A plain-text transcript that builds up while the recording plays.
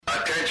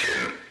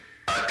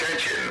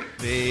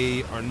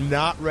are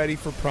not ready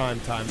for prime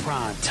time.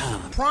 Prime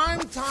time. Prime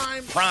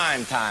time.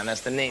 Prime time.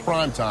 That's the name.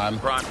 Prime time.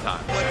 Prime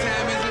time. What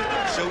time is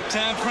it?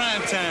 Showtime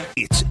prime time.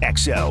 It's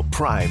XL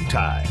Prime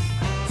Time,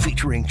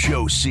 featuring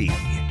Joe C.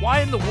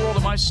 Why in the world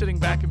am I sitting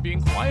back and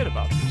being quiet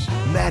about this?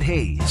 Matt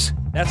Hayes.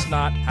 That's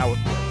not how it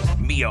works.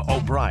 Mia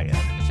O'Brien.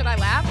 Should I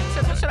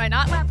laugh? Should I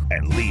not laugh?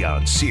 And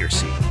Leon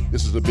Searcy.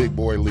 This is the big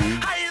boy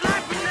league.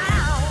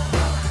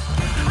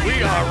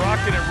 We are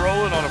rocking and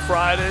rolling on a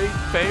Friday.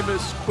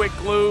 Famous Quick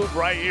Lube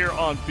right here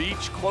on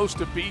Beach, close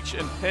to Beach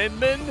and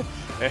Penman.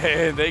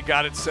 And they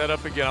got it set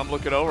up again. I'm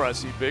looking over. I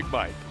see Big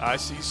Mike. I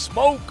see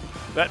smoke.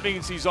 That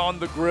means he's on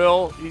the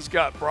grill. He's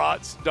got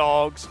brats,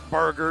 dogs,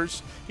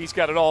 burgers. He's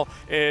got it all.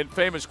 And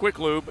Famous Quick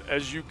Lube,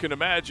 as you can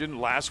imagine,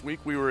 last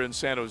week we were in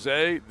San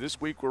Jose. This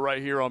week we're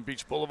right here on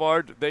Beach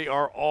Boulevard. They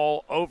are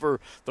all over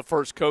the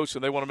First Coast,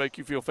 and they want to make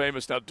you feel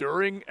famous. Now,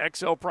 during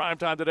XL Prime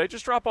Time today,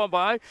 just drop on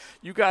by.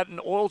 You got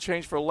an oil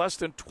change for less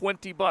than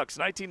 $20,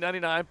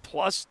 $19.99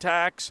 plus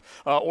tax,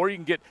 or you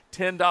can get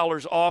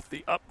 $10 off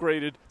the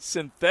upgraded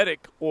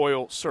synthetic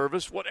oil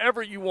service.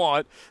 Whatever you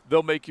want,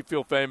 they'll make you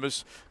feel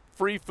famous.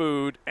 Free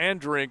food and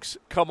drinks.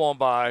 Come on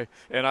by,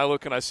 and I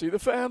look and I see the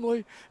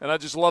family, and I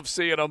just love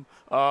seeing them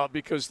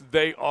because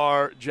they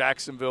are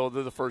Jacksonville.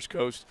 They're the First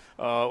Coast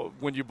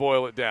when you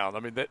boil it down. I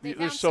mean,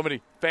 there's so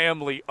many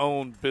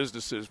family-owned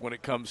businesses when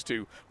it comes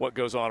to what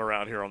goes on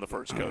around here on the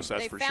First Coast,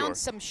 that's for sure. They found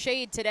some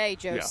shade today,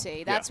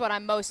 Josie. That's what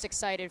I'm most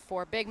excited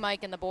for. Big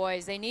Mike and the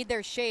boys, they need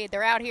their shade.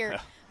 They're out here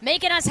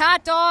making us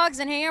hot dogs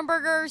and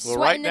hamburgers,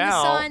 sweating in the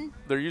sun.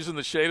 They're using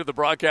the shade of the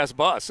broadcast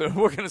bus, so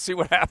we're going to see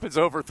what happens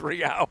over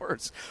 3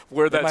 hours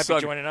where that might sun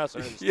be joining us.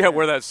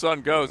 where that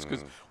sun goes,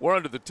 because we're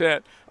under the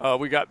tent.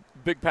 We got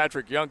Big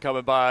Patrick Young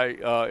coming by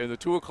in the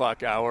 2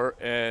 o'clock hour,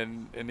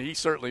 and he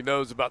certainly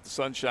knows about the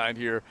sunshine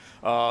here,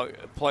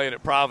 playing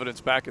at Providence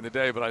back in the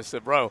day. But I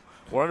said, bro,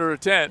 we're under a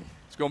tent.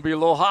 It's going to be a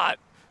little hot.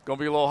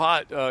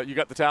 You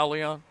got the towel,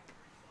 Leon?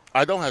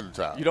 I don't have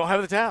the towel. You don't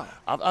have the towel?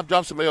 I've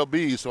dropped some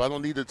LBs, so I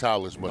don't need the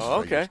towel as much. Oh,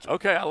 okay.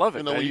 Okay, I love it.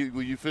 You know,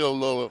 when you feel a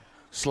little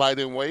slight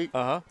in weight,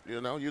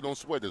 you don't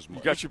sweat as much.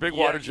 You got your big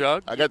water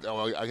jug? I got the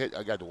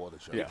water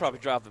jug. You probably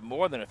dropped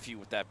more than a few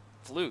with that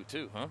flu,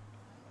 too, huh?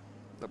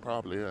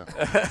 Probably, yeah.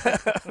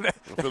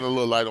 I'm feeling a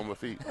little light on my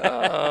feet.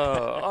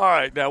 All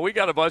right, now we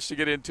got a bunch to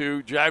get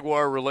into.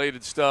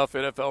 Jaguar-related stuff,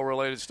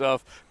 NFL-related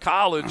stuff.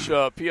 College,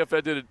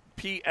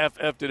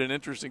 PFF did an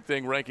interesting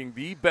thing ranking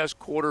the best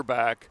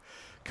quarterback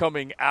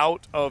coming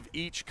out of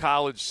each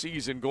college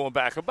season going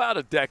back about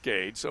a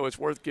decade, so it's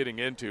worth getting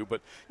into. But,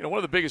 one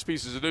of the biggest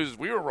pieces of news as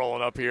we were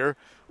rolling up here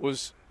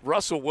was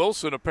Russell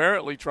Wilson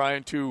apparently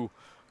trying to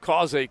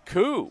cause a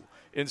coup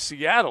in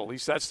Seattle. At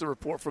least that's the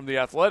report from The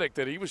Athletic,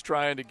 that he was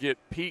trying to get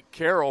Pete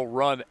Carroll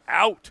run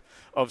out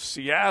of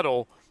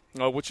Seattle,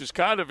 which is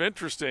kind of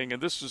interesting.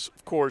 And this is,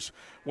 of course,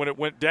 when it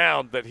went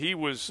down that he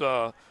was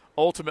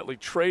ultimately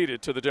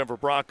traded to the Denver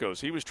Broncos.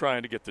 He was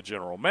trying to get the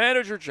general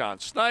manager, John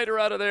Snyder,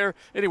 out of there.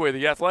 Anyway,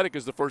 The Athletic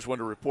is the first one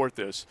to report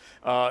this.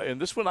 And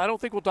this one I don't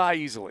think will die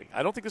easily.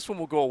 I don't think this one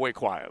will go away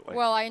quietly.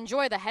 Well, I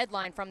enjoy the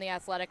headline from The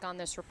Athletic on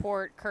this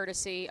report,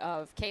 courtesy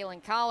of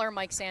Kalen Collar,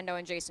 Mike Sando,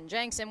 and Jason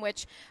Jensen,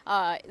 which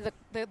the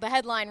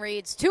headline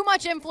reads, "Too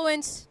much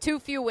influence, too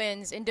few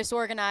wins in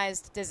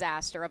disorganized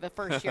disaster of a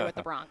first year with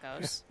the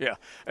Broncos." Yeah.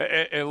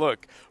 And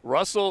look,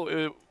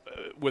 Russell,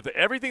 with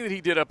everything that he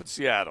did up in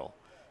Seattle,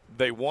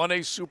 they won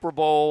a Super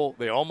Bowl.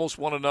 They almost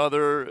won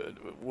another.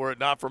 Were it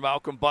not for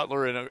Malcolm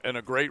Butler and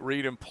a great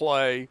read and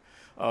play,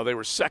 they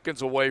were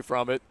seconds away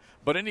from it.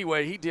 But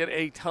anyway, he did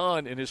a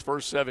ton in his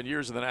first 7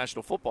 years in the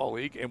National Football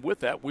League, and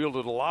with that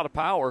wielded a lot of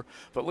power.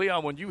 But,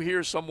 Leon, when you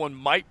hear someone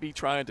might be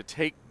trying to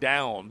take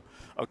down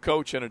a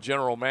coach and a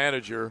general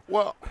manager,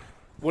 what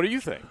do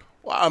you think?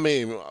 Well, I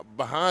mean,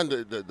 behind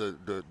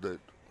the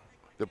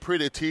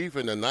pretty teeth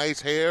and the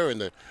nice hair and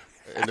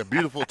the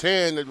beautiful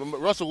tan,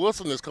 Russell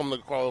Wilson is coming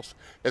across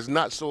as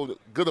not so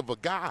good of a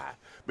guy.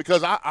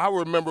 Because I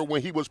remember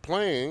when he was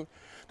playing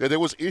that there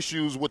was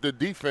issues with the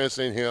defense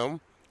in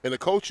him and the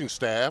coaching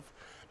staff,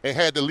 and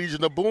had the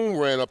Legion of Boom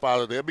ran up out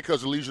of there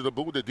because the Legion of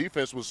Boom, the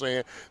defense was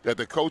saying that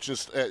the coaching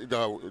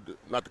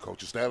not the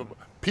coaching staff,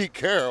 Pete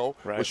Carroll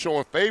was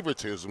showing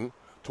favoritism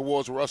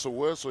towards Russell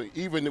Wilson,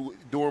 even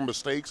during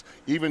mistakes,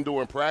 even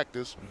during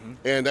practice,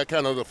 and that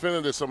kind of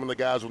offended some of the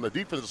guys on the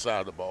defensive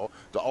side of the ball,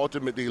 that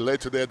ultimately led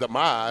to their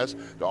demise,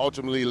 that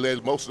ultimately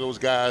led most of those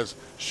guys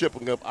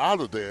shipping up out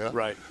of there.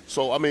 Right.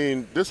 So, I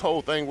mean, this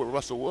whole thing with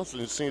Russell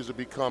Wilson seems to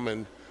be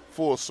coming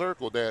full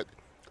circle, that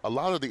a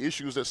lot of the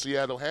issues that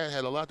Seattle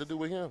had a lot to do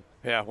with him.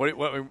 Yeah,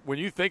 when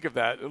you think of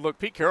that, look,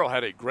 Pete Carroll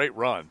had a great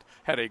run.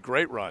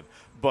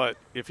 But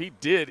if he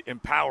did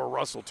empower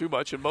Russell too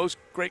much, and most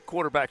great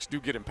quarterbacks do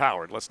get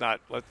empowered, let's not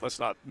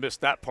miss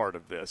that part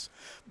of this.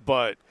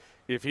 But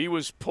if he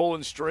was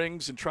pulling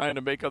strings and trying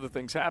to make other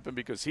things happen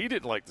because he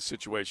didn't like the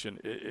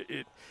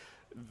situation,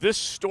 this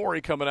story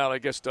coming out, I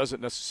guess,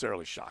 doesn't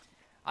necessarily shock me.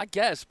 I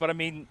guess, but I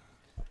mean,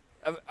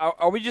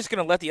 are we just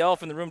going to let the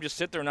elephant in the room just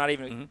sit there and not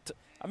even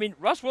I mean,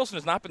 Russ Wilson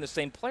has not been the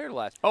same player the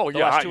last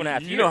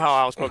 2.5 years. You know how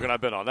outspoken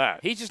I've been on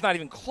that. He's just not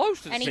even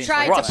close to the And same he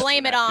tried player. to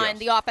blame it on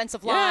the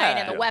offensive line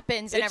and the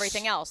weapons and It's-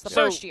 everything else the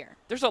so first year.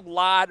 There's a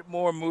lot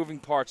more moving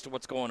parts to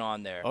what's going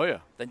on there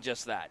than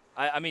just that.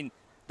 I mean,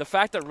 the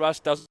fact that Russ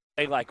doesn't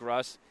play like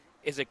Russ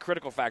is a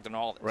critical factor in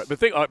all of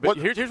this. Right, but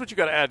here's what you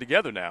got to add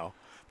together now.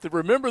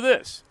 Remember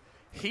this.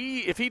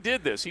 If he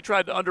did this, he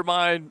tried to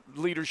undermine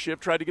leadership,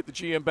 tried to get the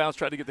GM bounce,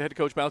 tried to get the head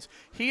coach bounce.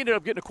 He ended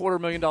up getting a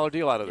 $250,000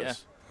 deal out of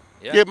this.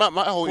 Yeah, my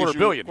whole issue.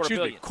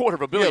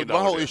 $250 million.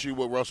 My whole issue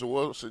with Russell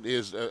Wilson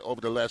is over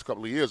the last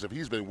couple of years, if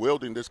he's been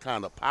wielding this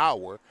kind of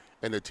power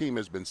and the team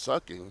has been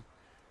sucking,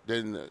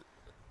 then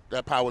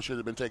that power should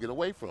have been taken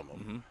away from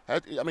him.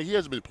 Mm-hmm. I mean, he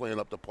hasn't been playing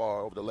up to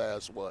par over the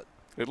last,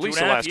 At least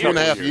the last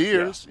 2.5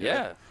 years.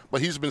 Yeah.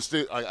 But he's been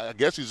still. I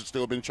guess he's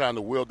still been trying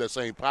to wield that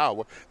same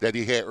power that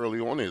he had early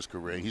on in his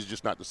career. He's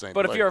just not the same.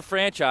 But player. if you're a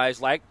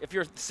franchise, like if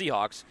you're the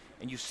Seahawks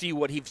and you see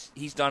what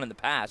he's done in the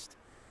past,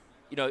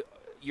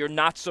 you're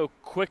not so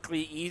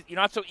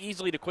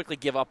easily to quickly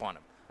give up on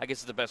him. I guess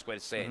is the best way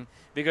to say it,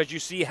 because you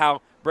see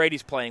how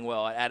Brady's playing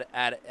well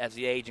as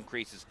the age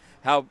increases.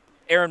 How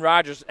Aaron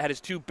Rodgers had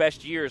his 2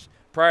 best years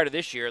prior to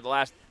this year,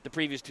 the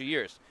previous 2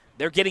 years.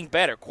 They're getting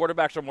better.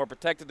 Quarterbacks are more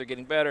protected. They're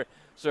getting better.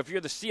 So if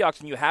you're the Seahawks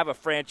and you have a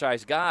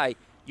franchise guy,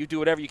 you do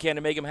whatever you can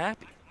to make him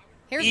happy,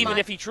 even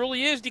if he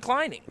truly is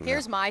declining.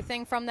 Here's my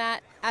thing from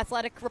that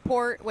athletic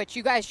report, which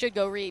you guys should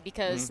go read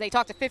because they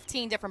talked to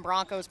 15 different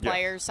Broncos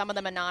players, some of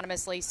them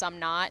anonymously, some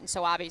not. And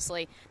so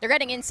obviously they're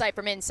getting insight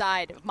from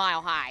inside of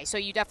Mile High. So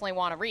you definitely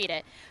want to read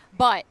it.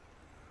 But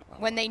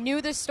when they knew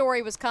this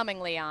story was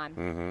coming,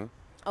 Leon,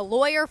 a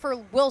lawyer for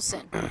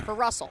Wilson, for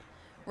Russell,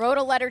 wrote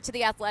a letter to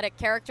The Athletic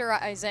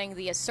characterizing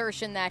the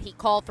assertion that he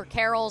called for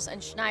Carroll's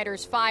and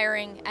Schneider's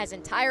firing as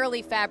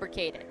entirely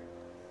fabricated.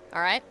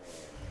 All right?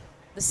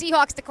 The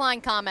Seahawks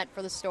declined comment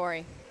for the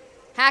story.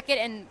 Hackett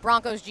and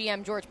Broncos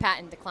GM George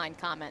Patton declined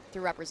comment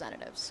through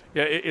representatives.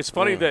 Yeah, it's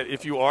funny that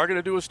if you are going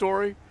to do a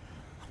story,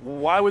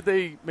 why would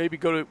they get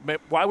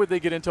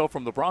intel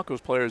from the Broncos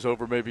players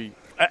over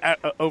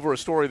over a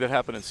story that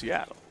happened in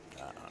Seattle?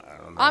 I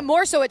don't know.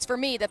 More so it's for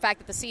me the fact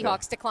that the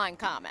Seahawks declined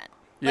comment.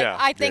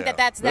 I think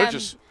that's them.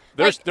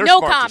 They're no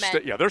smart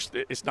comment.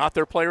 It's not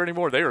their player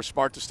anymore. They are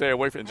smart to stay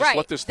away from it. Just right.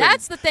 let this thing.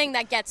 That's the thing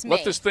that gets me.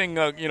 Let this thing,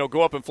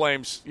 go up in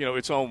flames,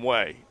 its own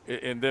way,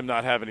 and them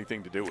not have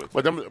anything to do with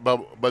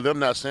it. But them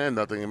not saying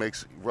nothing, it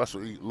makes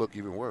Russell look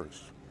even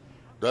worse,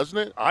 doesn't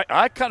it?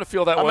 I kind of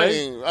feel that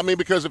way. I mean,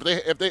 because if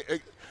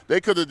they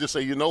could have just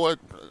said, you know what,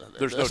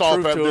 there's no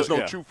truth to it. There's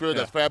no truth to it.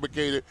 That's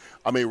fabricated.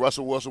 I mean,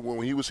 Russell Wilson,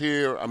 when he was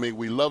here, I mean,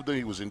 we loved him.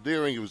 He was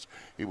endearing.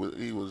 He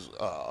was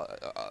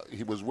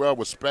well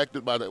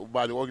respected by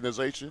the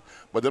organization.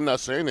 But them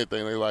not saying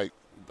anything, they like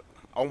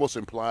almost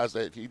implies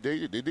that they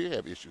did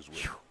have issues with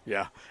him.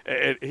 Yeah,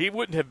 and he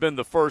wouldn't have been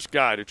the first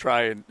guy to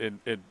try and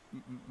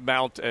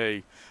mount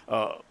an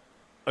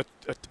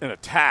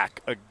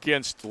attack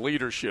against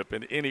leadership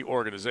in any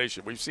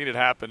organization. We've seen it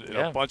happen in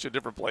a bunch of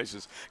different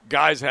places.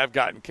 Guys have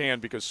gotten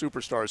canned because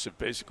superstars have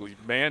basically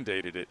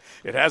mandated it.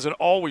 It hasn't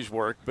always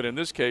worked, but in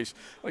this case,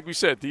 like we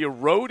said, the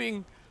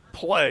eroding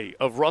play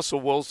of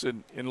Russell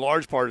Wilson in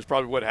large part is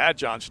probably what had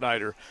John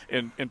Schneider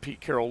and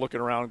Pete Carroll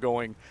looking around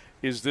going,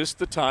 is this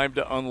the time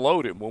to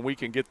unload him when we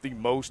can get the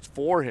most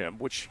for him,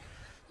 which –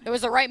 it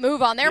was the right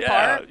move on their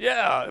part.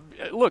 Yeah.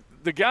 Look,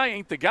 the guy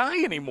ain't the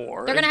guy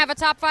anymore. They're going to have a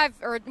top 5,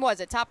 or was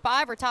it top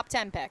 5 or top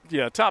 10 pick?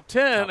 Yeah, top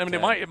 10. Top 10.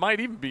 It might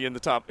even be in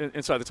the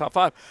inside the top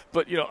 5.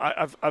 But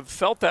I've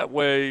felt that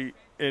way,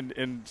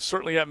 and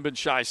certainly haven't been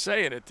shy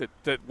saying it.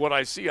 That what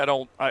I see,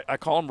 I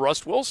call him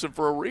Russ Wilson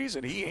for a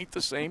reason. He ain't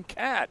the same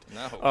cat.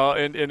 No.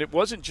 And it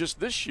wasn't just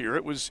this year.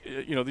 It was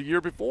the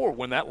year before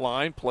when that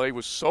line play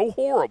was so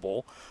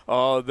horrible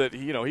that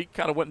he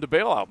kind of went into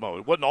bailout mode.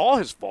 It wasn't all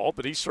his fault,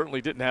 but he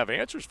certainly didn't have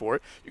answers for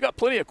it. You got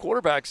plenty of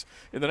quarterbacks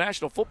in the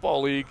National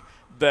Football League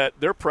that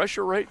their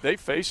pressure rate, they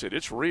face it.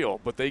 It's real,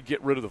 but they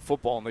get rid of the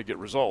football and they get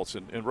results.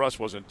 And Russ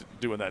wasn't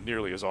doing that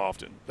nearly as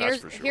often. That's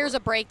for sure. Here's a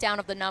breakdown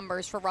of the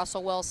numbers for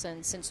Russell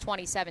Wilson since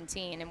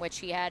 2017, in which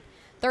he had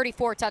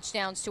 34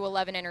 touchdowns to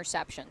 11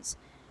 interceptions.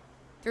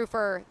 Threw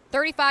for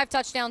 35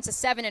 touchdowns to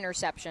 7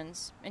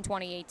 interceptions in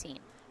 2018.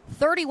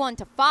 31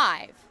 to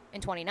 5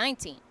 in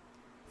 2019.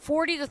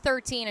 40 to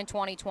 13 in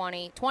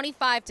 2020,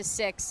 25 to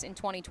 6 in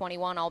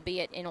 2021,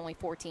 albeit in only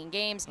 14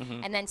 games,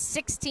 and then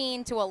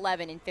 16 to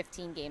 11 in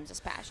 15 games this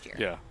past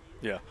year.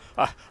 Yeah.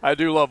 I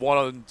do love one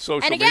on social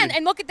media. And again,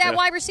 media. Look at that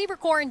wide receiver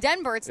core in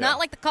Denver. It's not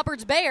like the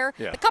cupboard's bare.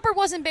 Yeah. The cupboard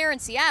wasn't bare in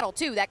Seattle,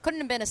 too. That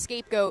couldn't have been a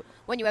scapegoat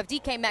when you have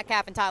DK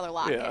Metcalf and Tyler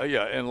Lockett.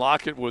 Yeah. And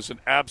Lockett was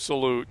an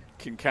absolute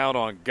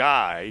can-count-on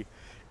guy,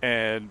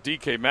 and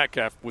DK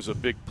Metcalf was a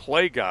big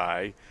play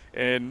guy.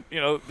 And,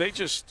 they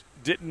just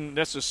didn't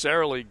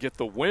necessarily get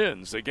the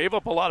wins. They gave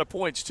up a lot of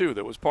points, too.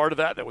 That was part of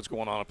that was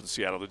going on up in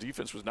Seattle. The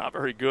defense was not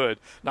very good,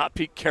 not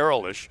Pete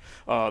Carroll-ish,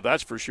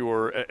 that's for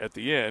sure, at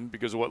the end,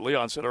 because of what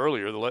Leon said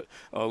earlier. The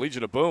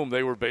Legion of Boom,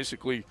 they were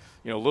basically,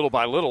 little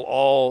by little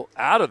all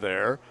out of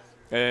there,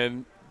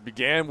 and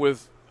began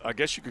with I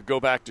guess you could go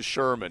back to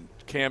Sherman,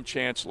 Cam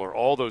Chancellor,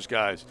 all those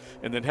guys,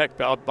 and then heck,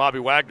 Bobby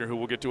Wagner, who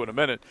we'll get to in a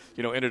minute,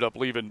 ended up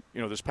leaving,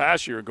 this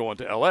past year and going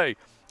to L.A.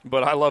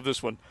 But I love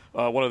this one.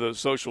 One of the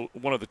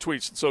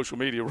tweets in social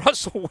media.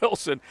 Russell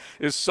Wilson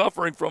is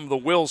suffering from the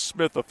Will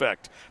Smith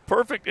effect.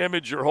 Perfect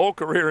image your whole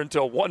career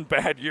until one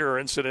bad year or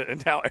incident,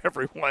 and now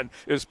everyone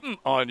is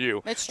on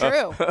you. It's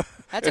true.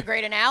 That's a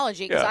great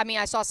analogy. Because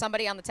Yeah. I saw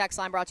somebody on the text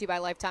line brought to you by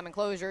Lifetime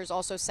Enclosures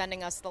also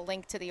sending us the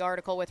link to the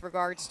article with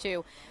regards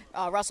to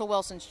Russell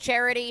Wilson's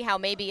charity, how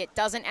maybe it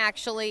doesn't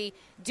actually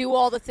do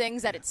all the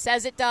things that it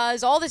says it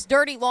does. All this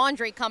dirty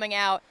laundry coming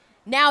out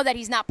now that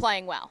he's not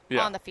playing well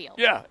on the field.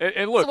 Yeah,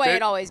 and look, that's the way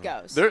it always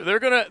goes. They're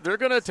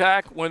gonna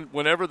attack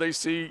whenever they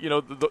see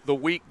the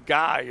weak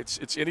guy.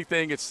 It's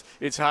anything.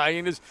 It's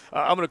hyenas.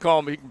 I'm gonna call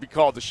him. He can be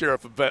called the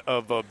sheriff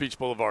of Beach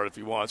Boulevard if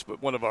he wants.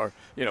 But one of our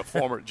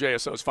former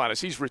JSO's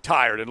finest. He's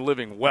retired and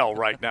living well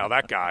right now.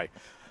 That guy.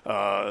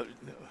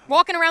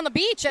 Walking around the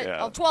beach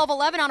at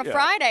 12:11 on a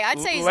Friday, I'd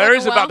say he's Larry's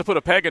living well. about to put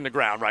a peg in the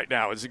ground right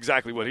now. Is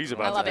exactly what he's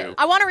about I love to do. it.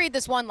 I want to read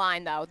this one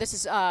line, though. This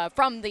is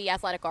from the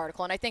Athletic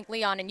article, and I think,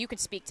 Leon, and you can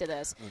speak to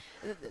this.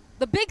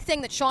 The big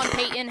thing that Sean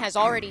Payton has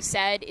already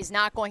said is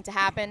not going to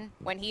happen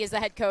when he is the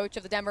head coach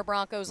of the Denver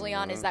Broncos,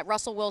 Leon, is that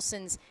Russell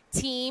Wilson's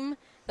team,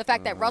 the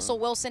fact that Russell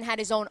Wilson had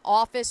his own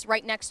office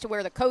right next to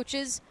where the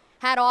coaches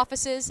had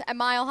offices at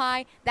Mile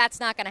High, that's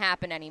not going to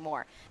happen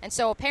anymore. And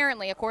so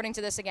apparently, according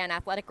to this, again,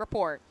 Athletic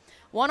report,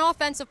 one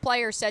offensive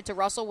player said that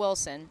Russell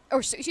Wilson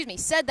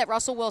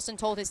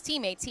told his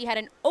teammates he had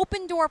an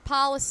open door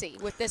policy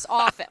with this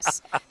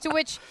office,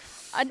 which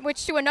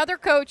to another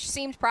coach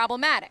seemed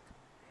problematic.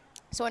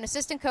 So an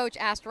assistant coach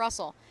asked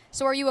Russell,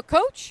 "So are you a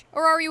coach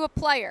or are you a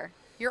player?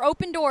 Your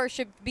open door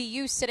should be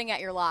you sitting at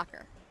your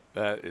locker."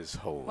 That is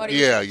hilarious. What do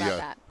you think about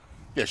that?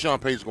 Yeah, Sean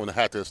Payton's going to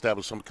have to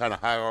establish some kind of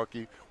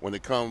hierarchy when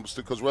it comes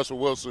to, because Russell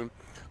Wilson,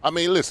 I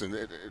mean,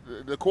 listen,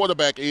 the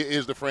quarterback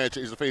is the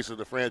franchise, is the face of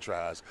the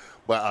franchise,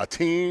 but a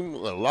team,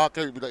 a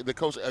locker, the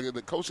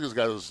coach has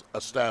got to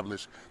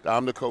establish that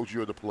I'm the coach,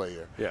 you're the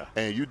player,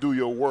 and you do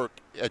your work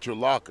at your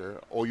locker,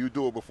 or you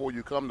do it before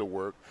you come to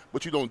work,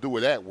 but you don't do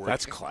it at work.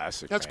 That's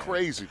classic. That's man.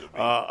 crazy to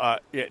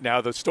me.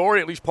 Now, the story,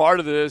 at least part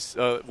of this,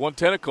 one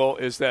tentacle,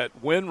 is that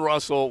when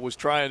Russell was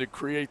trying to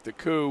create the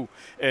coup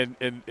and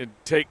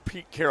take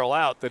Pete Carroll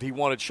out, that he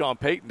wanted Sean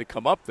Payton to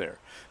come up there.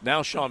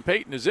 Now Sean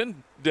Payton is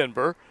in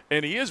Denver,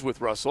 and he is with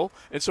Russell,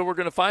 and so we're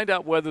going to find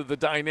out whether the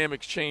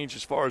dynamics change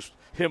as far as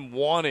him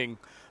wanting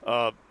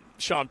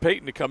Sean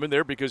Payton to come in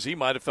there, because he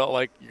might have felt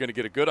like you're going to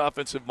get a good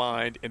offensive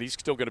mind and he's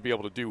still going to be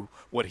able to do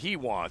what he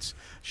wants.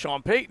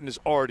 Sean Payton has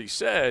already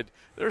said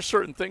there are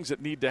certain things that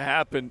need to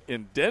happen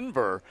in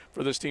Denver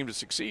for this team to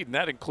succeed, and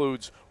that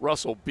includes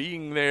Russell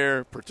being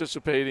there,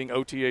 participating,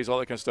 OTAs, all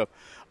that kind of stuff.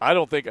 I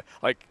don't think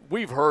 – like,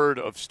 we've heard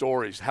of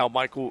stories how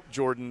Michael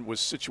Jordan was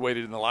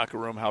situated in the locker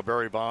room, how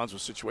Barry Bonds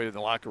was situated in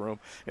the locker room,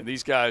 and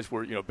these guys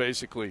were,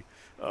 basically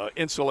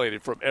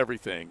insulated from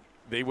everything.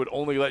 They would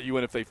only let you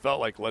in if they felt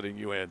like letting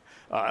you in.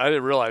 I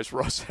didn't realize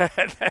Russ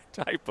had that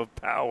type of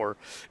power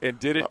and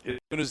did it as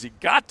soon as he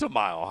got to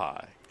Mile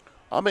High.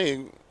 I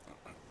mean,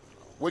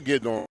 we're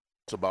getting on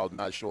about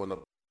not showing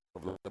up.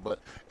 But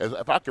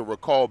if I can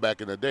recall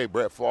back in the day,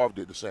 Brett Favre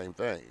did the same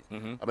thing.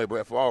 Mm-hmm. I mean,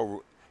 Brett Favre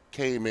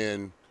came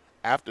in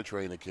after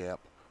training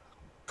camp,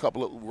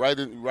 right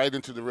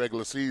into the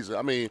regular season.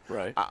 I mean,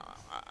 right.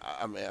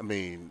 I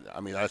mean,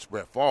 that's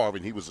Brett Favre,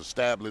 and he was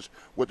established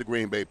with the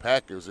Green Bay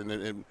Packers,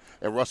 and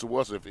Russell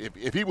Wilson.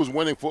 If he was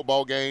winning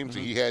football games,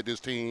 and he had this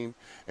team,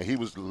 and he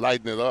was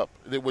lighting it up,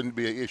 it wouldn't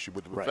be an issue.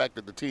 But the fact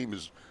that the team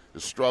is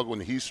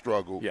struggling, he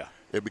struggled,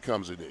 it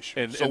becomes an issue.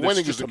 And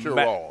winning is the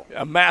cure-all.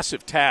 A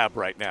massive tab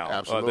right now.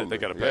 Absolutely, that they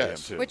got to pay him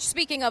too. Which,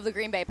 speaking of the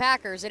Green Bay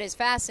Packers, it is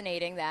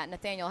fascinating that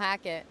Nathaniel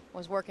Hackett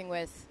was working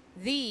with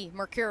the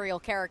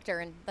mercurial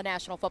character in the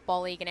National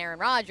Football League and Aaron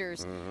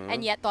Rodgers,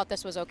 and yet thought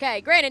this was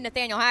okay. Granted,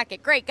 Nathaniel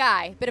Hackett, great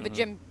guy, bit of a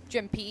gym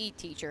PE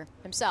teacher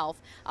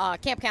himself.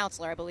 Camp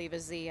counselor, I believe,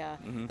 is the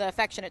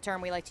affectionate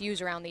term we like to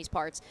use around these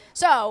parts.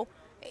 So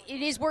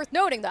it is worth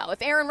noting, though,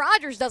 if Aaron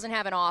Rodgers doesn't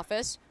have an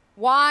office,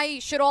 why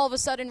should all of a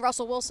sudden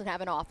Russell Wilson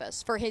have an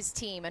office for his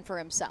team and for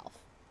himself?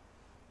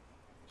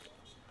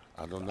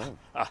 I don't know.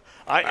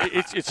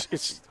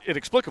 It's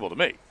inexplicable to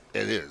me.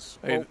 It is.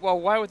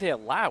 Well, why would they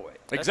allow it?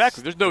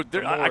 Exactly. There's no.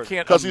 I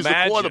can't because imagine.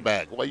 he's the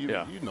quarterback. Well, you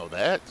know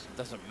that.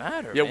 Doesn't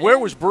matter. Yeah. Man. Where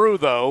was Brew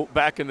though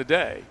back in the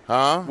day?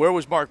 Huh? Where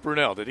was Mark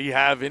Brunell? Did he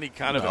have any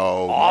kind of an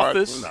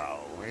office?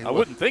 No. I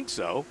wouldn't think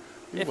so.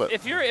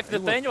 If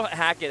Nathaniel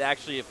Hackett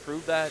actually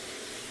approved that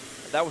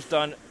was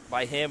done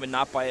by him and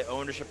not by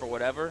ownership or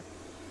whatever,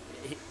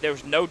 there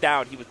was no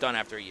doubt he was done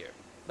after a year.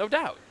 No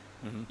doubt.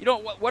 Mm-hmm. You know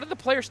what do the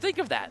players think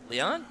of that,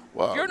 Leon?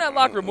 Well, if you're in that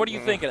locker room, what do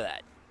you think of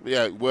that?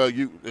 Yeah, well,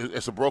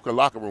 it's a broken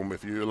locker room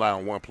if you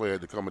allow one player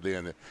to come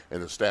in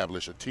and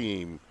establish a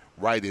team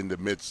right in the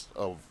midst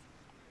of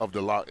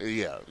the locker.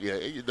 Yeah,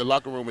 the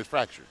locker room is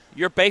fractured.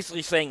 You're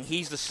basically saying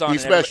he's the sun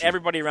and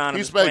everybody around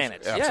him is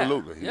planets.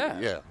 Absolutely.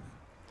 Yeah.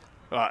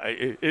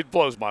 It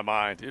blows my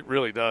mind. It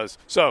really does.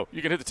 So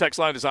you can hit the text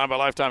line designed by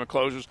Lifetime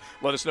Enclosures.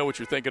 Let us know what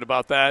you're thinking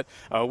about that.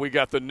 We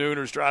got the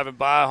Nooners driving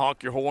by.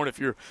 Honk your horn if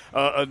you're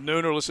a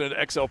Nooner listening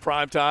to XL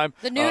Primetime.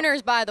 The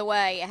Nooners, by the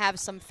way, have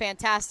some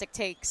fantastic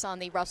takes on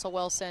the Russell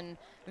Wilson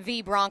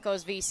v.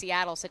 Broncos v.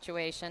 Seattle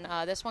situation.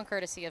 This one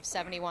courtesy of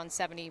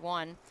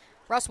 7171.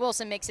 Russ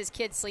Wilson makes his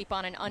kids sleep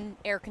on an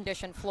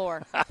unair-conditioned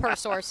floor, per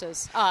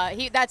sources.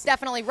 That's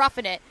definitely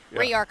roughing it,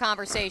 our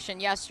conversation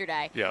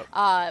yesterday.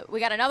 Yeah. We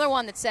got another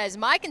one that says,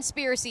 my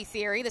conspiracy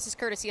theory, this is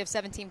courtesy of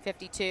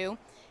 1752,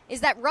 is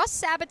that Russ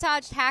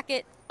sabotaged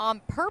Hackett on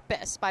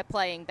purpose by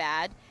playing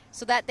bad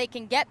so that they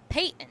can get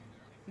Peyton.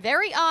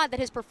 Very odd that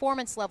his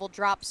performance level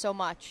dropped so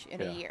much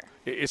in a year.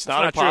 It's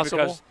not impossible. true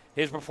because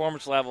his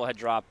performance level had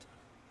dropped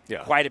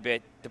quite a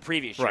bit the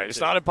previous year. Right. It's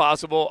not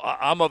impossible.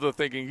 I'm of the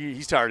thinking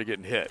he's tired of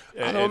getting hit.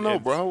 I don't know,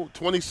 bro.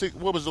 26.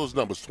 What was those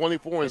numbers?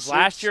 24 and 6.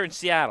 Last year in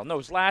Seattle. No, it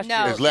was last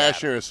year. It was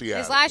last year in Seattle.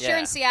 His last year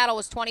in Seattle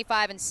was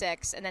 25 and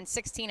 6, and then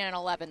 16 and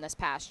 11 this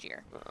past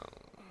year.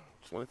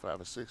 25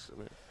 and 6. I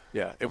mean.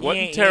 Yeah, it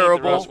wasn't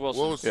terrible.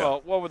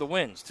 What were the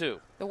wins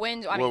too? The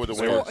wins. What were the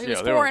wins? He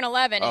was 4 and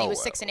 11, and he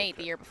was 6 and 8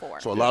 the year before.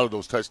 So a lot of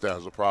those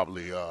touchdowns are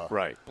probably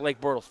right.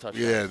 Blake Bortles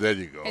touchdowns. Yeah, there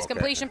you go. His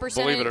completion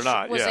percentage Believe it or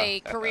not, was a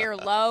career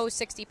low,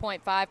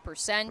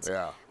 60.5%.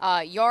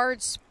 Yeah.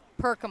 Yards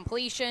per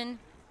completion,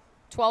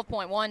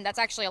 12.1. That's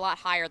actually a lot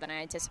higher than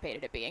I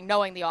anticipated it being,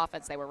 knowing the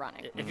offense they were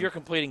running. If you're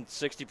completing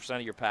 60%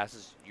 of your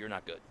passes, you're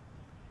not good.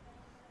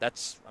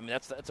 That's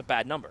a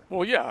bad number.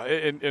 Well, yeah,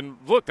 and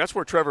look, that's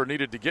where Trevor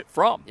needed to get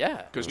from.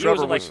 Yeah, because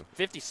Trevor was like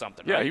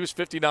 50-something. Yeah, right? he was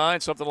 59,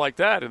 something like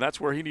that, and that's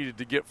where he needed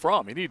to get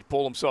from. He needed to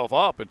pull himself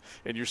up, and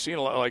you're seeing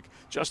a lot like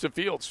Justin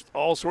Fields,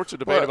 all sorts of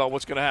debate about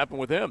what's going to happen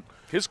with him.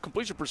 His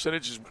completion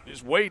percentage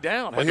is way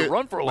down. Had to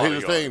run for a lot of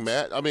yards. Here's the thing,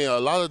 Matt. I mean,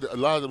 a lot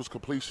of those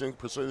completion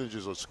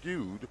percentages are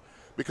skewed.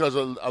 Because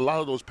a lot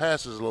of those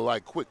passes are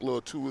like quick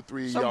little 2 or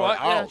 3 yard out.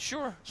 Yeah,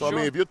 sure. So, I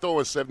mean, if you're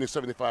throwing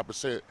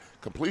 70-75%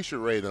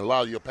 completion rate and a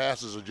lot of your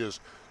passes are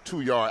just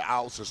 2-yard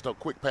outs and stuff,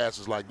 quick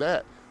passes like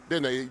that,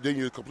 then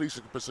your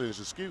completion percentage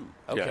is skewed.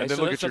 Okay, and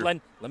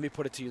then let me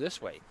put it to you this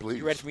way. Please.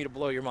 You ready for me to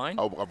blow your mind?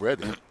 Oh, I'm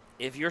ready.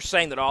 If you're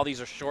saying that all these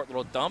are short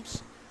little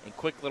dumps and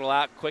quick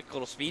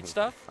little speed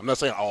stuff. I'm not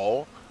saying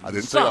all. I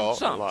didn't say all.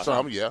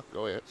 Some, yeah.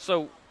 Go ahead.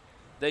 So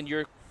then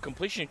your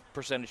completion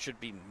percentage should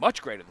be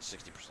much greater than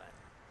 60%.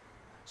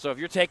 So if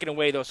you're taking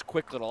away those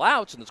quick little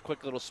outs and those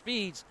quick little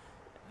speeds,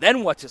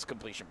 then what's his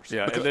completion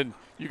percentage? Yeah, and then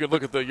you can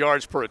look at the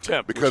yards per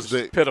attempt, because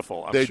which is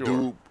pitiful, I'm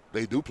sure.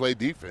 They do play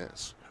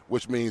defense,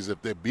 which means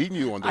if they're beating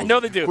you on those I know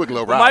they do. quick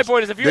little But routes, my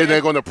point is if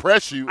they're going to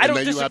press you, and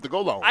then you have to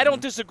go long. I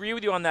don't disagree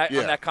with you on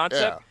that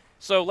concept. Yeah.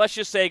 So let's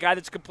just say a guy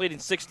that's completing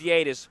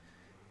 68 is,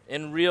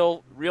 in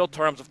real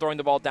terms of throwing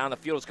the ball down the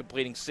field, is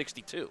completing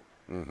 62.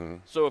 Mm-hmm.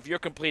 So if you're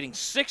completing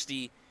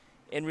 60,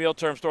 in real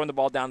terms, throwing the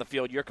ball down the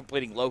field, you're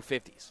completing low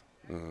 50s.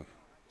 Mm-hmm.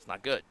 It's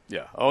not good.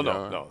 Yeah. Oh,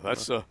 no.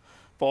 That's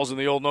falls in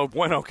the old no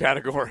bueno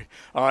category.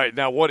 All right.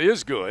 Now, what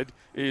is good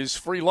is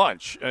free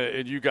lunch.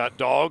 And you got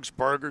dogs,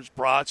 burgers,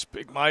 brats,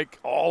 Big Mike,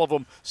 all of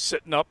them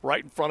sitting up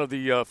right in front of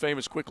the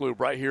famous Quick Lube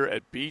right here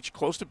at Beach,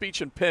 close to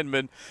Beach and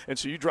Penman. And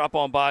so you drop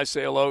on by,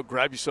 say hello,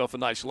 grab yourself a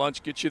nice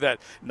lunch, get you that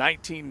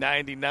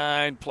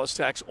 $19.99 plus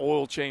tax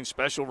oil change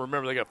special.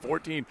 Remember, they got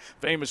 14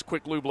 famous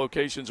Quick Lube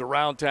locations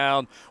around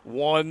town.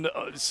 One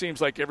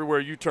seems like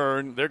everywhere you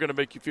turn, they're going to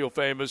make you feel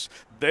famous.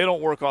 They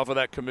don't work off of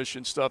that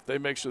commission stuff. They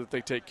make sure that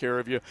they take care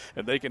of you,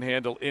 and they can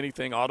handle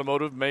anything,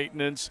 automotive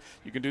maintenance.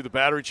 You can do the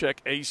battery check,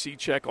 AC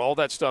check, all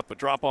that stuff, but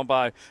drop on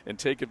by and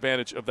take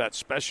advantage of that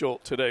special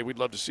today. We'd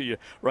love to see you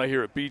right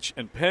here at Beach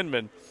and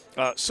Penman.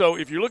 So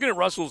if you're looking at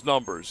Russell's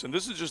numbers, and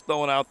this is just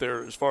throwing out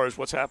there as far as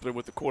what's happening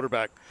with the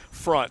quarterback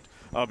front,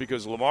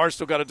 because Lamar's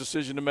still got a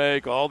decision to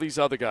make, all these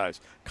other guys.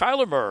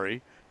 Kyler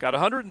Murray got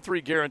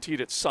 103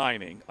 guaranteed at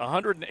signing,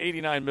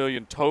 189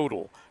 million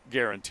total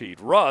guaranteed.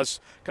 Russ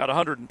got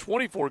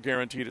 124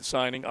 guaranteed at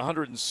signing,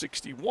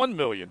 161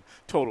 million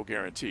total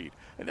guaranteed.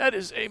 And that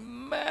is a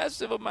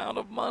massive amount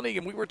of money.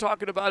 And we were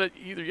talking about it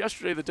either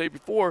yesterday or the day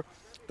before,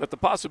 that the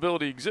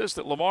possibility exists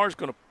that Lamar's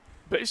going to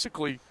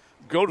basically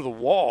go to the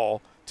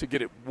wall to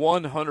get it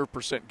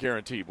 100%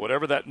 guaranteed,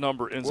 whatever that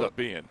number ends up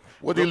being.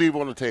 What do you leave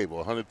on the table,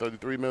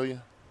 133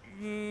 million?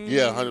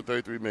 Yeah,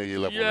 133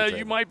 million left on the table. Yeah,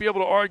 you might be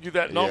able to argue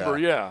that number,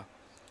 yeah.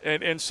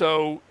 And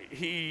so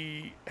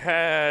he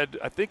had,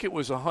 I think it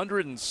was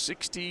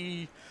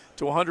 160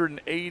 to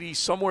 180,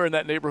 somewhere in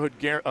that neighborhood,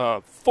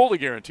 fully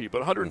guaranteed.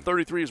 But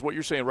 133 is what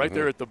you're saying right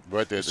there at the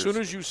as soon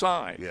as you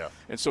sign. Yeah.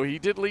 And so he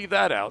did leave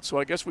that out. So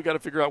I guess we got to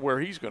figure out where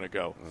he's going to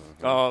go.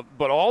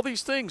 But all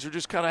these things are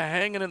just kind of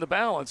hanging in the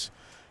balance.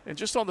 And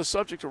just on the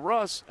subject of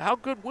Russ, how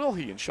good will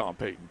he and Sean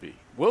Payton be?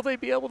 Will they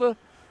be able to,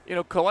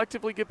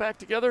 collectively get back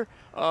together?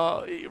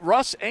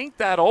 Russ ain't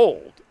that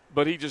old.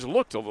 But he just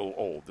looked a little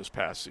old this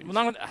past season.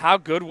 Well, how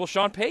good will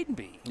Sean Payton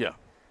be? Yeah.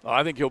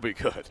 I think he'll be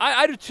good.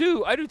 I do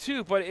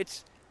too. But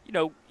it's,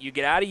 you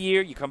get out a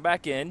year, you come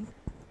back in.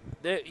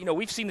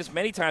 We've seen this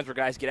many times where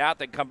guys get out,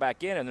 they come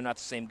back in, and they're not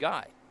the same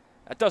guy.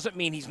 That doesn't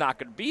mean he's not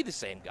going to be the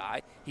same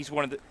guy. He's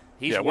one of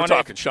He's we're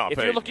talking Sean If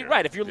you're Payton looking here.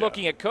 right, if you're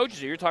looking at coaches,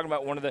 here, you're talking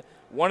about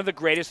one of the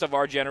greatest of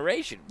our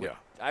generation. Yeah.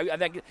 I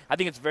think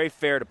it's very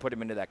fair to put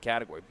him into that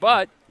category.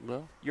 But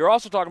you're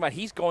also talking about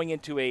he's going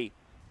into a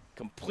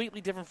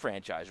completely different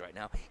franchise right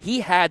now.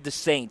 He had the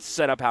Saints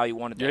set up how he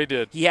wanted them. Yeah, he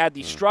did. He had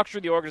the structure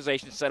of the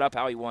organization set up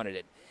how he wanted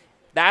it.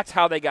 That's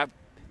how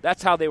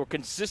they were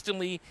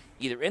consistently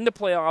either in the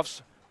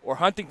playoffs or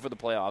hunting for the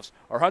playoffs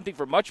or hunting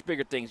for much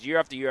bigger things year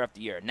after year after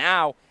year.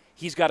 Now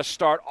he's got to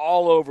start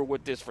all over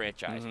with this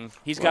franchise.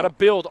 He's got to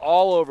build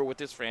all over with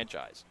this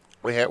franchise.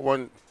 We had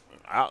one,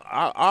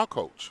 our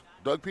coach,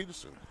 Doug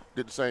Peterson,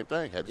 did the same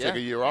thing. Had to take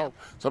a year off.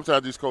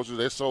 Sometimes these coaches,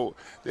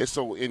 they're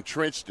so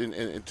entrenched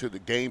into the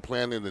game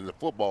planning and the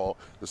football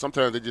that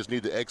sometimes they just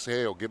need to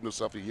exhale, give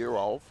themselves a year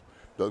off.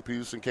 Doug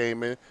Peterson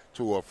came in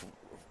to a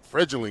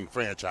fledgling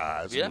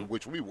franchise, in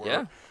which we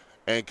were,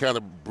 and kind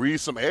of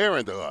breathed some air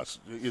into us.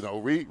 You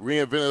know,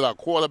 reinvented our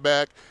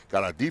quarterback,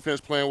 got our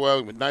defense playing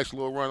well, with nice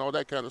little run, all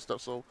that kind of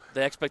stuff. So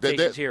the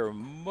expectations here are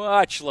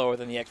much lower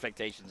than the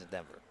expectations in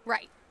Denver.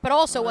 Right. But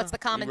also, what's the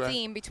common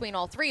theme between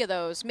all three of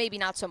those? Maybe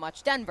not so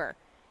much Denver.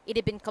 It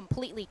had been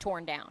completely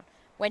torn down.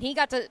 When he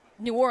got to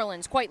New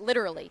Orleans, quite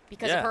literally,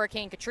 because of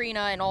Hurricane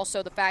Katrina and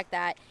also the fact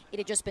that it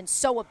had just been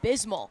so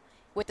abysmal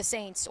with the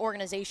Saints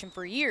organization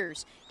for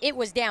years, it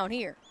was down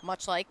here,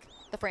 much like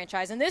the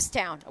franchise in this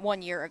town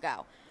 1 year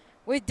ago.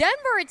 With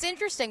Denver, it's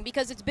interesting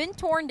because it's been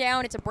torn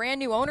down. It's a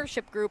brand-new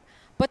ownership group,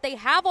 but they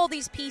have all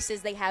these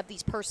pieces. They have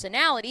these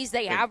personalities.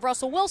 They have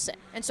Russell Wilson.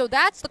 And so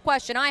that's the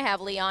question I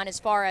have, Leon, as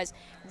far as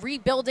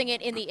rebuilding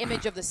it in the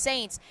image of the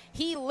Saints.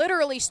 He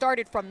literally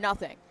started from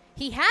nothing.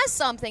 He has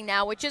something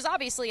now, which is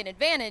obviously an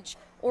advantage,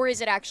 or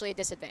is it actually a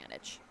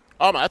disadvantage?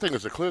 I think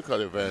it's a clear-cut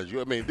advantage.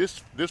 I mean,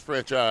 this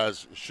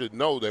franchise should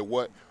know that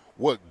what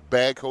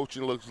bad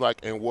coaching looks like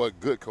and what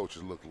good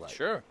coaches look like.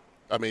 Sure.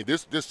 I mean,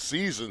 this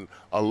season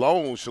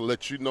alone should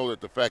let you know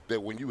that the fact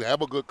that when you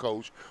have a good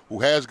coach who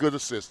has good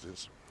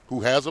assistants,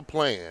 who has a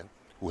plan,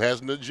 who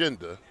has an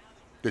agenda,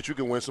 that you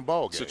can win some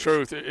ball games. It's the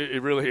truth.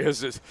 It really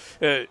is.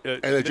 And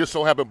it just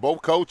so happened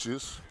both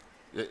coaches,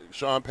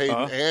 Sean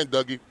Payton and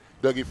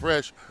Dougie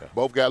Fresh,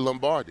 both got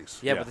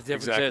Lombardis. Yeah, but the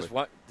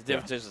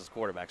difference is his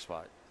quarterback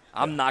spot.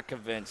 I'm not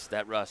convinced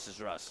that Russ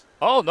is Russ.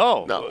 Oh,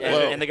 no.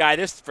 And the guy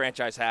this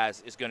franchise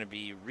has is going to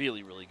be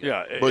really, really good.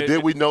 Yeah, but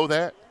did we know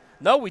that?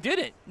 No, we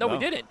didn't. No, we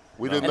didn't.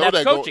 We didn't and know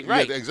that's that. Coaching,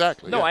 right? Yeah,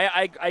 exactly. No, yeah.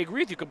 I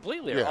agree with you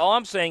completely. Yeah. All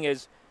I'm saying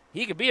is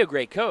he could be a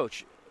great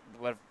coach,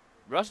 but if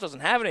Russ doesn't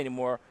have it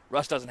anymore,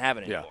 Russ doesn't have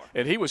it anymore.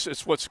 Yeah, and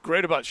it's what's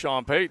great about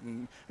Sean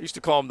Payton. I used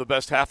to call him the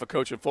best half a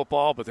coach in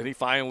football, but then he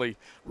finally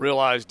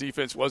realized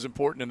defense was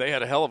important, and they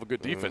had a hell of a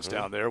good defense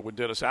down there when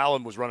Dennis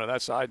Allen was running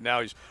that side. Now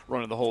he's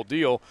running the whole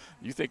deal.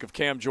 You think of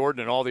Cam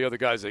Jordan and all the other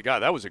guys they got.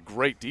 That was a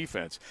great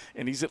defense,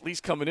 and he's at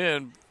least coming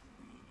in.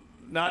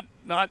 Not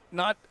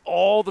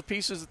all the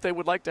pieces that they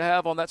would like to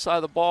have on that side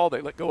of the ball.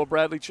 They let go of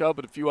Bradley Chubb,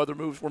 and a few other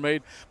moves were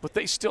made. But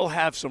they still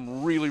have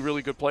some really,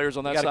 really good players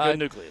on that side. Got a good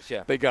nucleus,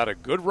 yeah. They got a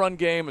good run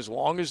game as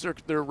long as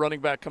their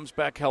running back comes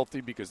back healthy,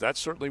 because that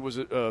certainly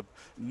was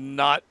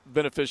not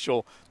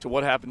beneficial to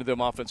what happened to them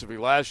offensively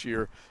last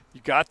year.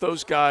 You got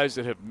those guys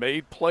that have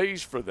made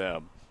plays for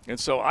them. And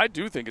so I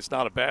do think it's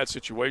not a bad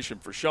situation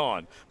for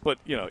Sean. But,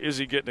 is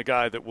he getting a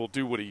guy that will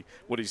do what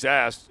he's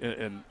asked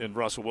in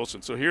Russell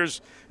Wilson? So here's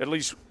at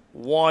least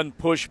one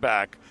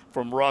pushback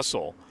from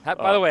Russell.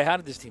 By the way, how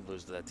did this team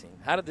lose to that team?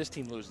 How did this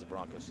team lose to the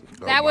Broncos?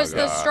 That was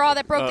the straw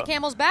that broke the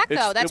camel's back,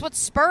 though. That's what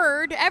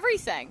spurred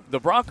everything. The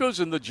Broncos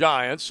and the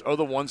Giants are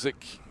the ones that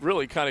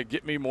really kind of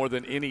get me more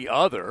than any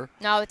other.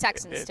 No, the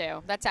Texans,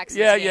 too. That Texans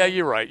Yeah, game.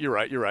 you're right.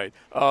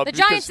 The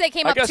Giants, they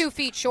came up 2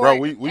 feet short.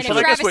 Bro, and if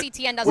Travis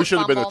Etienne doesn't we should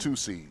have been a fumble. 2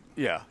 seed.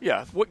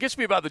 Yeah. What gets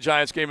me about the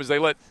Giants game is they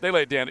let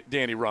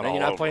Danny run all And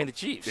you're not over playing them. the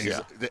Chiefs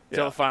Yeah.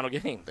 until the final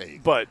game.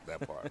 But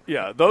that part.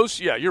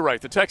 You're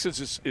right. The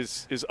Texans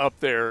is up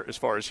there as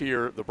far as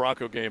here. The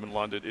Bronco game in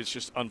London, it's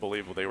just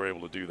unbelievable they were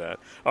able to do that.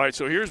 All right,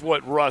 so here's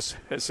what Russ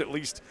has at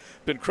least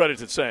been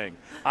credited saying.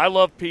 I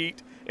love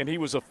Pete, and he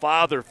was a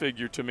father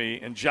figure to me,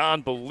 and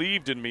John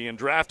believed in me and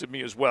drafted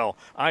me as well.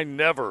 I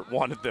never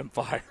wanted them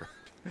fired.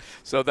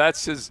 So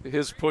that's his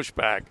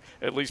pushback,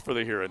 at least for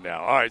the here and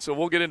now. All right, so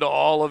we'll get into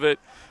all of it.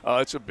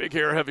 It's a Big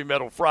Hair Heavy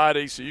Metal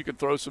Friday, so you can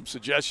throw some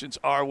suggestions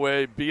our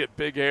way, be it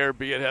Big Hair,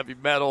 be it Heavy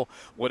Metal,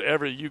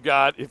 whatever you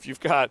got. If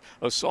you've got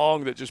a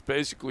song that just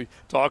basically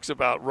talks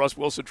about Russ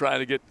Wilson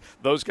trying to get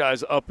those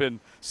guys up in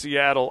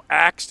Seattle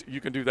axed,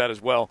 you can do that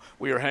as well.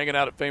 We are hanging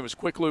out at Famous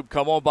Quick Lube.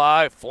 Come on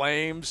by,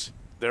 Flames.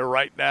 They're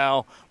right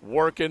now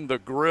working the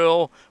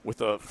grill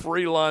with a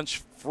free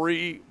lunch,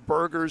 free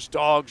burgers,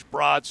 dogs,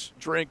 brats,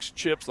 drinks,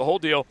 chips, the whole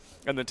deal,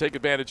 and then take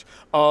advantage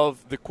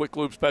of the Quick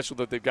Lube special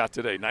that they've got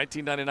today.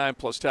 $19.99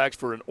 plus tax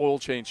for an oil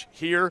change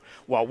here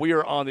while we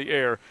are on the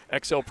air,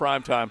 XL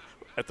Primetime,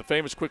 at the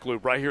Famous Quick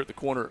Lube right here at the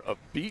corner of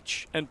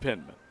Beach and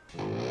Penman.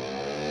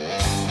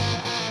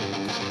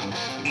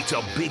 It's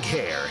a Big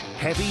Hair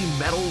Heavy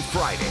Metal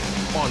Friday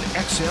on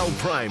XL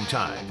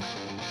Primetime.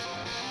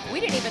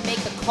 We didn't even make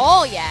the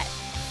call yet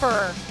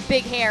for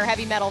Big Hair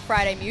Heavy Metal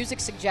Friday music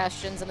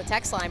suggestions, and the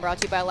text line brought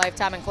to you by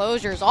Lifetime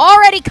Enclosures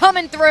already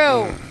coming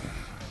through.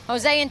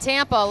 Jose in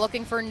Tampa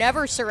looking for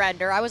Never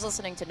Surrender. I was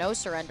listening to No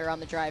Surrender on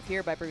the drive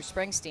here by Bruce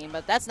Springsteen,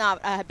 but that's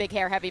not a Big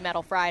Hair Heavy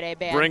Metal Friday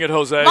band. Bring it,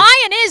 Jose.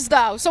 Mayan is,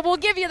 though, so we'll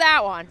give you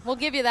that one.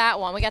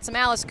 We got some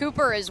Alice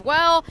Cooper as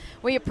well.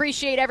 We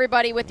appreciate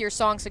everybody with your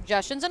song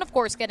suggestions and, of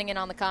course, getting in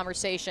on the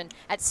conversation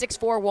at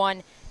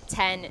 641-1010.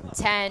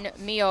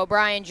 Mio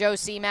O'Brien,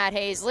 Josie, Matt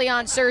Hayes,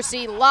 Leon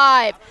Searcy,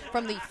 live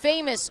from the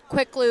famous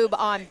Quick Lube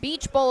on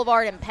Beach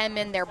Boulevard in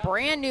Penman, their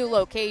brand new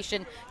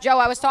location. Joe,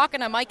 I was talking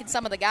to Mike and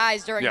some of the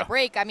guys during the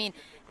break. I mean,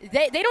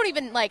 they don't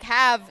even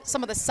have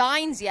some of the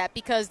signs yet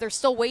because they're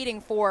still waiting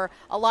for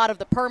a lot of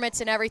the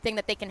permits and everything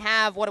that they can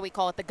have. What do we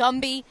call it? The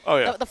Gumby? Oh,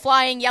 yeah. The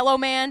flying yellow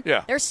man?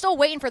 Yeah. They're still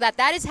waiting for that.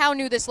 That is how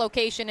new this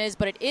location is,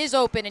 but it is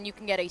open, and you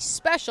can get a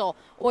special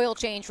oil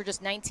change for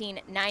just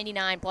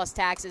 $19.99 plus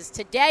taxes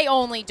today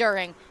only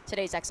during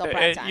today's XL Prime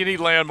And Time. you need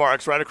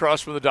landmarks right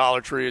across from the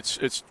Dollar Tree.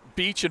 It's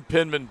Beach and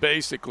Penman,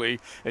 basically,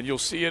 and you'll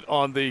see it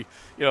on the,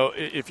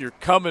 if you're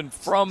coming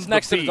from the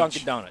next beach. to the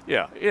Dunkin' Donut.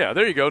 Yeah,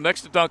 there you go,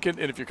 next to Dunkin'.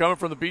 And if you're coming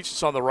from the beach,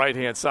 it's on the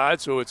right-hand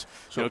side, so it's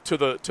to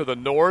the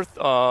north,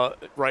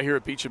 right here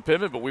at Beach and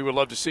Penman. But we would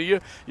love to see you.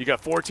 You got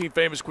 14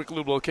 famous Quick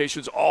Lube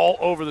locations all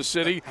over the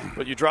city,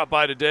 but you drop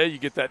by today, you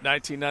get that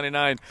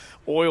 $19.99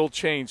 oil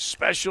change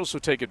special. So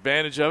take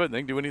advantage of it, and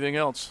they can do anything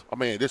else. I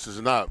mean, this is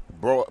not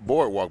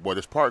Boardwalk, but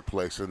it's Park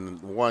Place, and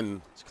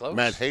one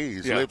Matt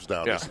Hayes lives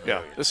down this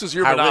area. This is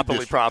your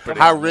monopoly property.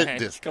 High rent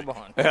district. Come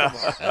on.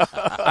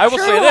 I will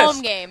True say this.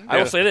 home game. I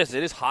will say this.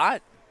 It is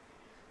hot,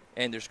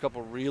 and there's a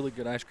couple really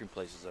good ice cream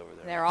places over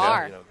there. There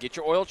are. Get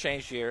your oil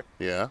changed here.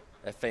 Yeah.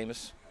 At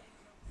Famous.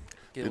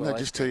 Didn't I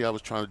just tell you I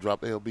was trying to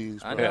drop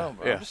LBs? Bro? I know,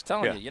 bro. I'm just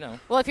telling you,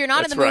 Well, if you're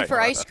not That's in the mood right.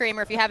 for ice cream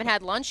or if you haven't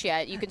had lunch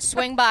yet, you can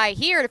swing by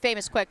here to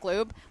Famous Quick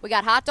Lube. We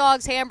got hot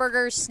dogs,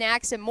 hamburgers,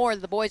 snacks, and more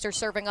that the boys are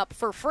serving up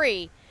for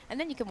free. And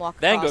then you can walk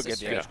Then across go the get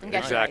the street ice cream. and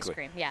get your Exactly. ice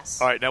cream. Yes.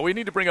 All right, now we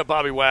need to bring up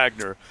Bobby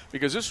Wagner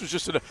because this was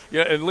just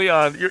and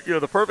Leon, you're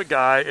the perfect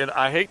guy, and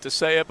I hate to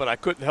say it, but I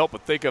couldn't help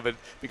but think of it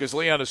because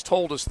Leon has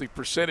told us the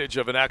percentage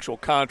of an actual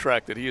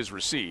contract that he has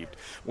received.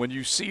 When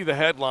you see the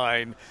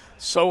headline,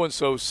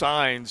 so-and-so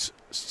signs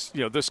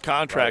this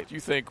contract, you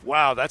think,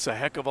 wow, that's a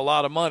heck of a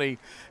lot of money,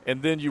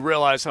 and then you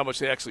realize how much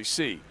they actually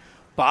see.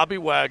 Bobby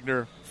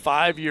Wagner,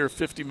 5-year,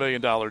 $50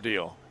 million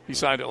deal. He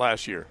signed it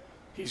last year.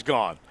 He's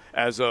gone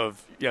as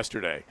of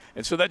yesterday.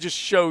 And so that just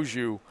shows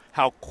you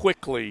how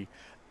quickly,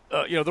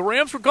 the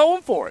Rams were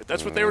going for it.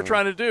 That's what they were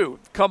trying to do.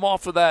 Come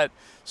off of that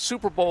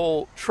Super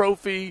Bowl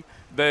trophy.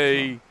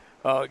 They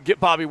get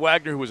Bobby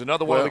Wagner, who was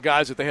another one of the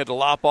guys that they had to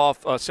lop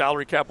off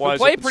salary cap-wise.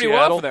 Played pretty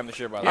well for them this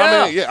year, by the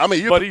way. I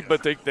mean,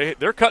 but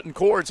they're cutting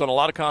cords on a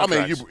lot of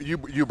contracts. I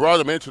mean, you brought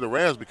him into the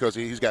Rams because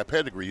he's got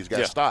pedigree. He's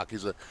got stock.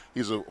 He's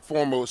a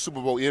former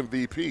Super Bowl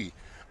MVP.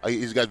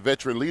 He's got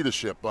veteran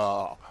leadership.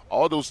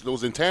 All those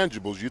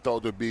intangibles, you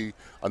thought would be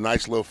a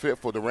nice little fit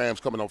for the Rams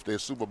coming off their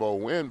Super Bowl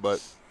win,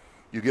 but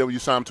you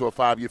sign him to a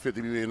 5-year, $50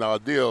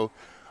 million deal.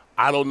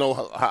 I don't know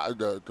how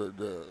the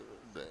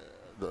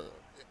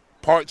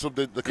parts of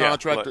the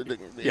contract, the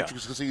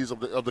intricacies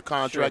of the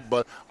contract,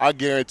 but I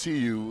guarantee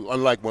you,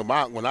 unlike when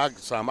I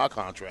signed my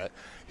contract,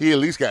 he at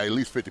least got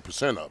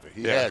 50% of it.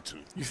 He had to.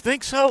 You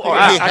think so? He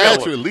had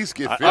to at least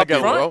get 50,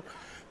 bro.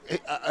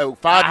 5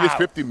 years,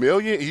 $50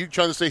 million. Are you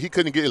trying to say he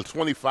couldn't get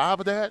 25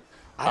 of that?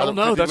 I don't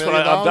know. That's what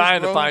I'm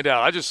dying to find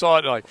out. I just saw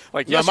it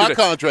like yesterday. My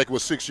contract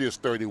was 6 years,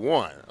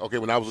 31. Okay,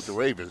 when I was with the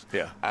Ravens.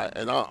 Yeah,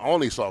 and I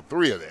only saw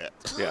 3 of that.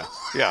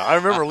 Yeah. I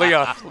remember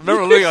Leon.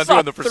 Leon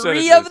doing the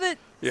percentages. 3 of it.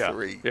 Yeah,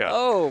 3. Yeah.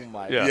 Oh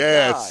my gosh.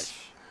 Yes.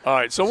 All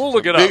right, so we'll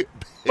look it up.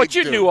 But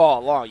you knew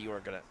all along you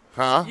weren't gonna.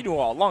 Huh? You knew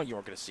all along you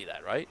weren't gonna see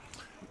that, right?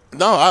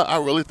 No, I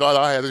really thought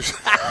I had a shot.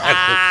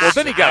 Well,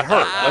 then he got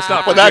hurt. Let's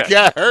not But forget. I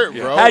got hurt,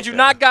 bro. Had you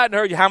not gotten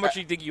hurt, how much do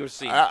you think you would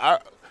see?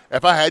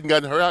 If I hadn't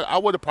gotten hurt, I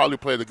would have probably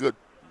played a good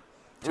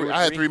 3.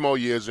 I had 3 more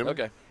years in me.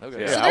 Okay.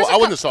 Yeah. So I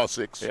wouldn't have saw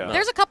 6. Yeah. No.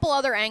 There's a couple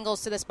other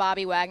angles to this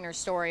Bobby Wagner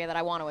story that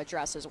I want to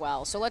address as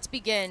well. So let's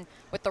begin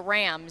with the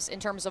Rams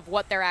in terms of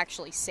what they're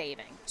actually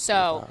saving.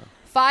 So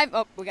 5.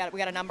 Oh, we got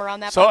a number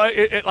on that. So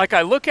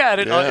I look at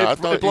it,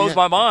 it blows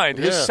my mind.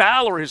 His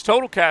salary, his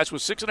total cash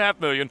was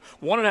 $6.5 million,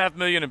 $1.5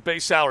 million in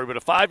base salary, but a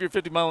 5-year,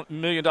 $50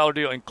 million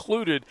deal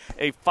included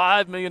a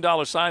 $5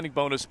 million signing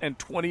bonus and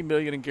 $20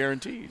 million in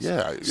guarantees.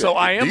 Yeah. So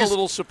I am a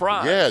little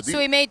surprised. Yeah. So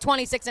he made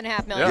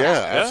 $26.5 million.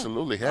 Yeah,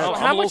 absolutely. I'm how a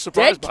little much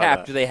surprised dead by cap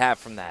that. do they have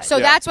from that? So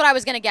that's what I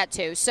was going to get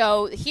to.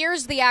 So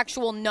here's the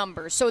actual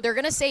numbers. So they're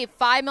going to save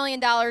 $5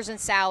 million in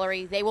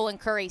salary. They will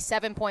incur a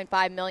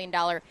 $7.5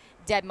 million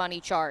dead money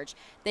charge.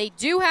 They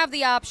do have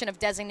the option of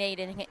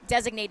designating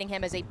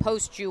him as a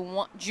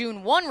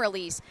post-June 1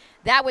 release.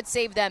 That would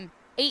save them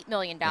 $8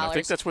 million. And I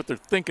think that's what they're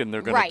thinking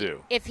they're going to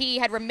do. If he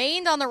had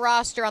remained on the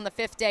roster on the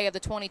 5th day of the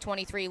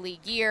 2023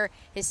 league year,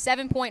 his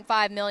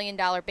 $7.5 million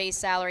base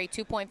salary,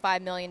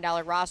 $2.5 million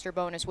roster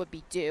bonus would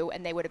be due,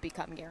 and they would have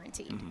become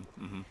guaranteed.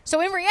 So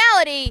in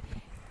reality,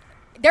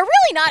 they're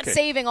really not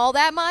saving all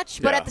that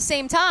much, but at the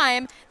same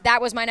time,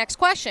 that was my next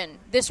question.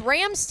 This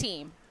Rams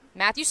team,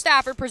 Matthew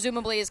Stafford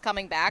presumably is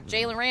coming back.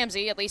 Jalen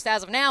Ramsey, at least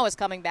as of now, is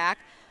coming back.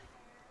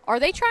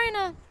 Are they trying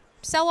to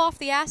sell off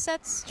the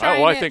assets,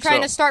 I think trying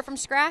so. to start from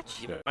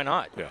scratch? Why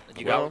not? Yeah.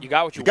 You Well,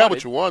 got what you got wanted.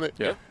 what you wanted.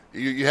 Yeah.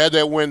 You had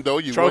that window.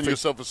 You won Trophy.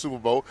 yourself a Super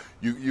Bowl.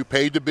 You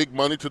paid the big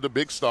money to the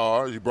big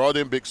stars. You brought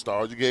in big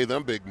stars. You gave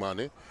them big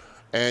money,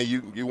 and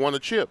you won a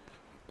chip.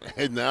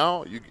 And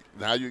now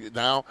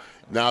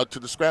to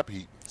the scrap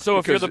heap. So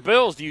if you're Because- the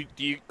Bills, do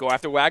you go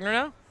after Wagner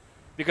now?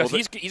 Because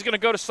Well, he's going to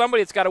go to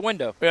somebody that's got a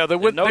window. Yeah, No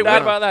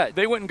doubt about that.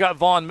 They went and got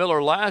Von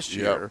Miller last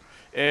Yep. year.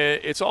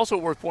 It's also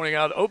worth pointing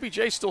out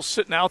OBJ's still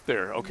sitting out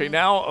there. Okay,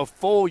 now a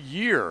full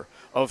year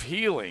of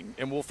healing,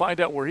 and we'll find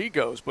out where he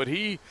goes. But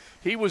he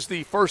was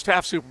the first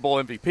half Super Bowl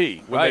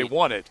MVP when they Right.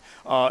 won it,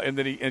 and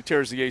then he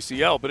tears the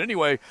ACL. But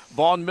anyway,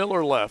 Von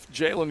Miller left.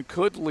 Jalen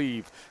could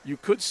leave. You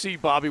could see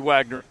Bobby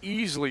Wagner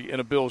easily in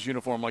a Bills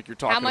uniform like you're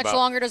talking How much about.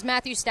 longer does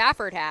Matthew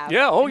Stafford have?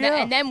 Yeah, oh, And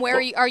yeah. And then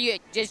where are you?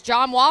 Is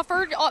John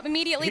Wofford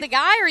immediately the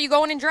guy, or are you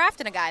going and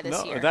drafting a guy this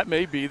No, year? that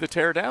may be the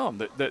tear down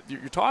that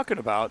you're talking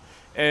about.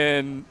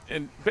 And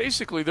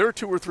basically, there are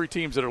 2 or 3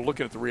 teams that are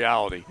looking at the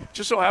reality.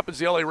 Just so happens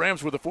the LA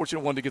Rams were the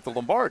fortunate one to get the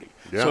Lombardi.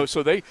 Yeah.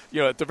 So they,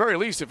 at the very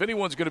least, if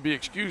anyone's going to be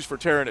excused for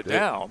tearing it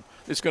down,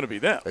 it's going to be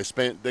them. They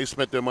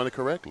spent their money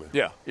correctly.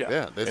 Yeah. They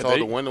And saw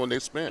the window and they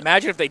spent.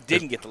 Imagine if they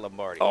didn't get the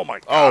Lombardi. Oh my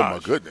gosh. Oh my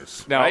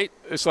goodness. Now Right?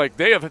 it's like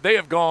they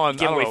have gone.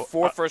 Give I don't away know,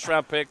 4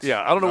 first-round picks.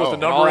 Yeah, I don't know what the Oh.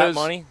 And all number that is,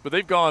 money? but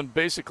they've gone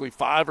basically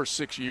 5 or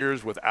 6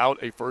 years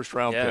without a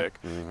first-round Yeah.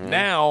 pick.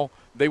 Now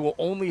they will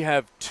only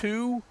have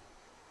 2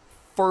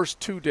 first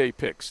 2-day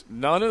picks,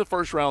 none in the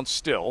first round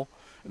still,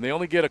 and they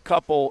only get a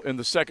couple in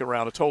the second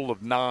round, a total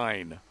of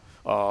 9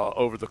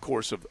 over the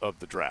course of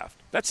the draft.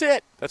 That's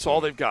it. That's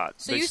all they've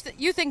got. So They-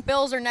 you think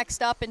Bills are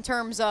next up in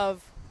terms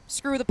of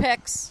screw the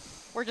picks?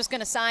 We're just going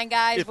to sign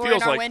guys. We're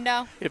in our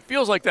window. It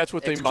feels like that's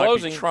what they It's might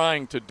closing. be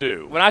trying to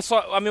do.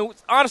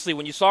 Honestly,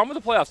 when you saw them in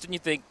the playoffs, didn't you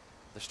think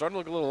they're starting to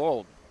look a little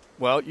old?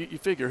 Well, you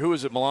figure, who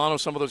is it? Milano,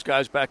 some of those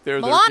guys back there.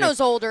 Milano's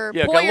older.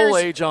 Yeah, got a little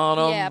Poyer's- age on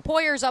him. Yeah,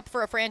 Poyer's up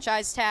for a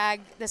franchise tag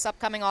this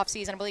upcoming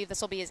offseason. I believe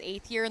this will be his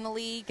 8th year in the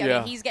league. I Yeah.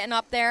 mean, he's getting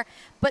up there.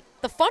 But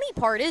the funny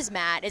part is,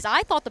 Matt, is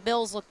I thought the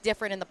Bills looked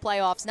different in the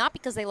playoffs, not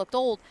because they looked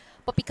old,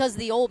 but because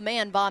the old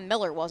man, Von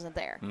Miller, wasn't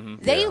there.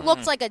 They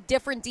looked like a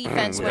different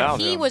defense when Without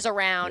he him. was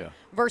around Yeah.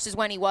 versus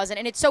when he wasn't.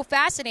 And it's so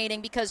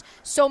fascinating because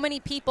so many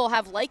people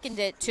have likened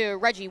it to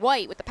Reggie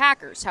White with the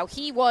Packers, how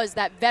he was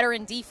that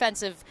veteran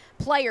defensive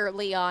player,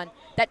 Leon,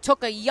 that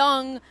took a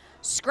young,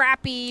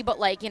 scrappy, but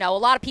a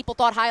lot of people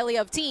thought highly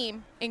of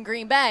team in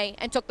Green Bay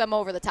and took them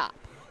over the top.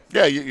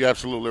 Yeah, you're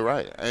absolutely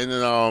right. And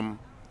then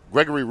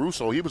Gregory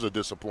Rousseau, he was a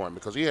disappointment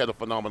because he had a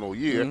phenomenal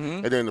year.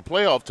 And then the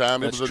playoff time,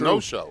 That's it was a true.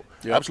 no-show.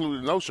 Yep.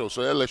 Absolutely no-show.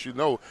 So that lets you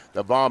know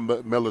that Von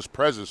Miller's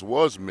presence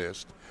was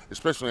missed,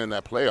 especially in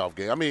that playoff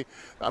game.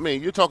 I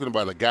mean, you're talking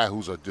about a guy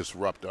who's a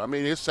disruptor. I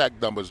mean, his sack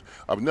numbers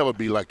have never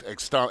been like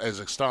as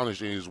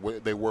astonishing as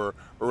they were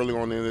early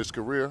on in his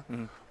career.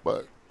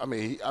 But I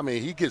mean,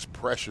 he gets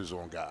pressures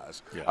on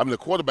guys. Yeah. I mean, the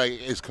quarterback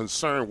is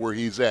concerned where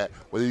he's at,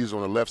 whether he's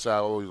on the left side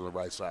or he's on the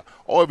right side,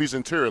 or if he's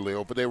interiorly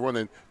open. They're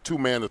running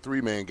 2-man or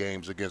 3-man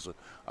games against him.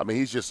 I mean,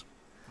 he's just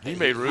He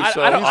made I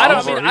Russo.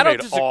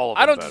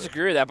 don't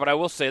disagree with that, but I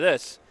will say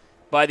this.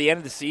 By the end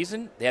of the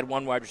season, they had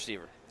 1 wide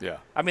receiver. Yeah.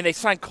 I mean, they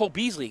signed Cole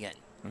Beasley again.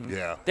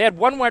 yeah. They had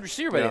 1 wide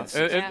receiver by the Yeah. end of the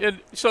season. And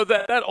so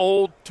that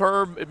old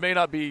term, it may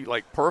not be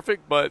like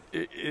perfect, but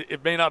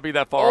it may not be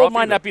that far Old off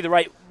might either. not be the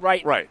right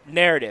Right.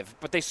 narrative,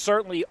 but they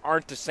certainly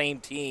aren't the same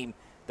team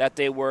that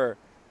they were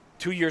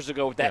 2 years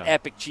ago with that Yeah.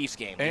 epic Chiefs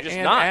game. They're just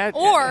And not. add-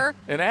 Or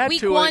and add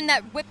week to one it,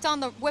 that whipped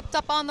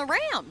up on the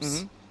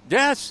Rams.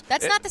 yes,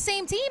 That's not the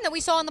same team that we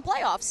saw in the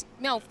playoffs,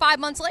 5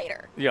 months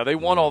later. Yeah, they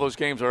won all those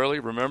games early,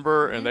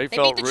 remember? And they They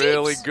felt beat the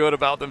really Chiefs. good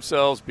about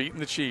themselves, beating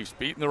the Chiefs,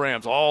 beating the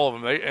Rams, all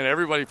of them. And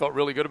everybody felt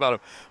really good about him.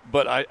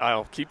 But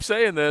I'll keep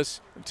saying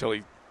this until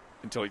he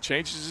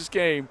changes his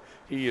game.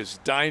 He is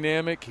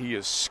dynamic. He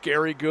is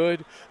scary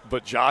good.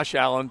 But Josh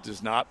Allen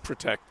does not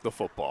protect the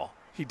football.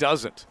 He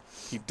doesn't.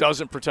 He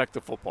doesn't protect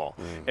the football.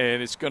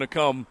 And it's going to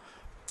come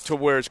to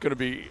where it's going to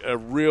be a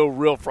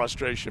real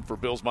frustration for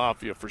Bills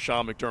Mafia, for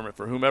Sean McDermott,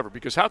 for whomever.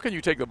 Because how can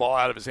you take the ball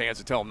out of his hands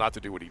and tell him not to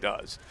do what he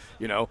does?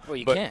 Well,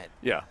 you But, can't.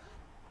 Yeah.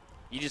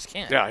 You just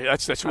can't. Yeah,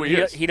 that's who I he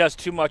mean, is. he does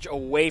too much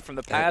away from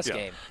the pass Yeah.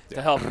 game to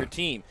Yeah. help your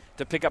team,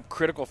 to pick up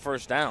critical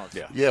first downs.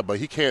 Yeah. Yeah, but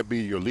he can't be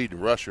your leading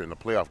rusher in the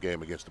playoff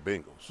game against the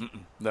Bengals.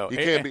 No, He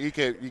can't be. He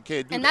can't do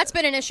And that. that's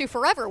been an issue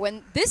forever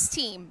when this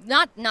team,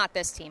 not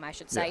this team, I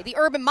should say, Yeah. the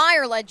Urban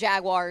Meyer-led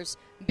Jaguars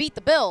beat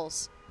the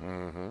Bills.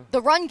 Mm-hmm.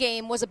 The run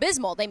game was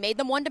abysmal. They made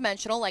them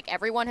one-dimensional like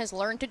everyone has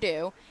learned to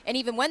do. And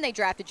even when they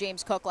drafted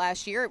James Cook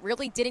last year, it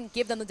really didn't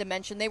give them the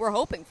dimension they were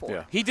hoping for.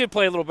 Yeah. He did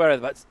play a little better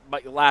about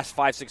the last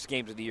 5-6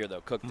 games of the year, though.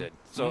 Cook did.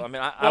 So, I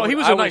mean, Well, he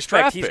was I a would nice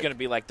expect draft he's pick. going to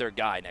be like their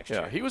guy next Yeah,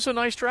 year. he was a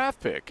nice draft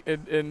pick.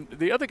 And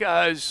the other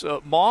guys,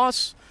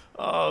 Moss,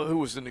 who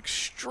was an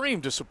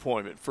extreme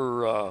disappointment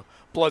for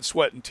blood,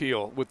 sweat, and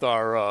teal with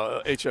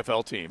our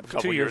HFL team a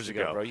couple 2 years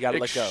ago, bro. You gotta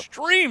let go.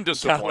 Extreme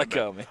disappointment.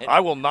 go, man.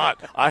 I will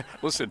not.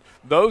 Listen,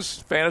 those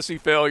fantasy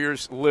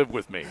failures live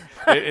with me.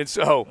 and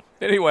so,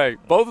 anyway,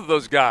 both of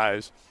those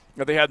guys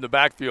that they had in the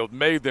backfield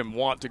made them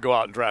want to go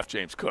out and draft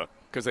James Cook.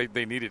 because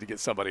they needed to get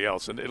somebody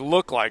else. And it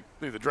looked like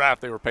through the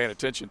draft they were paying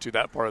attention to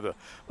that part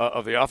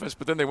of the offense.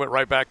 But then they went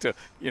right back to,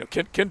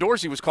 Ken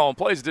Dorsey was calling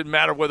plays. It didn't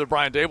matter whether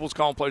Brian Dable was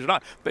calling plays or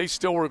not. They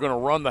still were going to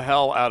run the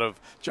hell out of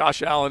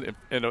Josh Allen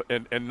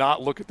and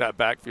not look at that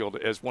backfield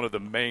as one of the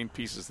main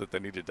pieces that they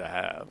needed to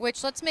have.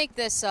 Which, let's make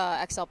this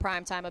XL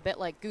Primetime a bit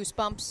like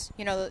Goosebumps.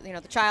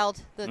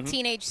 The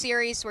teenage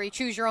series where you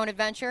choose your own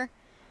adventure.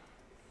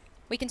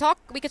 We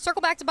could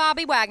circle back to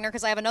Bobby Wagner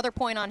because I have another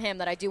point on him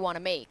that I do want to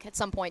make at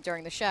some point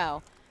during the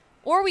show.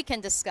 Or we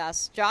can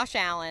discuss Josh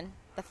Allen,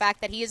 the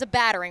fact that he is a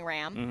battering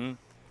ram. Mm-hmm.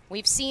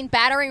 We've seen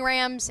battering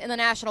rams in the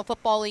National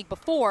Football League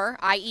before,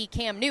 i.e.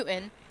 Cam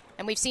Newton,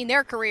 and we've seen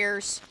their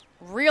careers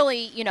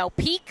really,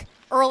 peak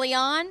early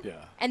on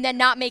and then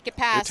not make it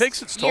past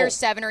year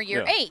 7 or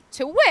year 8.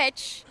 To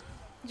which,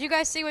 did you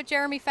guys see what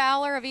Jeremy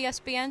Fowler of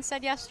ESPN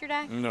said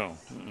yesterday? No.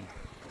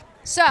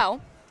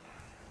 So,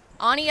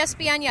 on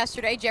ESPN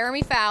yesterday,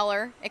 Jeremy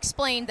Fowler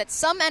explained that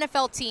some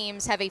NFL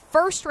teams have a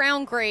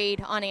first-round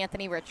grade on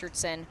Anthony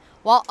Richardson,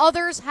 while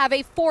others have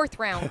a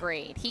fourth-round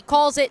grade. He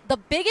calls it the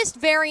biggest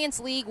variance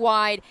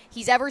league-wide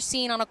he's ever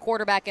seen on a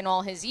quarterback in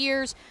all his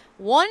years.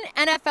 One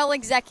NFL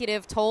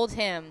executive told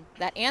him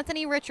that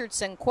Anthony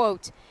Richardson,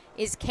 quote,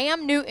 is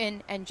Cam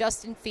Newton and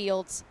Justin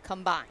Fields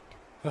combined.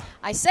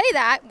 I say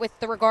that with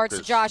the regards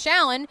to Josh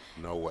Allen.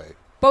 No way.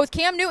 Both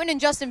Cam Newton and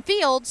Justin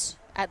Fields,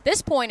 at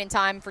this point in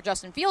time, for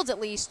Justin Fields at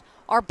least,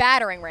 are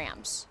battering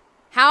rams.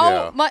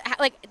 How much?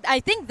 I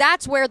think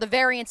that's where the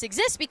variance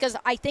exists because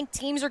I think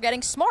teams are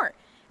getting smart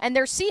and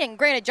they're seeing.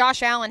 Granted,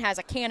 Josh Allen has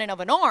a cannon of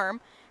an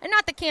arm, and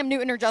not that Cam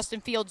Newton or Justin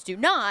Fields do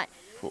not,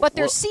 but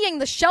they're seeing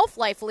the shelf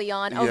life,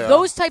 Leon, of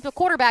those type of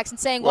quarterbacks and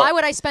saying, why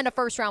would I spend a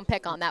first-round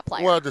pick on that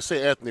player? Well, to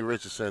say Anthony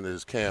Richardson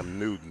is Cam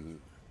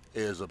Newton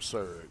is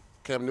absurd.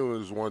 Cam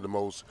Newton is one of the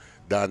most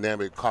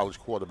dynamic college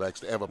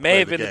quarterbacks to ever play the game. May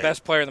have been the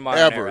best player in the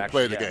modern era. Ever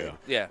played the game.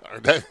 Yeah.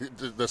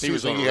 The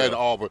season he had at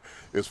Auburn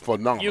is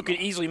phenomenal. You could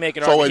easily make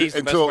an argument he's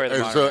the best player in the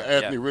modern era.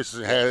 Anthony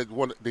Richardson had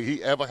one. Did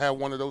he ever have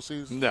one of those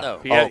seasons? No.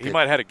 He might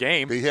have had a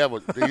game. Did he have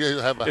a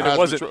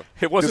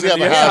it wasn't in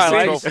the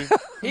highlights. trophy?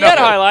 He had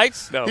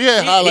highlights. No. He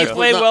had highlights. He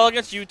played well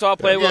against Utah,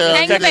 played well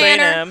against Texas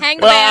A&M. Hang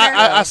the banner.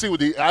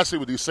 I see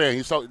what he's saying.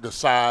 He saw the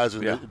size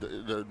and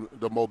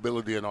the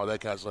mobility and all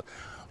that kind of stuff.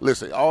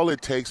 Listen, all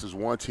it takes is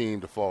one team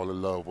to fall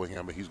in love with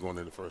him, and he's going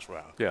in the first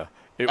round. Yeah.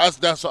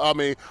 That's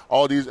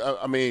all these.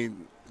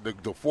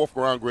 The fourth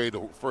round grade,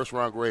 the first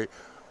round grade.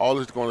 All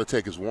it's going to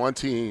take is one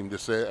team to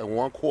say, and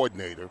one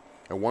coordinator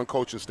and one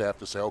coaching staff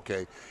to say,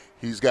 okay,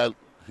 he's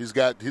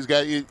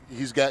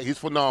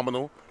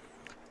phenomenal.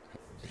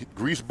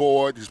 Grease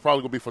board. He's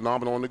probably going to be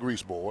phenomenal on the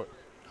grease board.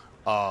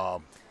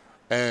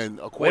 And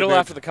a wait till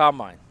after the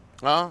combine.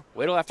 Huh?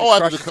 Wait till after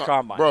the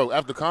combine. Bro,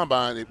 after the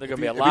combine, if be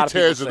a he lot of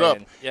tears it people up,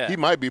 saying, he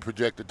might be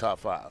projected top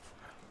 5.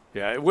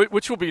 Yeah,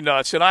 which will be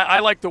nuts. And I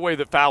like the way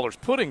that Fowler's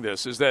putting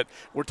this, is that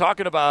we're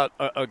talking about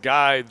a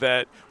guy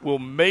that will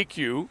make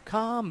you,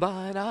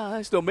 combine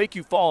eyes, they'll make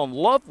you fall in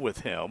love with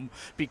him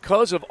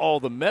because of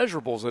all the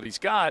measurables that he's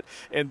got.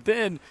 And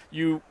then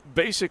you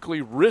basically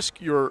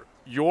risk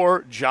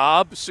your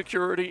job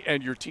security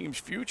and your team's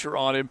future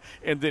on him,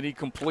 and then he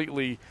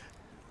completely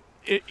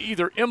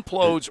either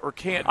implodes or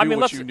can't do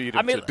what you need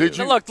him to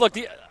do. Look,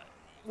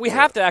 we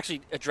have to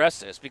actually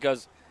address this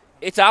because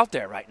it's out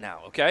there right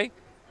now, okay?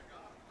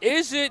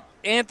 Is it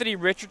Anthony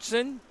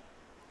Richardson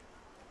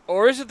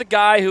or is it the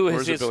guy who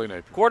is his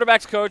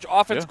quarterback's coach,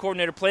 offensive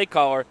coordinator, play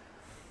caller,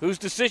 whose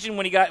decision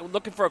when he got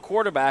looking for a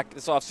quarterback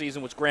this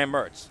offseason was Graham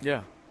Mertz?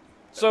 Yeah.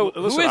 So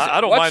listen, who is it?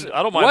 I don't mind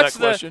that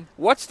question.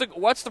 What's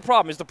the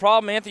problem? Is the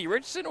problem Anthony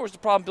Richardson or is the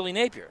problem Billy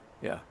Napier?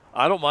 Yeah.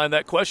 I don't mind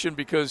that question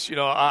because,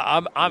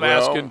 I'm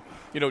asking,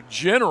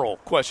 general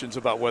questions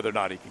about whether or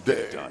not he can get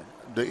it done.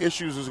 The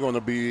issues is going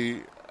to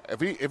be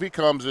if he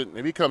comes in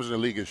the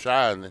league and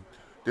shining,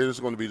 then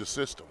it's going to be the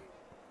system.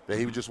 That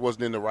he just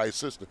wasn't in the right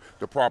system,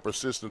 the proper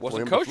system for him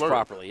to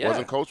flourish.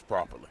 Wasn't coached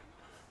properly.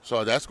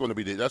 So that's going to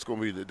be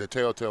the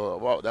telltale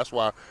of all. That's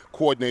why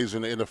coordinators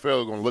in the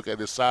NFL are going to look at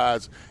his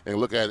size and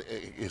look at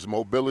his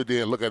mobility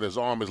and look at his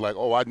arm. It's like,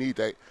 oh, I need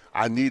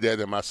that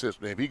in my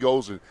system. If he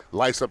goes and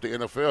lights up the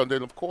NFL,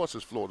 then of course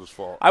it's Florida's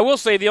fault. I will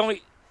say the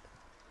only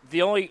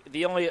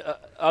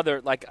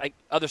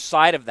other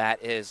side of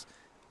that is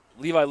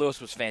Levi Lewis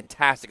was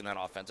fantastic in that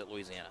offense at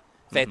Louisiana.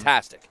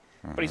 Fantastic.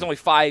 Mm-hmm. But he's only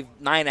 5'9.5",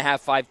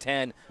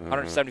 5'10",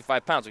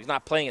 175 pounds. So he's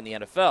not playing in the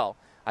NFL.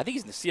 I think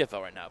he's in the CFL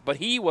right now. But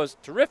he was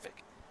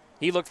terrific.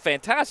 He looked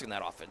fantastic in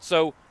that offense.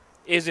 So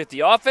is it the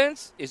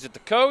offense? Is it the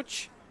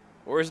coach?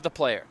 Or is it the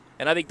player?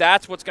 And I think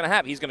that's what's going to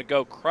happen. He's going to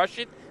go crush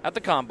it at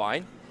the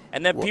combine.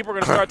 And then people are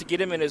going to start to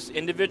get him in his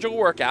individual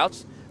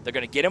workouts. They're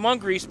going to get him on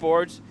grease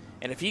boards.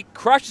 And if he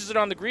crushes it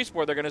on the grease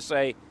board, they're going to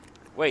say,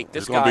 wait,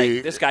 this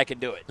guy can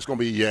do it. It's going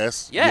to be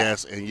yes,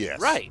 and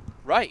yes. Right.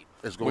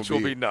 Which will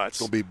be nuts. It's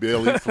going to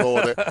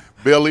be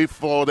Billy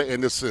Florida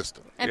in the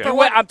system. And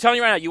I'm telling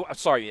you right now, I'm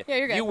sorry. Yeah,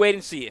 you're good. You wait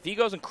and see. If he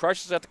goes and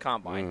crushes at the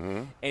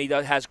combine and he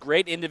has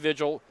great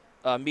individual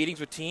meetings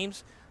with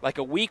teams, like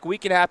a week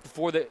and a half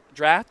before the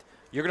draft,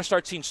 you're going to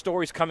start seeing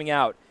stories coming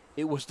out.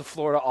 It was the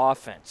Florida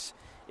offense.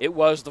 It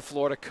was the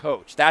Florida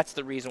coach. That's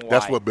the reason why.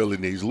 That's what Billy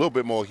needs. A little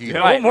bit more heat.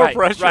 Yeah, a little more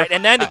pressure. Right,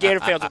 and then the Gator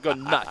fans will go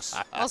nuts.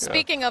 Well,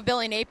 speaking of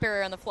Billy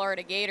Napier and the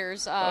Florida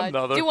Gators,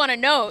 Another. do want to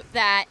note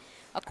that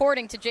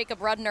according to Jacob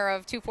Rudner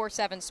of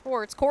 247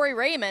 Sports, Corey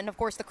Raymond, of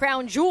course the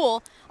crown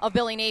jewel of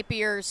Billy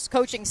Napier's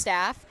coaching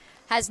staff,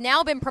 has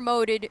now been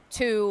promoted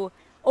to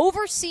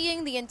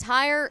overseeing the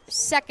entire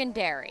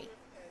secondary.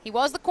 He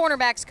was the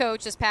cornerbacks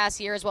coach this past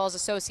year as well as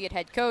associate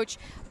head coach,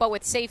 but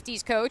with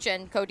safeties coach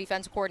and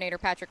co-defensive coordinator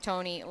Patrick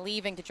Toney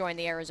leaving to join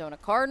the Arizona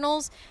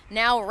Cardinals,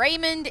 now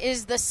Raymond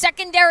is the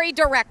secondary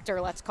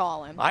director, let's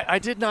call him. I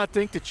did not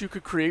think that you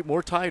could create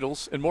more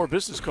titles and more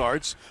business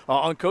cards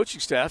on coaching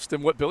staffs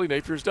than what Billy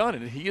Napier's done,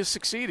 and he has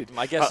succeeded.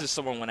 My guess is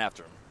someone went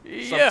after him.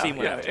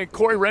 Yeah, and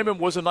Corey Raymond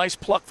was a nice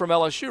pluck from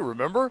LSU,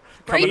 remember?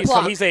 Great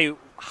pluck. So he's a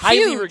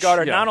highly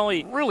regarded, Yeah, not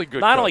only really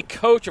good not coach. only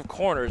coach of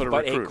corners,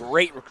 but a recruiter.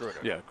 great recruiter.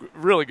 Yeah,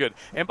 really good.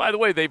 And by the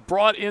way, they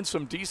brought in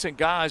some decent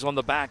guys on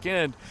the back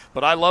end,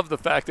 but I love the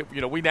fact that,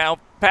 we now,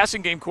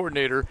 passing game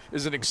coordinator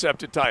is an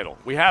accepted title.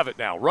 We have it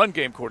now. Run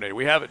game coordinator,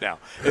 we have it now.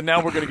 And now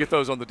we're going to get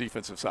those on the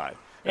defensive side.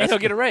 And he'll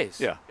get a raise.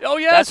 Yeah. Oh,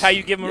 yes. That's how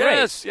you give him a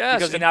raise. Yes,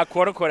 Because he now,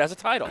 quote-unquote, has a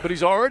title. But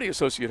he's already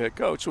associate head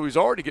coach, so he's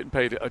already getting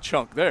paid a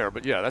chunk there.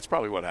 But, yeah, that's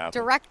probably what happened.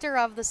 Director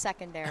of the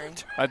secondary.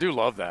 I do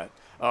love that.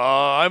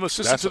 I'm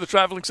assistant to the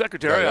traveling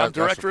secretary. I'm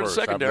director of the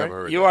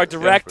secondary. You are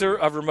director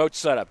of remote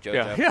setup, JoJo.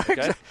 Yeah, okay?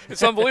 exactly.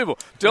 It's unbelievable.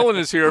 Dylan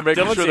is here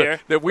making Dylan's sure here.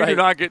 that we do Right.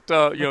 not get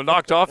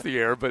knocked off the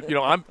air. But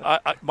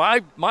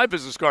my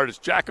business card is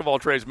jack of all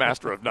trades,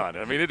 master of none.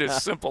 I mean, it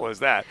is simple as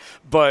that.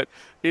 But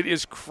it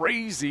is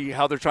crazy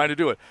how they're trying to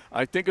do it.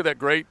 I think of that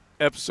great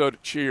episode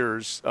of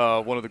Cheers,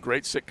 one of the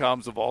great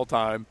sitcoms of all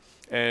time.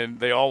 And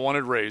they all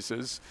wanted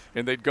raises,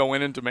 and they'd go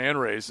in and demand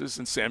raises,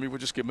 and Sammy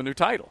would just give them a new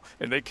title.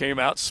 And they came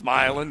out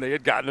smiling they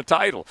had gotten a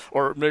title.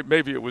 Or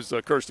maybe it was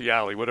Kirstie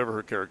Alley, whatever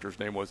her character's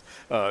name was.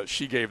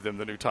 She gave them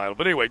the new title.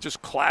 But anyway,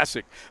 just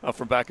classic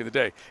from back in the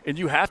day. And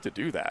you have to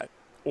do that,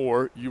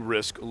 or you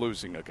risk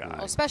losing a guy.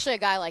 Well, especially a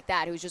guy like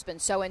that who's just been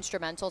so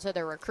instrumental to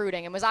their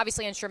recruiting and was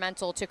obviously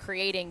instrumental to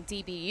creating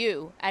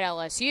DBU at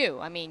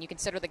LSU. I mean, you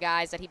consider the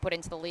guys that he put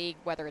into the league,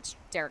 whether it's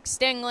Derek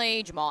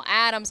Stingley, Jamal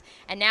Adams,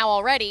 and now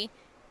already –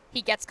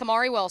 he gets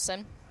Kamari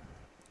Wilson.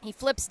 He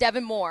flips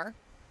Devin Moore.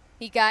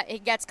 He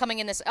gets coming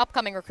in this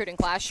upcoming recruiting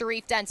class,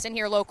 Sharif Denson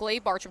here locally,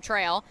 Bartram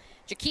Trail,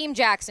 Jakeem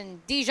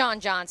Jackson, Dijon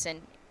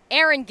Johnson,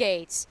 Aaron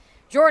Gates,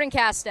 Jordan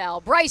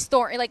Castell, Bryce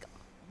Thornton. Like,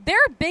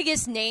 their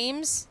biggest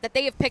names that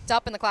they have picked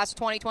up in the class of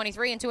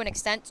 2023 and to an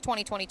extent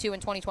 2022 and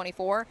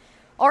 2024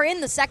 are in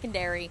the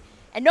secondary.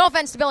 And no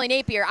offense to Billy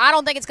Napier, I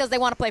don't think it's because they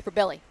want to play for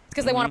Billy. It's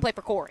because they want to play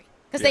for Corey.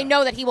 Because they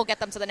know that he will get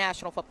them to the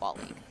National Football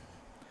League.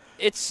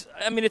 It's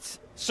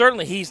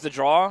certainly he's the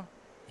draw.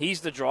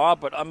 He's the draw,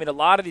 but, a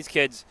lot of these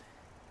kids,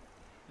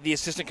 the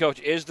assistant coach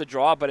is the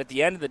draw, but at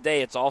the end of the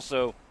day, it's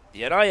also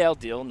the NIL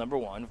deal, number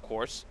one, of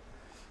course.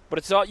 But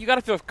it's all you got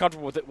to feel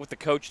comfortable with it, with the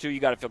coach, too.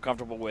 You got to feel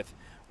comfortable with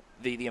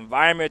the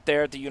environment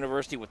there at the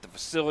university, with the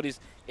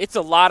facilities. It's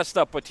a lot of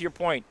stuff, but to your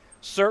point,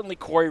 certainly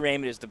Corey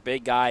Raymond is the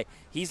big guy.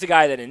 He's the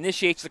guy that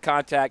initiates the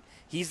contact.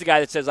 He's the guy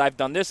that says, I've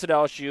done this at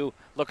LSU.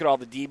 Look at all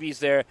the DBs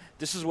there.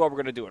 This is what we're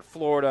going to do in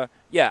Florida.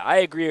 Yeah, I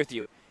agree with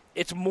you.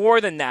 It's more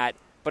than that,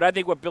 but I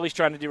think what Billy's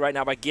trying to do right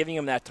now by giving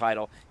him that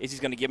title is he's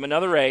going to give him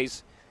another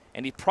raise,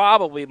 and he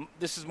probably,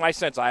 this is my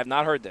sense, I have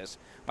not heard this,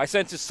 my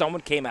sense is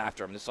someone came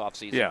after him this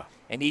offseason. Yeah.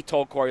 And he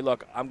told Corey,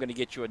 look, I'm going to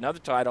get you another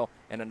title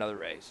and another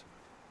raise.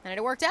 And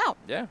it worked out.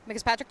 Yeah.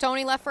 Because Patrick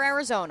Toney left for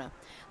Arizona.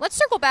 Let's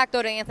circle back,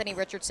 though, to Anthony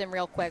Richardson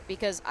real quick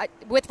because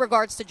with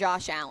regards to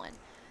Josh Allen.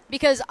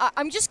 Because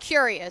I'm just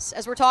curious,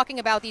 as we're talking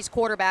about these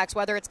quarterbacks,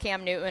 whether it's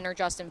Cam Newton or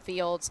Justin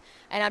Fields,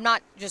 and I'm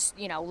not just,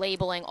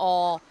 labeling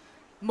all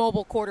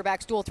mobile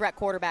quarterbacks, dual-threat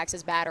quarterbacks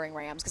as battering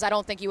rams, because I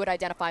don't think you would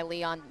identify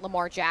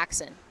Lamar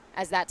Jackson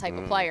as that type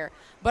of player.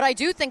 But I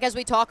do think as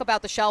we talk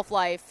about the shelf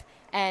life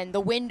and the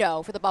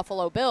window for the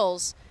Buffalo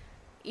Bills,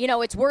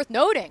 it's worth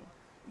noting.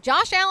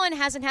 Josh Allen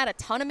hasn't had a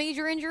ton of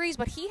major injuries,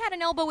 but he had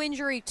an elbow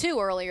injury, too,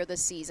 earlier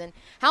this season.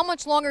 How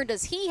much longer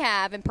does he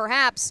have, and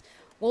perhaps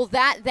will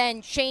that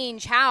then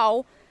change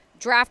how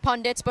draft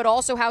pundits, but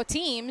also how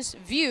teams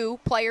view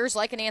players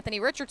like an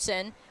Anthony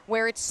Richardson,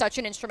 where it's such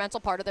an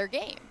instrumental part of their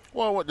game?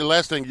 Well, the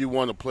last thing you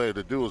want a player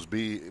to do is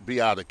be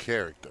out of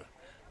character.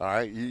 All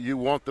right, you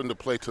want them to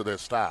play to their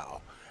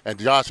style. And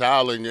Josh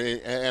Allen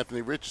and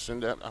Anthony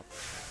Richardson,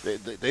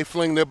 they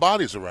fling their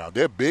bodies around.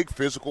 They're big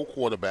physical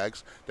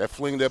quarterbacks that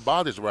fling their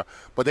bodies around.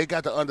 But they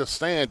got to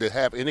understand to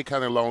have any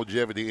kind of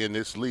longevity in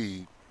this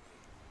league.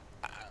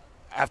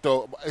 It's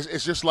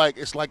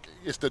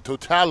the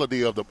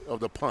totality of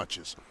the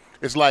punches.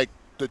 It's like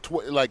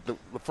the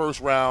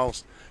first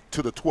rounds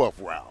to the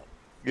 12th round.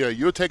 Yeah,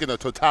 you're taking the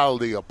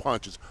totality of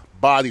punches,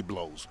 body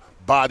blows,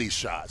 body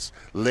shots,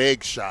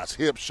 leg shots,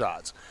 hip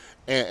shots.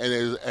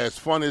 And as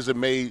fun as it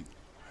may,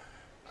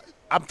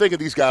 I'm thinking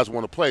these guys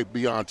want to play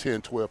beyond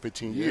 10, 12,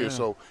 15 years.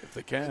 So if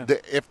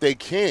they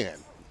can.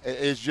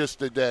 It's just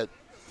that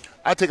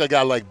I take a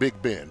guy like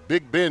Big Ben.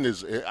 Big Ben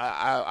is –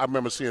 I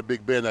remember seeing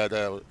Big Ben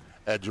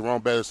at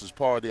Jerome Bettis'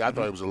 party. I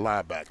thought he was a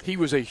linebacker. He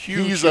was a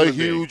huge He's a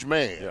huge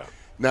man. Yeah.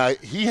 Now, I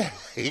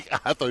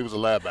thought he was a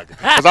linebacker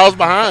because I was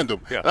behind him.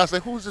 Yeah. And I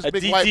said, who's this A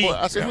big DT. white boy?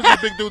 I said, who's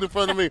this big dude in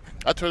front of me?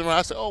 I turned around.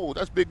 I said, oh,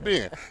 that's Big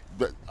Ben.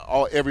 But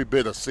every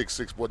bit of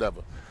 6'6",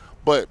 whatever.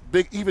 But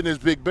even as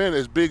big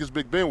as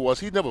Big Ben was,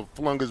 he never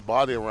flung his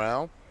body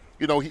around.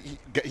 You know,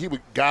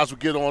 guys would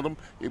get on him.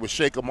 He would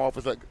shake him off.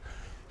 It's like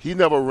he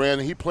never ran.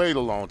 And he played a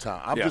long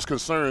time. I'm just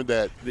concerned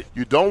that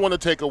you don't want to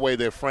take away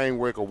their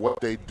framework of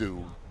what they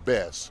do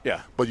best.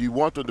 Yeah. But you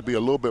want them to be a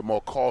little bit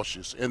more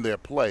cautious in their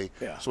play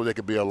so they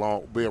can be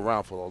around for a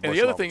much And the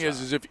other longer thing time.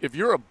 is if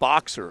you're a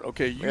boxer,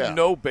 okay, you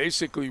know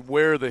basically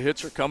where the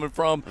hits are coming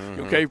from.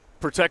 Okay,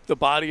 protect the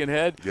body and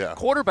head. Yeah.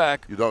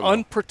 Quarterback, You don't know.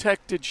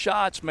 unprotected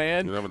shots,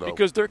 man, You never know.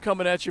 because they're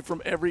coming at you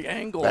from every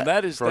angle, and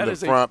that is from the a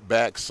front,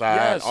 back, side,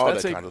 yes, all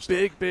that's that a kind of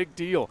stuff. big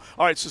deal.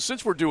 All right, so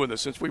since we're doing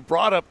this, since we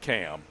brought up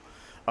Cam,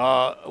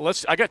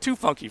 I got two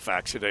funky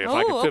facts today. If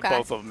I can fit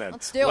both of them in,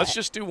 Let's do it.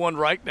 just do one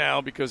right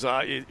now because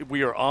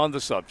we are on the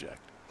subject.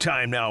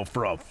 Time now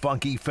for a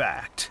funky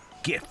fact.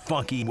 Get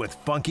funky with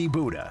Funky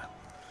Buddha.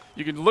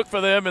 You can look for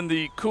them in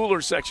the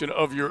cooler section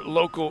of your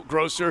local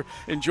grocer.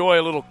 Enjoy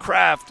a little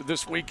craft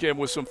this weekend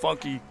with some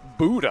funky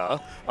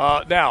Buddha.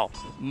 Now,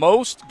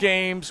 most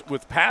games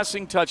with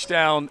passing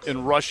touchdown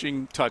and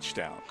rushing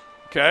touchdown.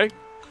 Okay?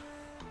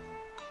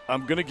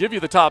 I'm going to give you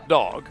the top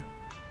dog.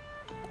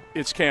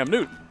 It's Cam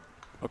Newton.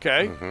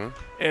 Okay?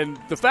 And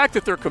the fact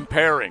that they're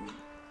comparing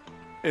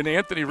an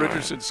Anthony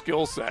Richardson's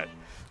skill set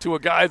to a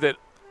guy that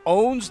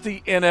owns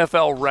the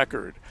NFL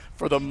record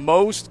for the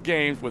most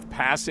games with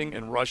passing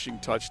and rushing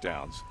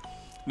touchdowns.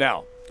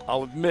 Now,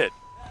 I'll admit,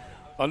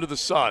 under the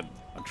sun,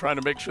 I'm trying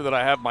to make sure that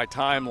I have my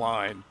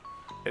timeline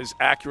as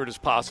accurate as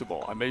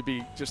possible. I may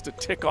be just a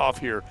tick off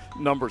here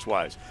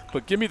numbers-wise,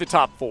 but give me the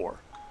top four.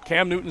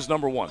 Cam Newton's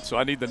number one, so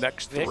I need the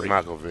next three.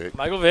 Michael Vick.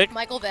 Michael Vick,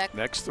 Michael Vick,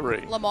 Next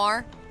three.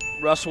 Lamar,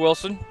 Russ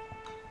Wilson.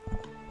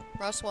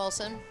 Russ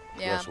Wilson.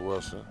 Yeah. Russell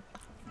Wilson.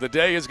 The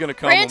day is going to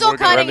come. Randall when we're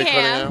gonna- Randy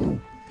Cunningham.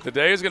 Cunningham. The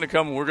day is going to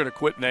come when we're going to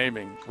quit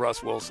naming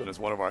Russ Wilson as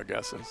one of our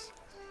guesses.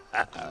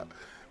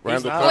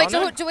 Randall not- Wait,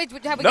 Cunningham. so wait,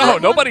 have we No, got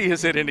one? nobody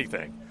has hit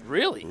anything.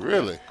 Really?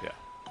 Really? Yeah.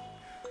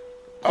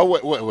 Oh,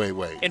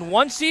 wait. In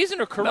one season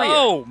or career?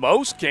 No,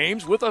 most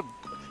games with a.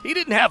 He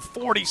didn't have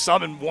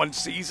 40-some in one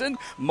season.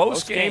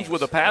 Most games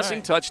with a passing All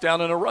right.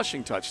 touchdown and a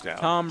rushing touchdown.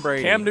 Tom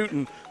Brady.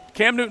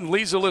 Cam Newton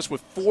leads the list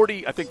with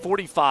 40, I think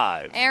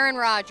 45. Aaron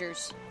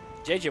Rodgers.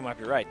 JJ might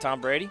be right. Tom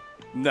Brady?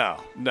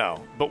 No.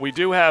 But we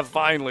do have,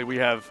 finally,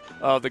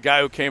 the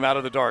guy who came out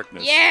of the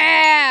darkness.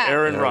 Yeah.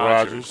 Aaron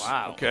Rodgers.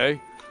 Wow. Okay.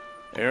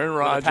 Aaron With a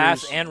Rodgers.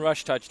 pass and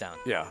rush touchdown.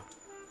 Yeah.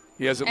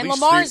 He has at And least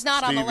Lamar's three.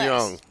 not on the Steve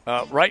list.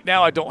 Young. Right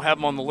now, I don't have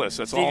him on the list.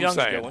 That's all Steve I'm Young's a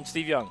good saying. one.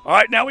 Steve Young. All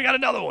right, now we got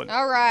another one.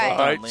 All right. All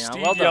right, Leon.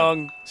 Steve Well done.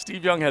 Young.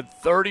 Steve Young had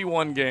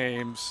 31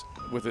 games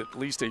with at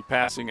least a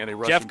passing and a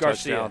rushing Jeff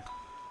Garcia. touchdown.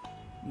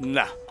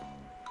 Nah.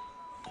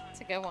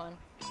 That's a good one.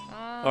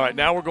 All right,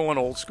 now we're going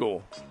old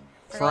school.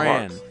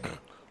 Fran.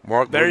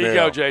 Mark There you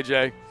go, Brunell.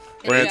 JJ.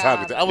 Fran Good job.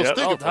 Tarkenton. I was Yep.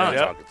 thinking Fran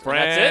Yep. Tarkenton.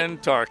 Fran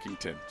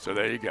Tarkenton. So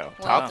there you go.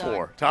 Well Top done.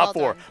 four. Top Well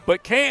four. done.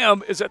 But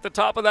Cam is at the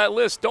top of that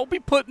list. Don't be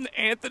putting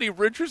Anthony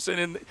Richardson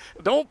in.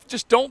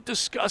 Don't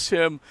discuss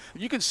him.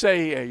 You can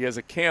say he has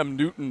a Cam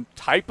Newton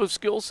type of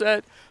skill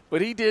set,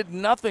 but he did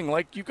nothing.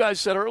 Like you guys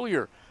said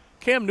earlier,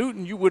 Cam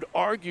Newton, you would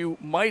argue,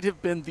 might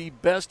have been the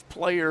best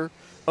player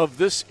of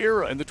this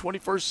era in the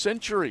 21st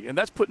century, and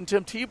that's putting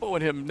Tim Tebow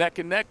and him neck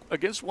and neck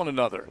against one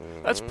another.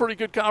 That's pretty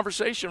good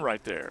conversation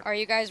right there. Are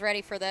you guys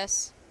ready for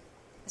this?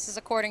 This is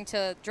according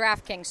to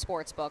DraftKings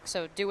Sportsbook,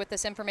 so do with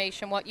this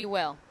information what you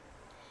will.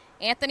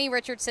 Anthony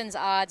Richardson's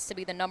odds to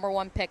be the number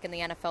one pick in the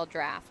NFL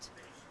draft.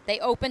 They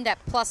opened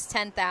at plus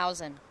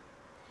 10,000.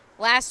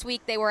 Last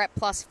week they were at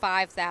plus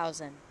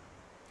 5,000.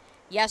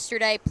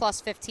 Yesterday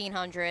plus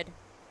 1,500.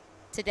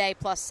 Today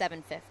plus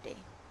 750.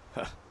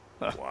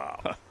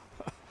 Wow.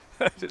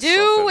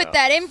 Do with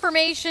that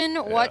information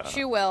what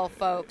you will,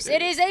 folks.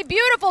 It is a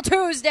beautiful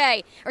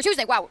Tuesday. Or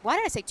Tuesday. Wow, why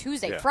did I say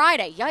Tuesday? Yeah.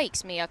 Friday.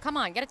 Yikes, Mia. Come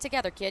on, get it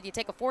together, kid. You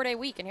take a 4-day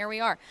week, and here we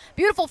are.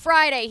 Beautiful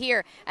Friday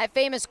here at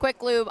Famous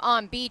Quick Lube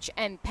on Beach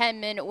and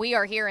Penman. We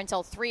are here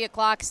until 3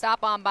 o'clock.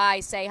 Stop on by,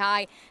 say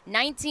hi.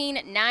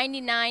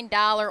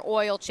 $19.99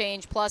 oil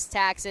change plus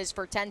taxes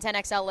for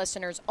 1010XL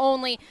listeners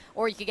only,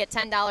 or you could get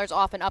 $10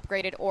 off an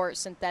upgraded or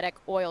synthetic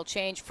oil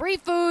change. Free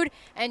food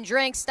and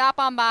drinks. Stop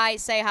on by,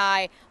 say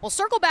hi. We'll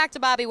circle back to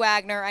Bobby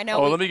Wagner. I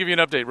know. Let me give you an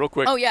update real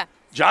quick. Oh, yeah.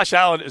 Josh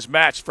Allen is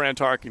matched Fran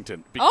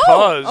Tarkenton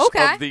because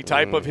okay. of the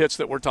type of hits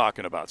that we're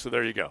talking about. So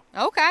there you go.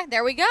 Okay,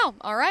 there we go.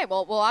 All right,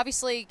 well, we'll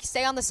obviously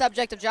stay on the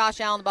subject of Josh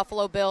Allen, the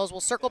Buffalo Bills.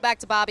 We'll circle back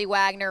to Bobby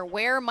Wagner.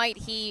 Where might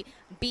he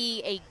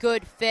be a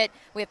good fit?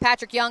 We have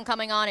Patrick Young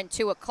coming on at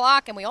 2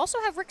 o'clock, and we also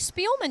have Rick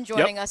Spielman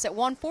joining us at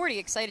 1:40.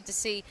 Excited to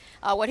see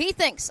what he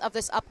thinks of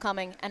this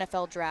upcoming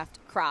NFL draft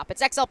crop.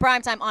 It's XL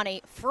Primetime on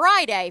a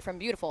Friday from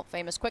beautiful,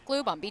 famous Quick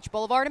Lube on Beach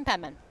Boulevard in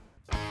Penman.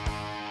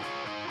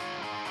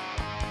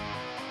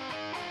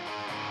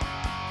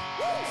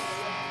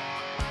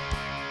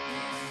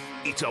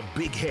 It's a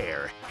Big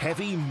Hair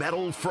Heavy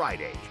Metal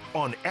Friday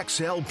on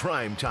XL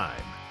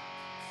Primetime.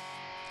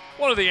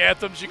 One of the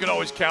anthems, you can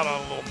always count on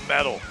a little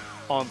metal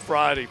on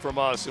Friday from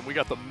us, and we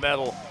got the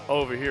metal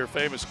over here,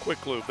 Famous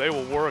Quick Lube. They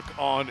will work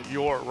on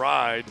your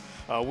ride.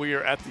 We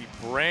are at the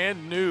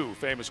brand new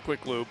Famous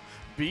Quick Lube,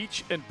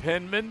 Beach and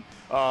Penman.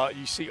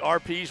 You see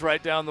RP's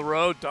right down the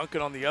road,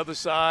 Duncan on the other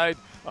side.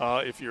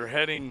 If you're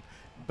heading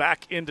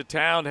back into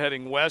town,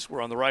 heading west, we're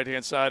on the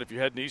right-hand side. If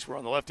you're heading east, we're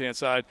on the left-hand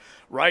side,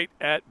 right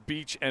at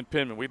Beach and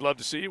Penman. We'd love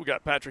to see you. We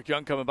got Patrick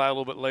Young coming by a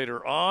little bit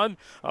later on.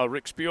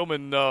 Rick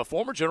Spielman,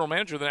 former general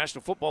manager of the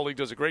National Football League,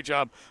 does a great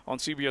job on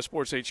CBS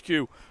Sports HQ.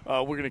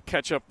 We're going to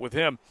catch up with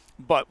him.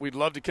 But we'd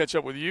love to catch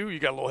up with you. You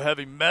got a little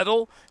heavy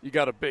metal. You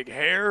got a big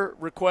hair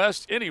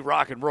request. Any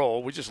rock and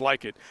roll. We just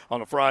like it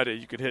on a Friday.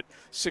 You could hit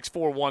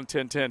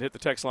 641-1010. Hit the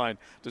text line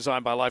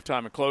designed by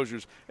Lifetime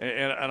Enclosures.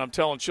 And I'm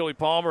telling Chili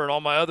Palmer and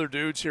all my other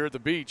dudes here at the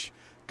beach,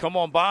 come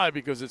on by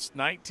because it's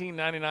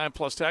 $19.99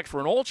 plus tax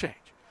for an oil change.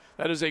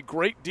 That is a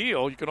great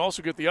deal. You can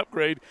also get the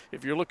upgrade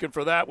if you're looking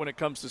for that when it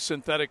comes to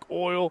synthetic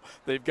oil.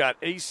 They've got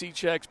AC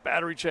checks,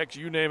 battery checks,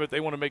 you name it. They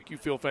want to make you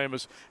feel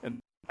famous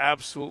and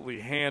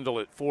absolutely handle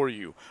it for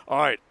you. All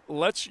right,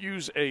 let's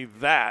use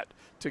that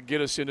to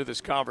get us into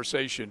this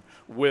conversation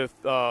with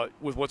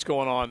what's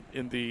going on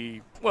in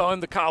the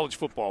college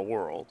football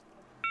world.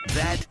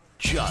 That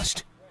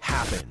just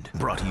happened.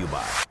 Brought to you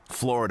by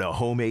Florida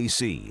Home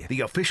AC,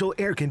 the official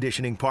air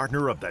conditioning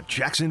partner of the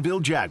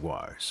Jacksonville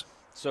Jaguars.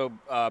 So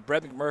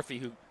Brett McMurphy,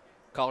 who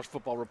college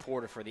football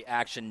reporter for the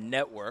Action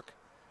Network,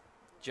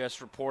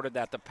 just reported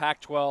that the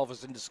Pac-12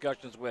 is in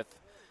discussions with,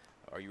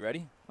 are you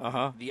ready?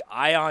 The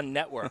Ion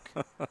Network.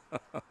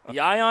 The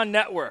Ion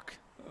Network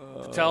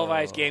to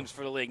televise games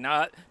for the league.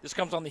 Now, this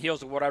comes on the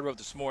heels of what I wrote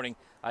this morning.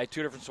 I had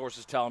two different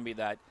sources telling me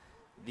that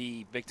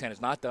the Big Ten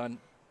is not done.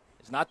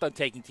 It's not done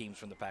taking teams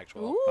from the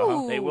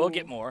Pac-12. They will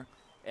get more.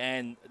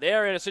 And they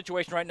are in a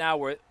situation right now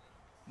where,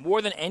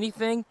 more than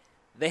anything,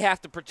 they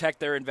have to protect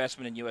their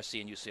investment in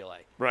USC and UCLA.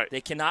 Right.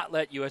 They cannot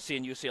let USC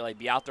and UCLA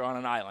be out there on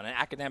an island, an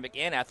academic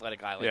and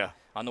athletic island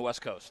on the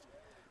West Coast.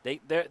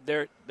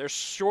 Their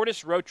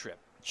shortest road trip,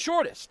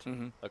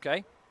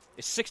 okay,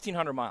 is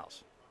 1,600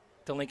 miles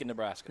to Lincoln,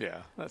 Nebraska.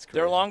 Yeah, that's crazy.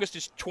 Their longest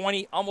is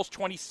almost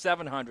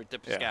 2,700 to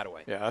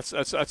Piscataway. Yeah,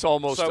 that's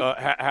almost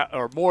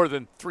or more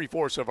than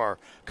 3/4 of our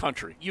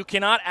country. You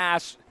cannot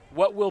ask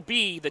what will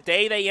be the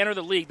day they enter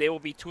the league. They will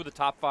be two of the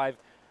top 5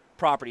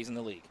 properties in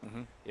the league.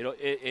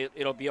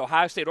 It'll be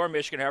Ohio State or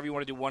Michigan, however you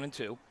want to do 1 and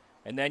 2,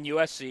 and then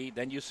USC,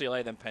 then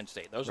UCLA, then Penn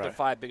State. Those are the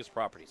 5 biggest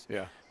properties.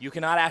 Yeah, you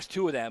cannot ask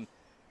 2 of them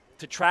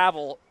to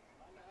travel.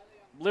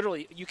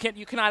 Literally, you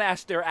cannot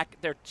ask their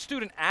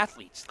student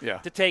athletes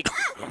to take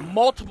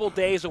multiple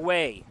days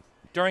away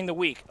during the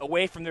week,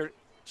 away from their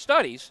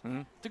studies,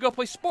 to go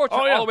play sports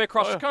all the way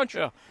across the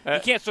country. You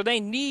can't. So they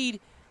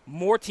need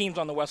more teams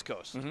on the West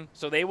Coast.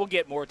 So they will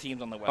get more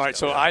teams on the West Coast. All right,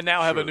 so I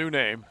now have a new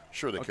name.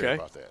 Sure, they care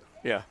about that.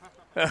 Yeah.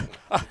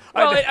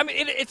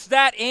 It's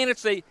that,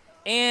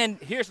 and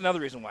here's another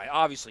reason why.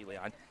 Obviously,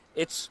 Leon,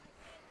 it's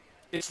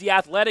the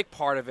athletic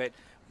part of it.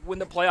 When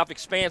the playoff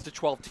expands to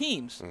 12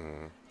 teams.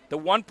 The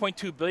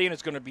 $1.2 billion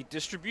is going to be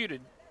distributed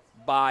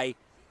by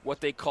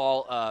what they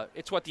call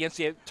it's what the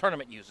NCAA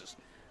tournament uses.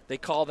 They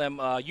call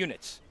them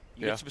units.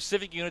 You get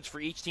specific units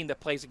for each team that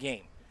plays a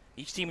game.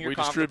 Each team in your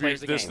conference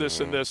plays a game. This,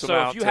 and this so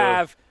amount. So if you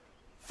have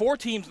 4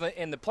 teams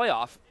in the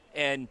playoff,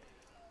 and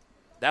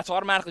that's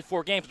automatically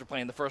 4 games they're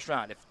playing in the first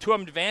round. If 2 of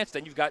them advance,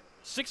 then you've got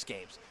 6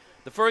 games.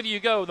 The further you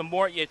go, the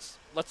more it's.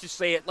 Let's just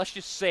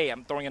say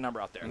I'm throwing a number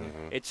out there.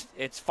 It's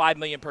 $5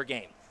 million per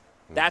game.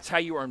 That's how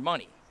you earn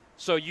money.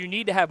 So you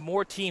need to have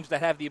more teams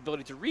that have the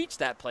ability to reach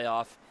that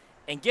playoff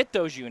and get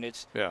those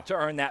units to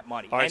earn that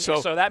money. All right,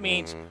 so that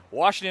means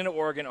Washington and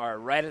Oregon are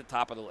right at the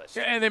top of the list.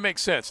 Yeah, and they make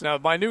sense. Now,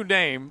 my new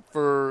name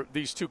for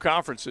these 2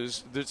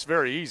 conferences, it's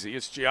very easy.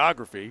 It's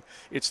geography.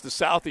 It's the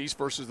Southeast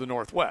versus the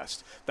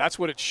Northwest. That's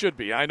what it should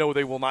be. I know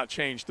they will not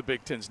change the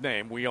Big Ten's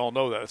name. We all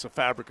know that. It's a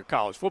fabric of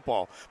college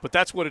football. But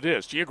that's what it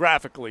is.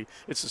 Geographically,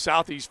 it's the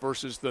Southeast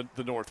versus the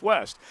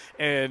Northwest.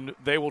 And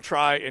they will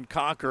try and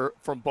conquer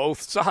from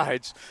both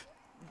sides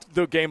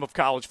the game of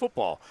college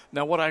football.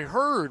 Now, what I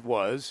heard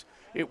was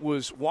it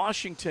was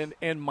Washington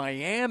and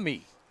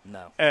Miami.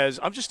 No.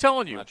 I'm just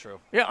telling you. Not true.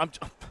 Yeah,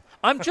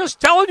 I'm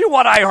just telling you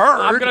what I heard.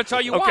 I'm going to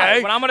tell you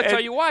why. But I'm going to tell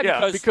you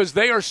why. Because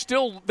they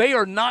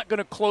are not going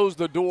to close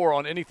the door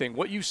on anything.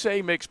 What you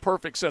say makes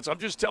perfect sense. I'm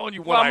just telling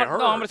you what I heard.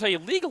 No, I'm going to tell you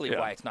legally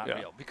why it's not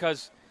real.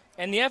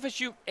 And the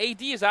FSU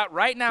AD is out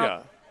right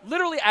now,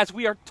 literally as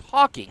we are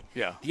talking.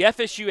 Yeah. The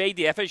FSU AD,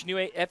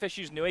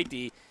 FSU's new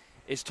AD,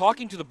 is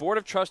talking to the Board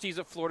of Trustees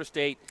at Florida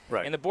State,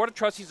 and the Board of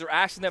Trustees are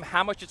asking them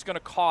how much it's going to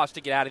cost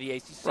to get out of the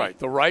ACC. Right,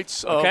 the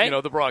rights of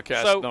the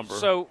broadcast number.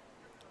 So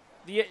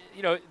the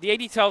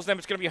AD tells them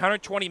it's going to be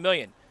 $120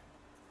 million,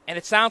 and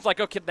it sounds like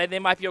they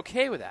might be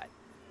okay with that.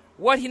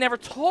 What he never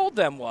told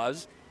them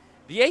was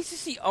the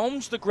ACC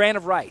owns the grant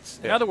of rights.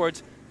 In other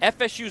words,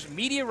 FSU's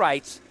media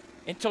rights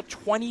until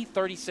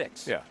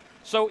 2036. Yeah.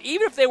 So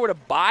even if they were to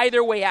buy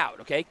their way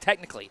out,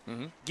 technically,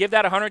 give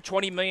that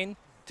 $120 million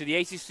to the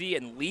ACC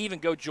and leave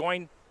and go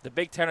join the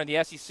Big Ten or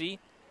the SEC,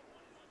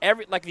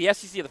 the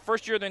SEC, the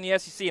first year they're in the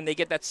SEC and they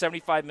get that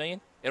 $75 million,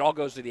 it all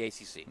goes to the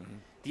ACC.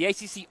 The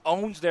ACC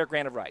owns their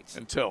grant of rights.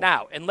 Until.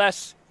 Now,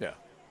 unless Yeah.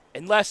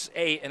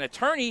 an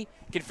attorney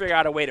can figure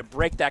out a way to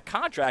break that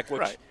contract,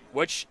 Right.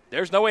 which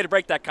there's no way to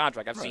break that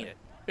contract. I've seen it.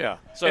 Yeah.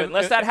 So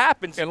unless that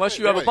happens, unless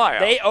you have a buyout,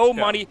 they owe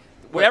Yeah. money.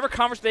 Whatever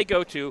conference they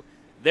go to,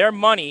 their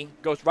money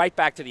goes right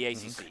back to the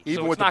ACC.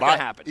 Even So with it's not going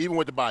to happen. Even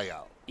with the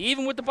buyout.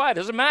 Even with the buyout, it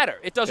doesn't matter.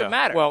 It doesn't Yeah.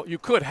 matter. Well, you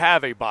could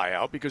have a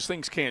buyout because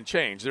things can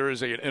change. There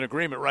is an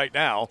agreement right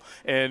now,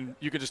 and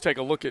you can just take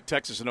a look at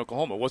Texas and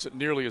Oklahoma. It wasn't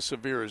nearly as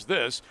severe as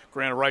this.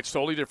 Grant of rights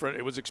totally different.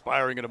 It was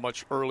expiring at a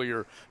much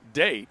earlier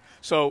date.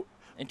 So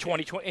in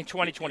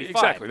 2025.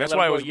 exactly. That's They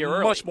let why them it go was a year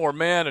early. much more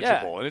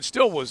manageable, Yeah. and it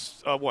still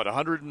was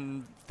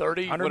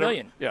 130, 100 whatever.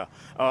 million. Yeah,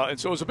 and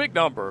so it was a big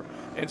number.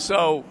 And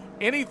so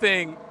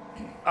anything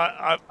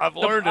I've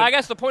learned. I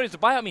guess the point is the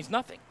buyout means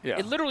nothing. Yeah.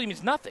 It literally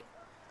means nothing.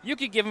 You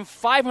could give them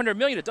 $500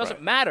 million. It doesn't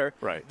Right. matter.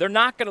 Right. They're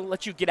not going to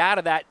let you get out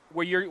of that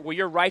where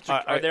your rights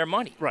are their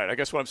money. Right. I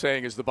guess what I'm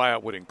saying is the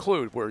buyout would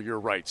include where your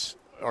rights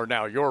are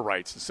now your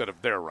rights instead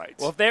of their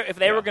rights. Well, if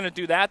they were going to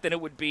do that, then it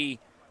would be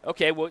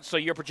okay. Well, so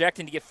you're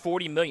projecting to get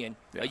 $40 million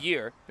a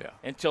year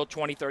until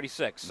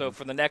 2036. So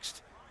for the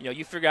next,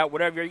 you figure out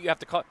whatever you have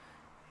to call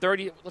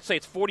 30. Let's say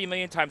it's $40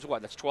 million times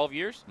what? That's 12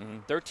 years,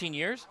 13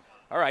 years.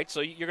 All right.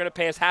 So you're going to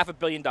pay us $500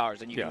 million,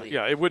 and you can leave.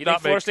 Yeah, it would you not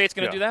think Florida make State's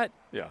going to do that?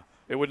 Yeah.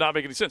 It would not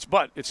make any sense,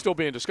 but it's still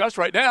being discussed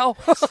right now.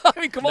 I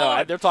mean, come No,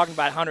 on. they're talking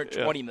about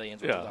 $120 million.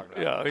 Is what they're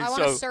talking about. Yeah. I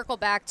want to circle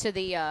back to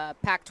the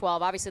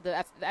Pac-12. Obviously,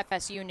 the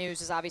FSU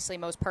news is obviously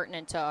most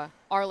pertinent to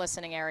our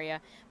listening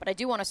area, but I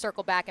do want to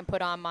circle back and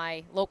put on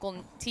my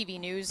local TV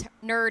news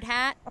nerd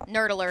hat.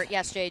 Nerd alert,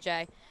 yes,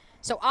 JJ.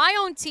 So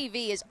IOWN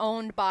TV is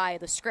owned by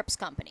the Scripps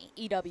Company,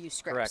 EW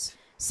Scripps. Correct.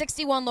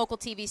 61 local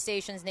TV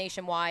stations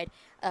nationwide.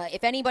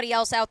 If anybody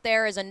else out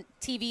there is a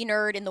TV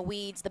nerd in the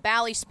weeds, the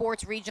Bally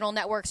Sports regional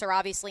networks are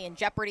obviously in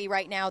jeopardy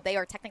right now. They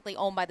are technically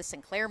owned by the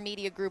Sinclair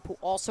Media Group, who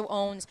also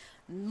owns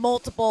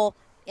multiple,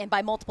 and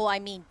by multiple I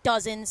mean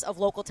dozens of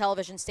local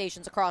television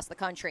stations across the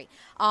country.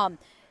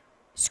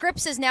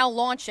 Scripps is now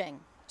launching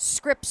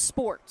Scripps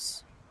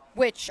Sports,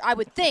 which I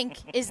would think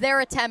is their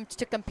attempt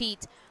to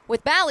compete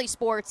with Bally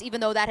Sports, even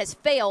though that has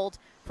failed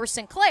for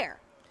Sinclair.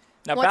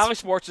 Now, Bally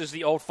Sports is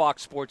the old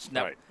Fox Sports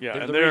network. Right, yeah,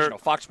 the and they're- regional,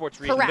 Fox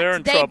Sports regional. Correct. They're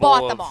in they trouble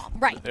bought of- them all.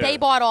 Right. Yeah. They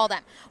bought all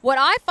them. What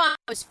I find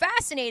was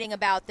fascinating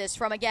about this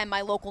from, again,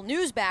 my local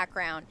news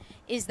background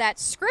is that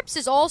Scripps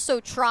is also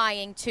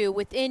trying to,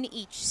 within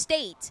each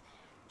state,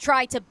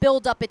 try to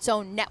build up its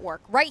own network.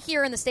 Right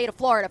here in the state of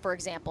Florida, for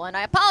example, and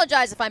I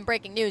apologize if I'm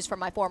breaking news from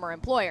my former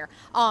employer,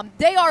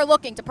 they are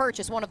looking to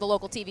purchase one of the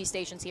local TV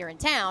stations here in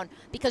town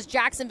because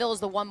Jacksonville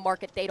is the one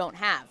market they don't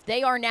have.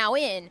 They are now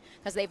in,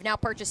 because they've now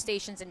purchased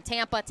stations in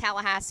Tampa,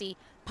 Tallahassee,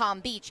 Palm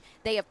Beach.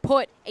 They have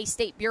put a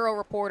state bureau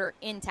reporter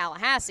in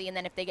Tallahassee, and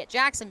then if they get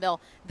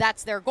Jacksonville,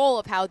 that's their goal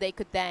of how they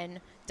could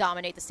then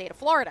dominate the state of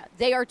Florida.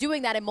 They are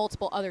doing that in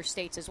multiple other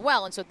states as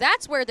well, and so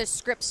that's where this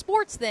Scripps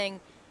Sports thing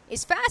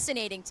is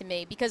fascinating to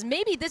me, because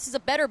maybe this is a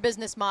better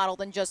business model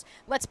than just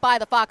let's buy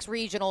the Fox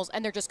regionals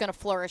and they're just going to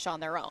flourish on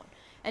their own.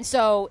 And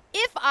so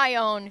if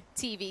IOWN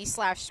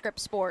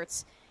TV/Scripps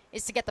Sports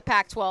is to get the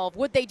Pac-12,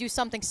 would they do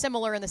something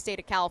similar in the state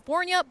of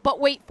California? But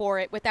wait for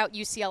it, without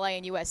UCLA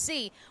and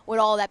USC, would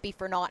all that be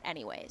for naught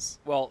anyways?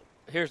 Well,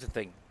 here's the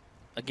thing.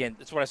 Again,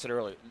 that's what I said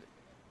earlier.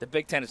 The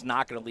Big Ten is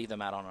not going to leave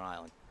them out on an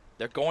island.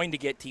 They're going to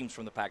get teams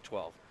from the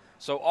Pac-12.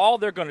 So all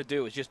they're going to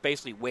do is just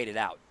basically wait it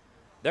out.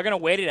 They're going to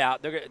wait it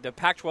out. The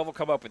Pac-12 will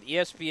come up with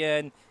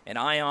ESPN and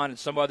ION and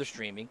some other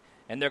streaming,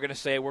 and they're going to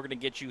say, we're going to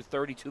get you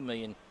 $32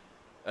 million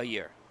a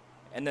year.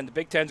 And then the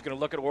Big Ten's going to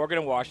look at Oregon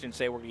and Washington and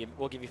say,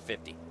 we'll give you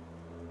 $50.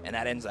 And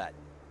that ends that.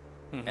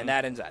 And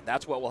that ends that.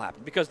 That's what will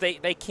happen. Because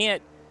they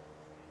can't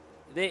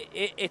 –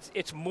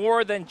 it's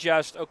more than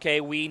just, okay,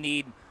 we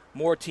need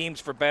more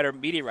teams for better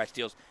media rights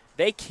deals.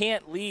 They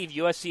can't leave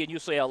USC and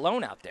UCLA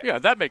alone out there. Yeah,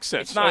 that makes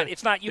sense.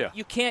 It's not.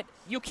 You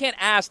can't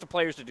ask the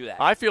players to do that.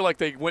 I feel like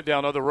they went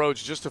down other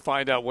roads just to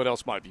find out what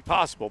else might be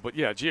possible. But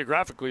yeah,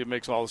 geographically, it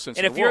makes all the sense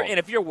in the world. And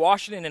if you're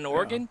Washington and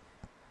Oregon,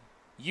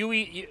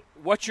 you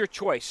what's your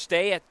choice?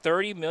 Stay at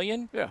 $30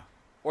 million? Yeah.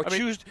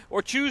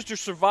 Or choose to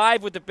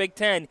survive with the Big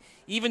Ten,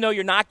 even though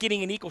you're not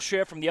getting an equal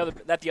share from the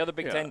other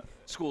Big Ten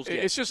schools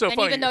get. It's just so and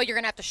funny. even though you're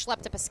going to have to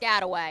schlep to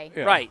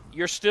Piscataway, right?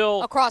 You're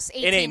still across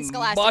 18 in a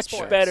Scholastic much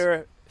sports.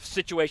 better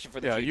situation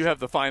for the future. You have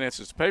the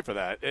finances to pay for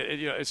that.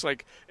 It's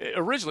like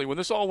originally when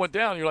this all went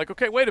down, you're like,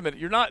 okay, wait a minute,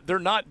 they're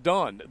not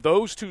done.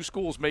 Those two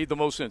schools made the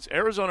most sense: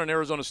 Arizona and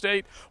Arizona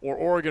State, or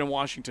Oregon and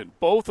Washington.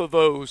 Both of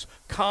those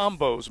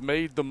combos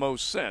made the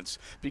most sense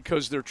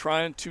because they're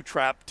trying to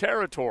trap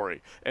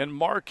territory and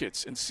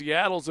markets. And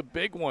Seattle's a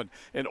big one,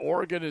 and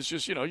Oregon is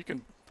just you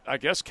can, I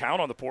guess, count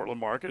on the Portland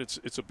market.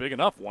 It's a big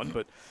enough one,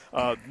 but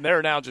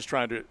they're now just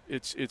trying to.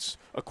 It's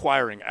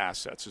acquiring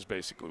assets is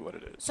basically what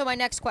it is. So my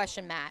next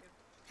question, Matt.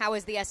 How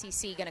is the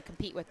SEC going to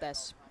compete with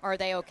this? Or are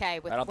they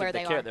okay with I don't where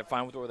think they care. are? They're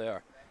fine with where they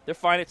are. They're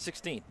fine at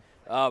 16.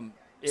 So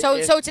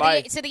to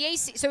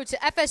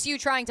FSU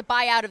trying to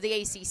buy out of the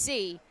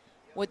ACC,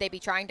 would they be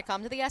trying to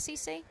come to the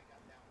SEC?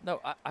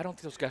 No, I don't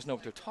think those guys know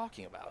what they're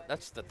talking about.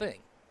 That's the thing.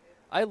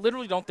 I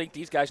literally don't think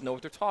these guys know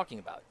what they're talking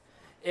about.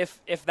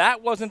 if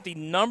that wasn't the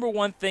number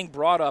one thing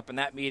brought up in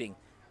that meeting,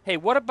 hey,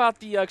 what about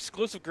the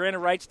exclusive granted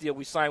rights deal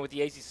we signed with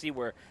the ACC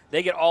where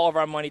they get all of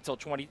our money till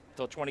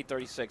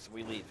 2036 if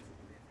we leave?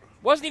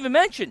 Wasn't even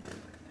mentioned.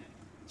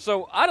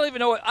 So I don't even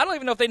know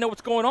if they know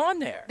what's going on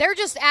there. They're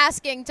just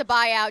asking to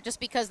buy out just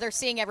because they're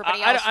seeing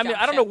everybody else.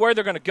 I don't know where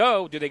they're going to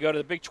go. Do they go to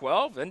the Big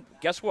 12? And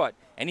guess what?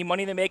 Any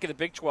money they make in the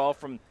Big 12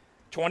 from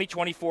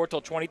 2024 till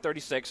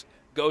 2036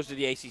 goes to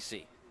the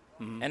ACC.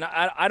 Mm-hmm. And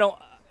I don't.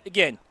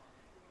 Again,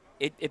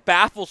 it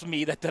baffles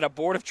me that a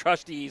board of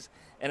trustees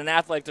and an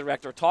athletic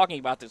director are talking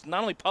about this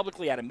not only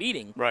publicly at a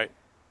meeting, right,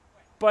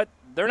 but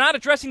they're not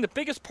addressing the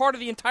biggest part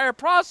of the entire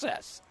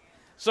process.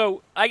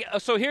 So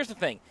here's the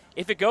thing.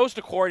 If it goes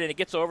to court and it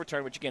gets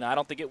overturned, which, again, I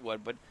don't think it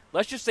would, but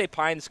let's just say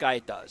pie in the sky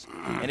it does,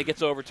 and it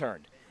gets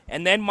overturned,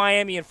 and then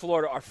Miami and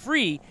Florida are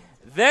free,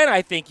 then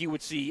I think you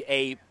would see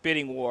a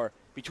bidding war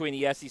between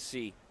the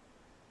SEC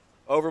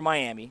over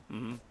Miami.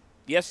 Mm-hmm.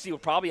 The SEC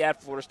would probably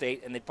add Florida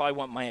State, and they'd probably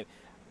want Miami.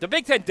 The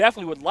Big Ten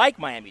definitely would like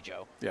Miami,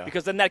 Joe,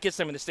 because then that gets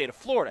them in the state of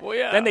Florida. Well,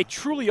 yeah. Then they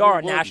truly are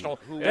a national.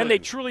 Then they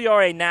truly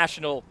are a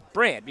national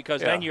brand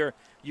because then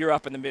you're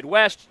up in the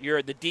Midwest, you're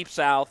in the deep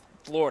South,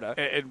 Florida,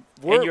 and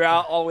you're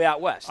out all the way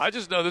out west. I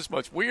just know this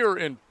much: we are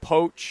in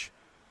poach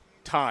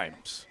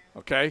times.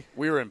 Okay,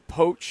 we are in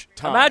poach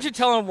times. Imagine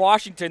telling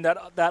Washington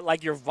that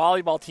like your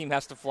volleyball team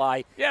has to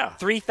fly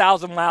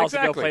 3,000 miles to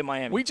go play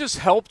Miami. We just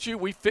helped you.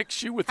 We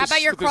fixed you with How this,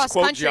 about your with this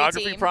quote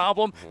geography team?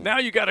 problem. Now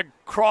you got to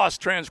cross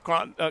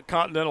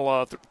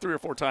transcontinental 3 or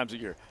 4 times a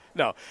year.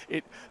 No,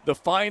 the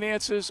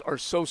finances are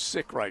so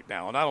sick right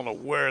now, and I don't know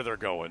where they're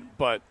going,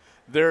 but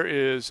there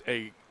is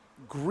a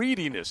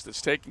greediness that's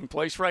taking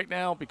place right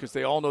now because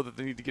they all know that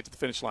they need to get to the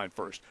finish line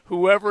first.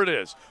 Whoever it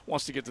is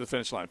wants to get to the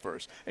finish line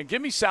first. And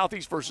give me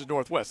Southeast versus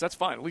Northwest. That's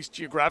fine. At least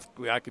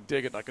geographically I can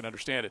dig it and I can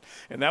understand it.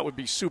 And that would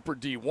be Super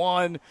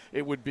D1.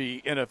 It would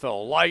be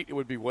NFL Light. It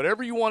would be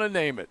whatever you want to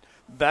name it.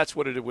 That's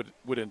what it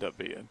would end up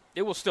being.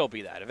 It will still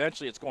be that.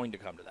 Eventually it's going to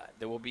come to that.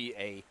 There will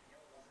be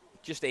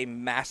just a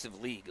massive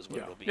league is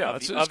what it will be. Yeah,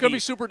 it's going to be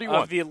Super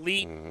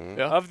D1.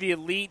 Of the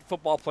elite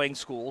football playing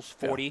schools,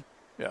 40.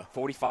 Yeah.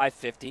 45,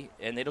 50,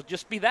 and it'll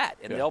just be that.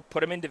 And they'll put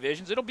them in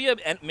divisions. It'll be a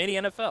mini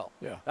NFL.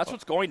 Yeah. That's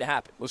what's going to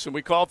happen. Listen,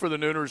 we called for the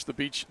Nooners,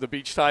 the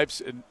beach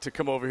types, to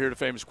come over here to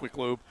Famous Quick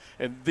Lube.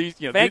 And these,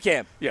 Fan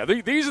Cam. Yeah,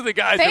 these are the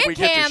guys Fan that we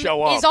get to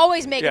show up. He's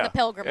always making the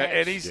pilgrimage.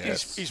 And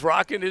he's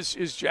rocking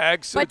his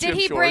Jags. But did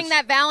he shorts. bring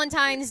that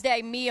Valentine's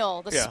Day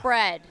meal, the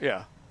spread?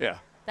 Yeah.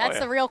 That's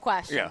the real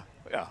question.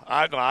 Yeah.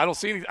 I don't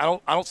see any.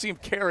 I don't see him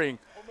carrying.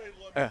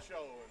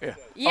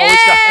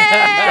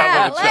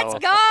 Yeah, let's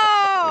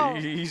go.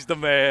 He's the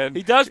man.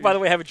 He does, by the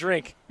way, have a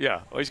drink.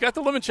 Yeah, well, he's got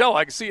the limoncello.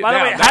 I can see it by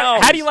now. By the way,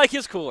 how do you like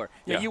his cooler?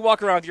 You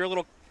walk around with your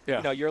little,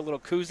 your little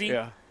koozie.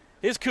 Yeah.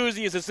 His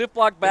koozie is a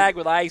Ziploc bag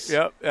with ice.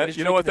 Yeah,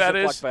 you know what that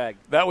is? Bag.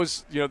 That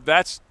was,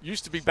 that's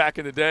used to be back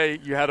in the day.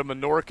 You had a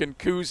Menorcan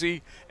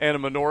koozie and a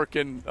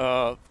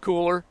Menorcan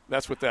cooler.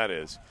 That's what that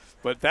is.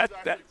 But that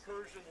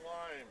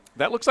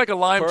looks like a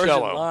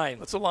limoncello.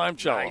 That's a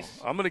limoncello. Nice.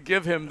 I'm going to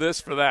give him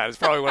this for that. It's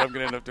probably what I'm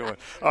going to end up doing.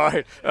 All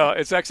right,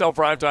 it's XL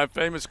Primetime,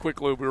 Famous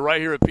Quick Lube. We're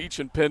right here at Beach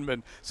and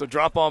Penman, so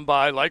drop on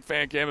by, like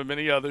Fan Cam and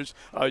many others.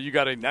 You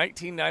got a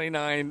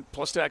 $19.99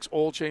 plus tax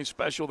oil change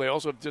special. They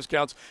also have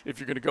discounts if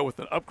you're going to go with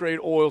an upgrade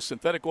oil,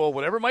 synthetic oil,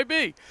 whatever it might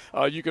be.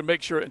 You can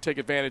make sure and take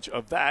advantage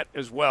of that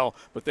as well.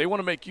 But they want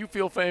to make you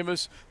feel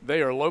famous.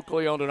 They are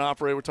locally owned and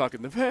operated. We're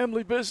talking the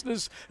family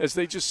business as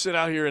they just sit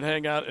out here and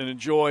hang out and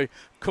enjoy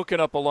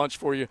cooking up a lunch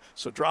for you.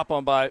 So drop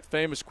on by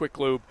Famous Quick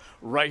Lube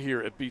right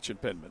here at Beach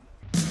and Penman.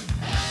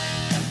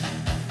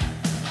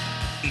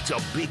 It's a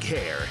Big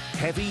Hair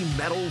Heavy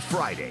Metal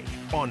Friday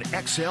on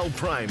XL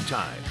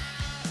Primetime.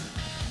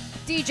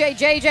 DJ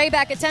JJ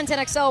back at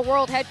 1010XL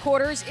World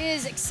Headquarters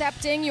is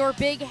accepting your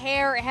Big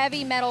Hair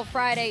Heavy Metal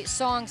Friday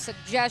song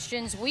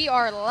suggestions. We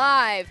are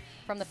live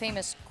from the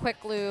Famous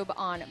Quick Lube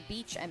on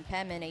Beach and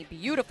Penman. A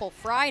beautiful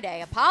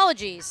Friday.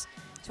 Apologies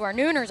to our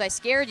Nooners. I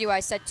scared you. I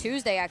said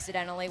Tuesday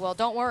accidentally. Well,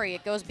 don't worry.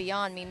 It goes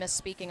beyond me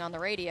misspeaking on the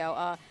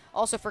radio.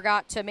 Also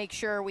forgot to make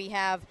sure we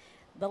have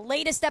the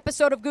latest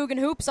episode of Guggen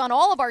Hoops on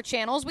all of our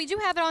channels. We do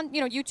have it on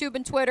YouTube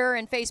and Twitter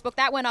and Facebook.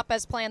 That went up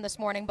as planned this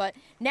morning, but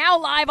now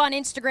live on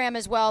Instagram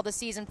as well, the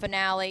season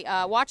finale.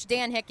 Watch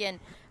Dan Hicken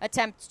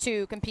attempt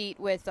to compete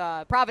with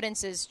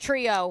Providence's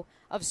trio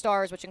of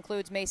stars, which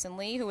includes Mason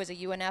Lee, who is a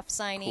UNF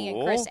signee,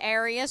 and Chris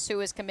Arias,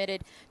 who is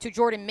committed to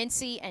Jordan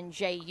Mincy and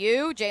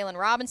JU. Jalen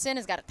Robinson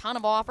has got a ton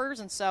of offers,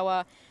 and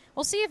so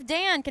we'll see if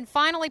Dan can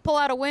finally pull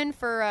out a win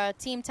for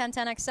Team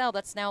 1010XL.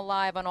 That's now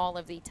live on all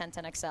of the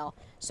 1010XL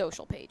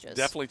social pages.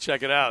 Definitely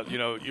check it out.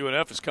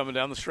 UNF is coming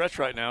down the stretch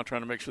right now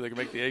trying to make sure they can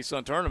make the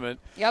ASUN tournament.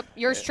 Yep.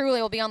 Yours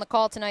truly will be on the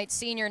call tonight,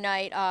 senior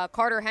night.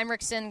 Carter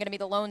Henriksen going to be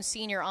the lone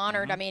senior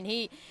honored. Mm-hmm. I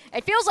mean,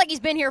 it feels like he's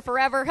been here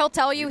forever. He'll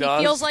tell you he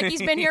feels like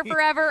he's been here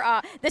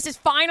forever. This is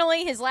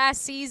finally his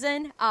last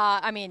season.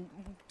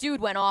 dude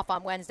went off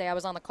on Wednesday. I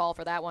was on the call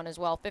for that one as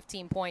well.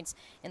 15 points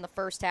in the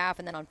first half,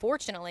 and then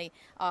unfortunately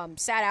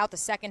sat out the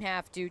second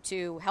half due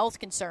to health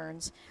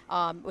concerns,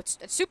 which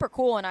is super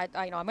cool. And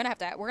we're gonna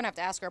have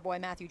to ask our boy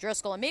Matthew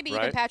Driscoll and maybe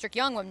even Patrick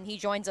Young when he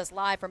joins us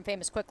live from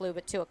Famous Quick Lube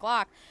at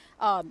 2:00.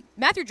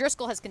 Matthew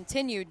Driscoll has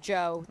continued,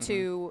 Joe,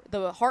 to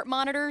the heart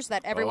monitors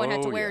that everyone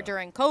had to wear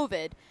during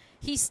COVID.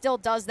 He still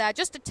does that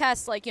just to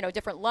test,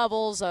 different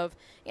levels of,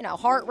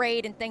 heart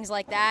rate and things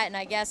like that. And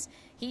I guess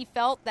he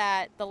felt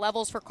that the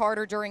levels for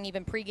Carter during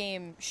even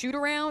pregame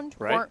shoot-around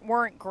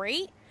weren't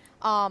great.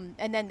 And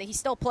then he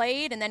still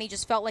played, and then he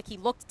just felt like he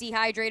looked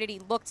dehydrated. He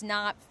looked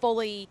not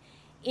fully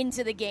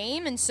into the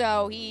game, and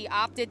so he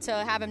opted to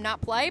have him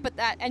not play, but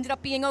that ended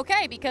up being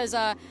okay because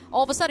all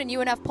of a sudden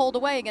UNF pulled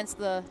away against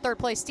the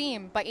third-place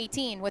team by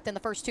 18 within the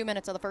first 2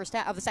 minutes of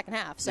the second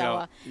half.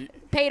 So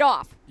paid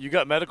off. You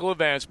got medical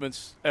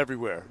advancements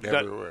everywhere.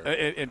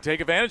 And take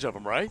advantage of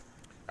them, right?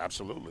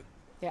 Absolutely.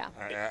 Yeah.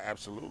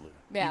 Absolutely.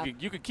 Yeah.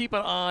 You can keep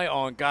an eye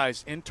on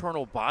guys'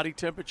 internal body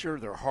temperature,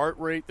 their heart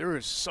rate. There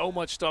is so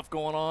much stuff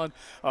going on.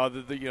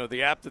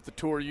 The app that the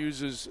tour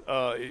uses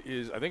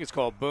is, I think it's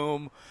called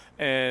Boom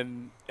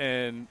and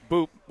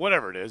Boop,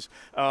 whatever it is.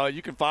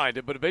 You can find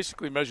it, but it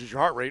basically measures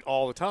your heart rate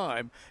all the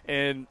time.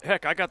 And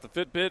heck, I got the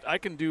Fitbit. I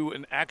can do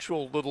an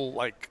actual little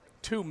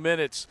 2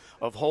 minutes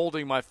of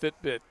holding my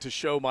Fitbit to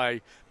show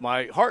my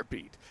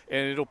heartbeat,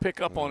 and it'll pick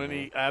up on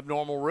any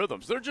abnormal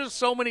rhythms. There are just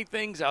so many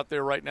things out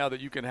there right now that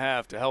you can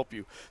have to help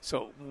you.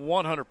 So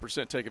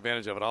 100% take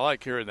advantage of it. I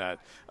like hearing that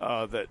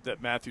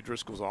Matthew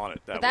Driscoll's on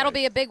it. That'll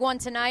be a big one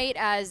tonight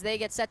as they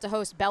get set to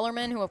host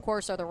Bellarmine, who, of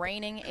course, are the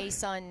reigning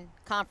ASUN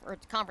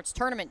conference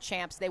tournament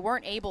champs. They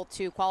weren't able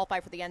to qualify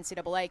for the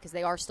NCAA because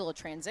they are still a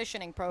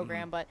transitioning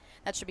program, but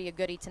that should be a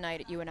goodie tonight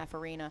at UNF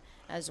Arena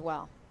as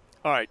well.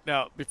 All right,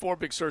 now, before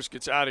Big Surge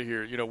gets out of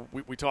here,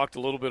 we talked a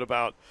little bit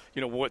about,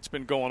 what's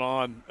been going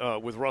on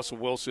with Russell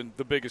Wilson,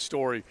 the biggest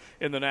story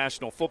in the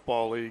National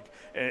Football League,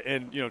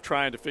 and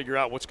trying to figure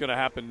out what's going to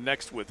happen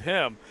next with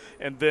him,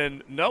 and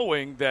then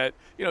knowing that,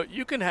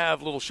 you can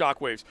have little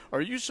shockwaves.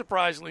 Are you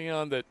surprised,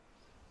 Leon, that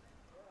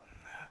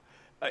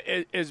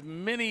as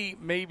many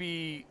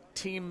maybe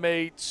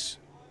teammates,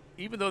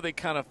 even though they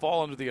kind of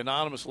fall under the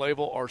anonymous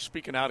label, are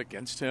speaking out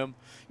against him,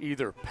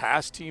 either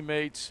past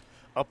teammates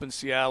up in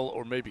Seattle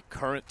or maybe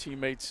current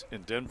teammates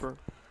in Denver?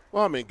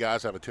 Well, I mean,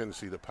 guys have a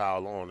tendency to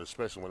pile on,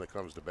 especially when it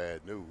comes to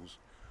bad news.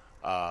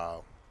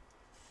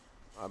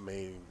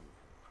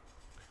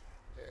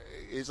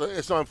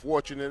 It's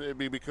unfortunate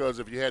because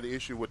if you had an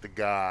issue with the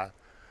guy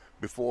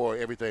before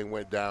everything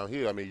went down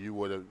here, I mean, you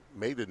would have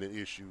made it an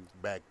issue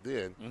back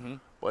then. Mm-hmm.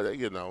 But,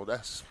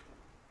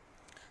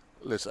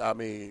 listen, I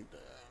mean,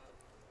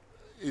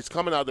 it's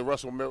coming out that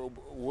Russell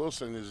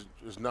Wilson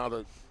is not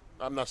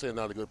I'm not saying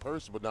not a good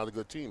person, but not a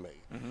good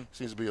teammate. Mm-hmm.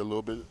 Seems to be a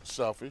little bit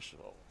selfish,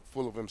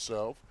 full of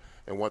himself,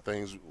 and want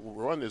things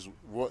run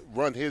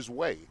his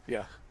way.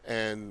 Yeah.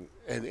 And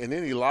in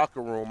any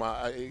locker room,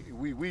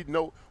 we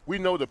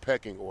know the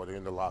pecking order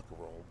in the locker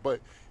room, but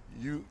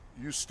you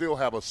still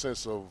have a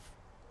sense of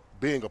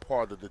being a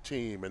part of the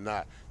team and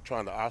not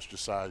trying to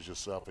ostracize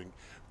yourself and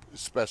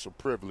special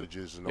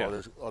privileges and all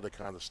this other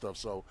kind of stuff.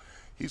 So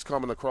he's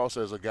coming across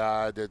as a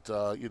guy that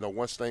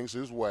wants things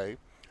his way,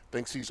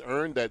 thinks he's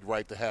earned that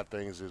right to have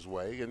things his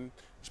way, and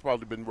he's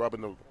probably been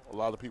rubbing a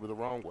lot of people the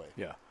wrong way.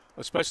 Yeah,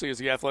 especially as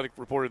the Athletic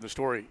reported in the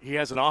story, he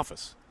has an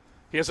office.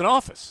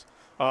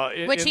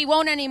 Which he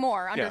won't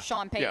anymore under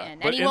Sean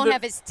Payton, and he won't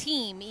have his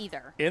team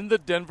either. In the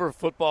Denver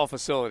football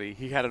facility,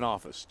 he had an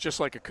office, just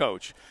like a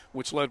coach,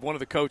 which led one of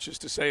the coaches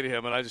to say to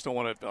him, and I just don't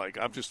want to,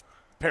 I'm just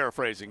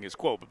paraphrasing his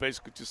quote, but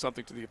basically just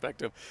something to the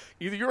effect of,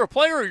 either you're a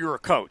player or you're a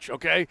coach,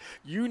 okay?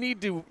 You need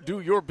to do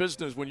your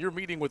business when you're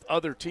meeting with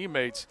other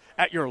teammates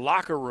at your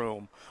locker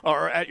room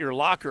or at your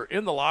locker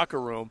in the locker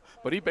room.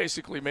 But he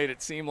basically made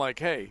it seem like,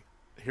 hey,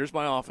 here's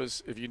my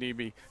office. If you need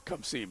me,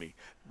 come see me.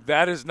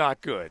 That is not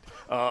good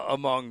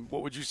among,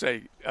 what would you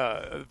say,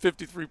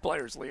 53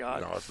 players, Leon?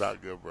 No, it's not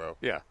good, bro.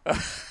 Yeah.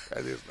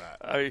 That is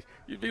not.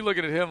 You'd be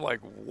looking at him like,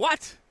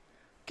 what?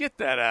 Get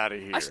that out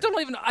of here. I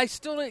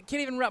still can't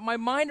even wrap my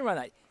mind around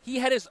that. He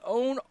had his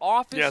own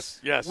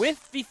office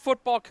with the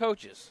football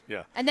coaches.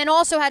 Yeah. And then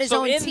also had his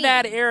own team. So in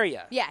that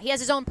area. Yeah, he has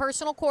his own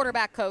personal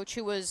quarterback coach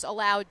who was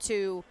allowed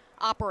to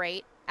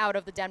operate out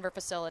of the Denver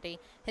facility,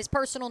 his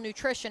personal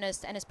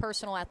nutritionist, and his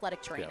personal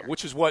athletic trainer. Yeah,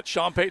 which is what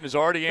Sean Payton has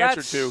already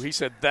answered to. He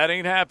said that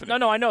ain't happening.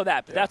 No, I know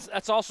that. But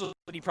that's also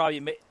what he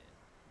probably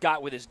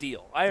got with his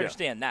deal. I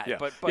understand that. Yeah.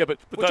 But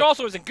which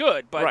also isn't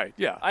good. But right,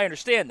 yeah. I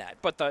understand that.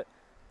 But the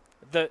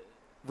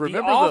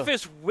Remember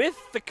office with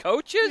the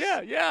coaches?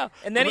 Yeah.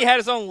 And then he had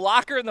his own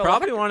locker in the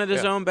Probably wanted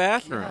his own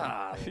bathroom.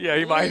 Yeah,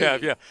 he might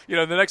have, yeah.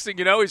 The next thing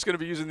you know, he's going to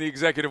be using the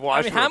executive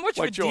washroom. I mean, how much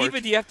like of a George.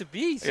 diva do you have to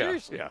be?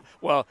 Seriously. Yeah.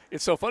 Well,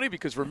 it's so funny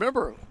because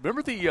remember the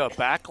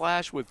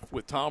backlash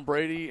with Tom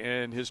Brady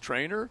and his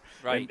trainer?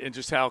 Right. And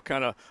just how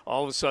kind of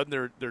all of a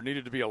sudden there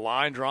needed to be a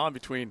line drawn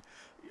between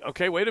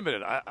okay, wait a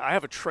minute. I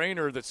have a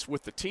trainer that's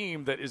with the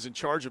team that is in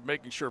charge of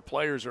making sure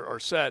players are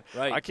set.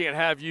 Right. I can't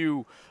have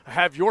you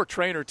have your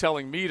trainer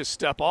telling me to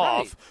step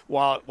off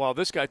while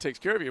this guy takes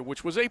care of you,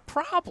 which was a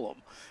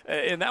problem.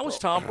 And that was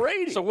Tom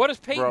Brady. So what does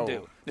Peyton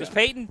do?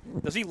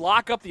 Does he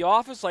lock up the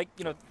office like,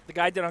 the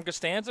guy did on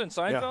Costanza and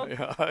Seinfeld?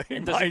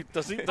 Yeah.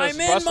 Does I'm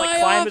Russ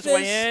climb his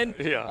way in?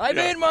 Yeah. I'm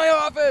in my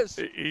office.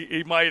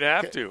 He might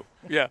have to.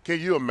 Yeah. Can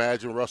you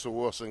imagine Russell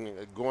Wilson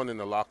going in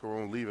the locker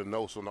room, leaving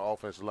notes on the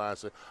offensive line,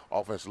 saying,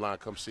 "Offensive line,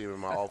 come see me in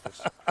my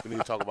office. We need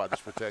to talk about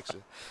this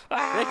protection."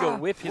 They go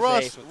whip his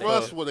ass.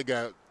 Russ would have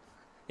got.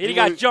 He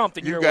got jumped,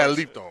 and you got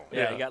leaped on.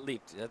 Yeah, he got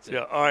leaped. That's it.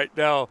 Yeah. All right.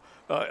 Now,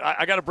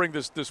 I got to bring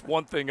this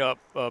one thing up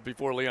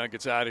before Leon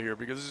gets out of here,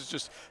 because this is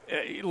just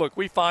look.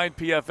 We find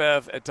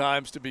PFF at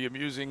times to be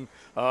amusing,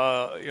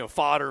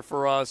 fodder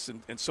for us,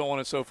 and so on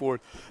and so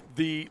forth.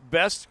 The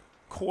best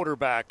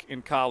quarterback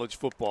in college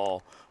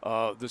football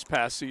this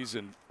past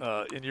season,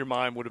 in your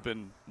mind, would have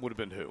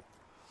been who?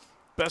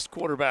 Best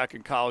quarterback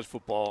in college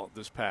football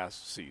this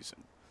past season.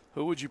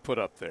 Who would you put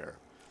up there?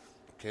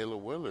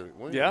 Caleb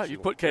Williams. Yeah,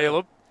 you'd put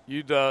Caleb.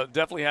 You'd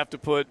definitely have to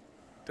put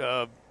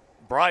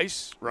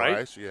Bryce, right?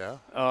 Bryce, yeah.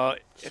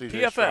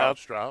 PFF.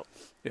 Stroud.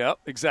 Yeah,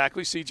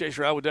 exactly. C.J.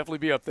 Stroud would definitely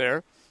be up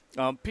there.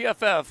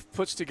 PFF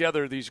puts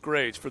together these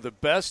grades for the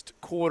best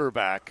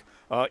quarterback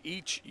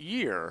each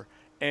year,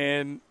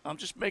 and I'm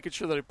just making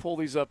sure that I pull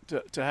these up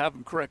to have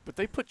them correct. But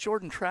they put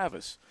Jordan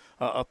Travis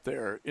up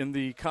there in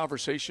the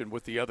conversation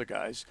with the other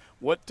guys.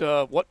 What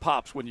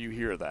pops when you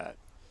hear that?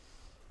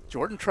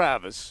 Jordan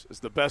Travis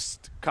is the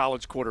best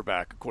college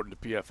quarterback according to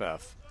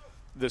PFF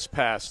this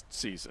past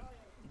season.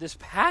 This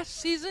past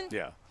season?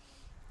 Yeah.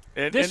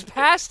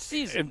 Past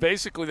season. And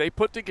basically they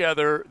put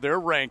together their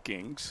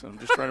rankings. I'm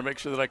just trying to make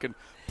sure that I can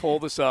pull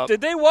this up.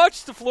 Did they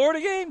watch the Florida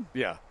game?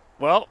 Yeah.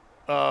 Well,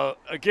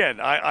 again,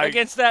 I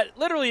against that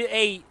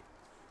literally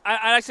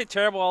I say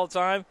terrible all the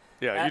time.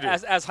 Yeah, you do.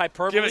 As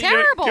hyperbole.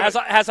 Terrible.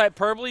 As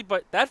hyperbole,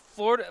 but that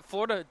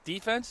Florida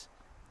defense,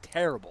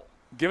 terrible.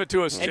 Give it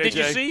to us, And JJ. did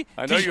you see?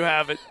 I know you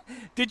have it.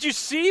 Did you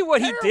see what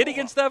he did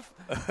against that?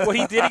 What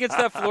he did against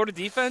that Florida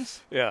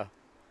defense? Yeah.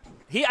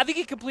 I think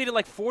he completed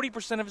like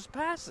 40% of his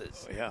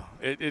passes. Yeah.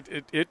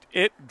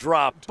 It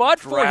dropped But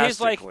for his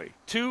drastically.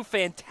 two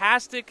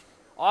fantastic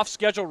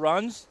off-schedule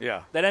runs,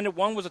 Yeah. that ended,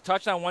 one was a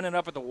touchdown, one ended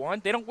up at the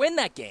one. They don't win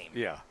that game.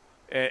 Yeah.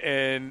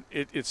 And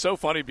it's so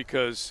funny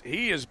because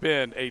he has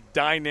been a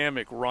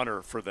dynamic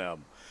runner for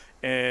them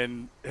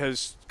and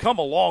has come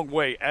a long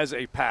way as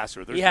a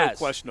passer. There's no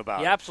question about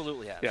it. He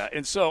absolutely has. Yeah,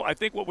 and so I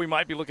think what we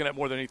might be looking at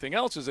more than anything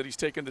else is that he's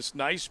taken this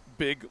nice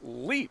big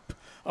leap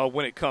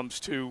when it comes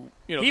to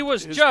he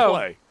was his Joe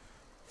play.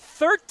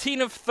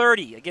 13 of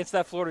 30 against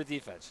that Florida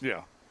defense.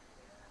 Yeah.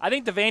 I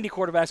think the Vandy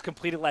quarterbacks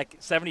completed like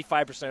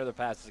 75% of their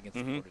passes against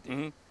the Florida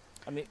defense.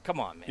 I mean, come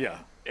on, man. Yeah.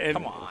 And,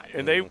 come on.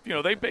 And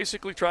they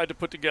basically tried to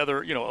put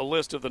together, a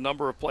list of the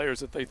number of players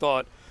that they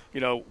thought,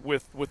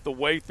 with the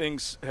way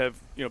things have,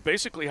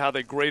 basically how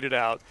they graded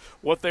out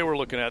what they were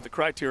looking at, the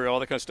criteria, all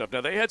that kind of stuff. Now,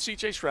 they had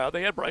C.J. Stroud,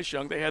 they had Bryce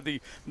Young, they had the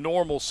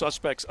normal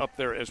suspects up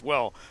there as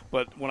well.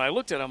 But when I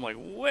looked at it, I'm like,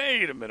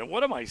 wait a minute,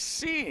 what am I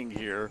seeing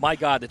here? My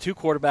God, the two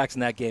quarterbacks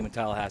in that game in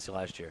Tallahassee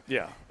last year.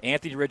 Yeah.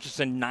 Anthony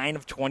Richardson, 9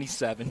 of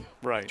 27.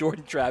 Right.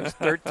 Jordan Travis,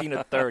 13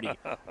 of 30.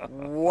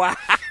 Wow.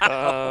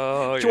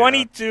 Oh,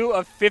 22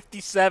 of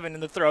 57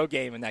 in the throw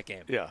game in that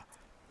game. Yeah.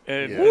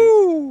 And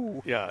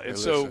Woo! Yeah, and Hey,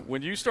 so listen,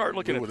 when you start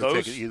looking at would've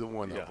those, taken either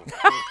one of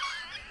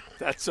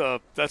them.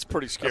 that's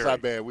pretty scary. That's how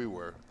bad we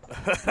were.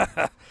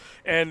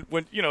 And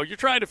when you're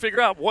trying to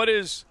figure out what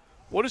is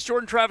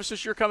Jordan Travis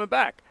this year coming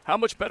back? How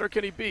much better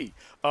can he be?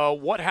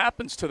 What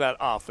happens to that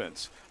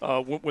offense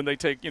when they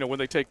take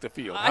the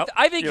field?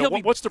 I think he'll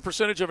be. What's the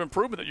percentage of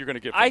improvement that you're going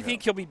to get? From I him?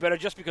 think he'll be better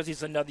just because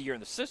he's another year in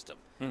the system.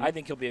 Mm-hmm. I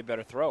think he'll be a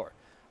better thrower.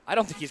 I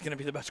don't think he's going to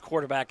be the best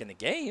quarterback in the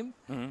game,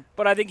 Mm-hmm.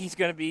 but I think he's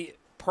going to be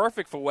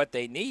perfect for what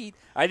they need.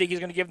 I think he's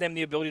going to give them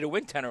the ability to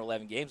win 10 or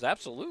 11 games.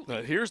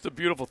 Absolutely. Here's the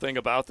beautiful thing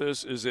about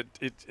this is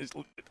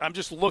I'm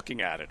just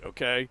looking at it,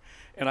 okay,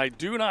 and I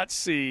do not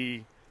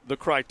see the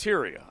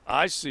criteria.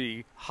 I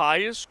see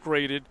highest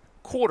graded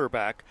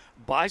quarterback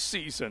by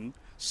season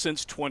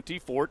since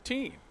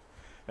 2014,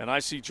 and I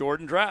see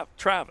Jordan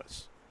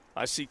Travis.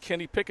 I see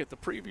Kenny Pickett the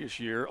previous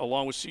year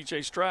along with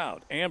C.J.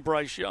 Stroud and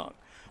Bryce Young.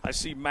 I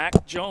see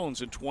Mac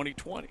Jones in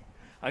 2020.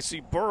 I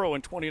see Burrow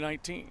in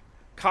 2019.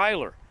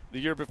 Kyler the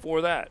year before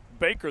that.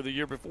 Baker the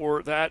year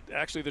before that.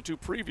 Actually, the two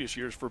previous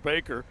years for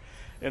Baker.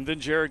 And then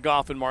Jared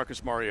Goff and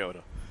Marcus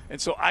Mariota. And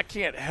so I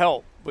can't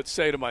help but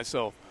say to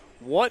myself,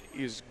 what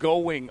is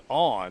going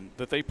on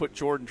that they put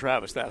Jordan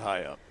Travis that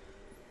high up?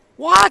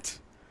 What?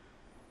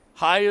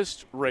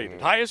 Highest rated.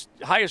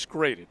 Highest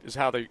graded is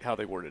how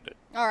they worded it.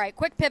 All right,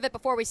 quick pivot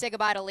before we say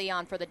goodbye to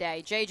Leon for the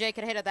day. JJ,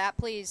 could hit of that,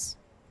 please?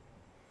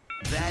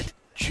 That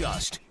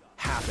just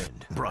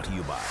happened. Brought to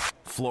you by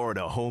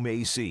Florida Home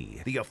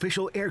AC, the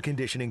official air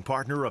conditioning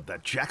partner of the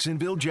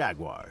Jacksonville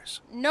Jaguars.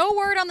 No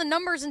word on the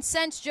numbers and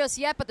cents just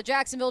yet, but the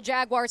Jacksonville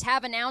Jaguars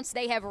have announced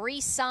they have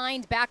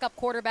re-signed backup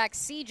quarterback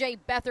C.J.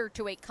 Beathard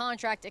to a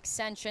contract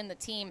extension. The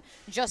team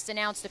just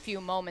announced a few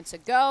moments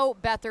ago.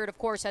 Beathard, of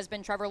course, has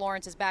been Trevor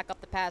Lawrence's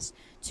backup the past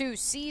 2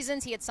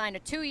 seasons. He had signed a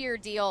 2-year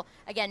deal.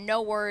 Again,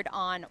 no word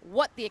on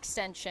what the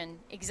extension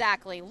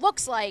exactly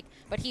looks like,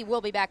 but he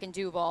will be back in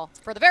Duval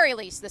for the very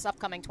least this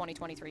upcoming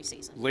 2023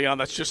 season. Leon,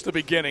 that's just the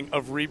beginning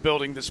of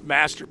rebuilding this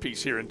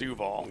masterpiece here in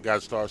Duval. You got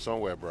to start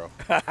somewhere, bro.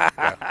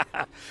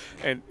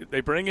 And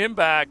they bring him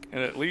back,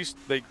 and at least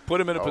they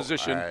put him in a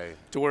position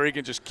to where he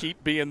can just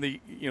keep being the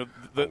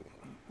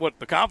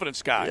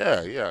confidence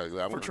guy. Yeah.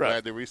 I'm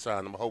glad they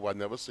re-signed him. I hope I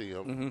never see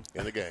him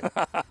in the game.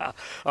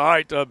 All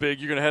right, Big,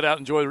 you're going to head out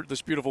and enjoy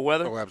this beautiful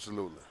weather? Oh,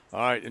 absolutely. All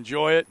right,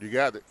 enjoy it. You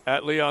got it.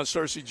 At Leon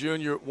Searcy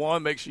Jr.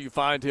 1, make sure you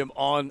find him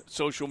on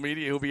social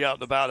media. He'll be out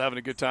and about having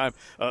a good time,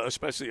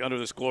 especially under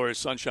this glorious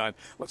sunshine.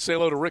 Let's say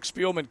hello to Rick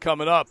Spielman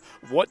coming up.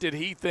 What did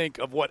he think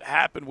of what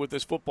happened with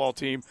this football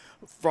team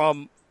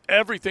from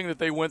everything that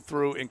they went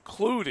through,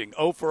 including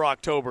 0 for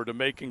October to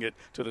making it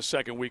to the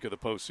second week of the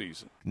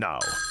postseason? Now,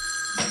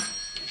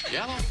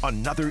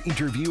 another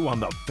interview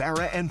on the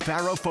Farah and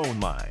Farah phone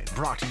line,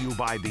 brought to you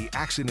by the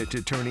accident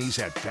attorneys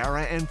at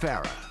Farah and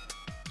Farah.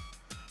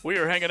 We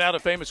are hanging out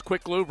at Famous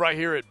Quick Lube right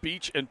here at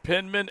Beach and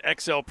Penman,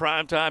 XL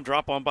Primetime.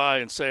 Drop on by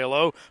and say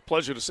hello.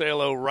 Pleasure to say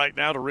hello right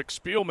now to Rick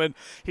Spielman.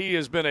 He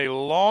has been a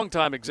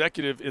longtime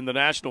executive in the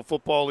National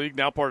Football League,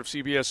 now part of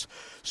CBS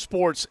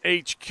Sports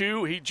HQ.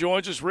 He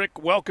joins us.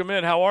 Rick, welcome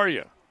in. How are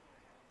you?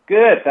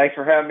 Good. Thanks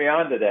for having me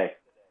on today.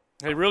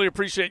 Hey, really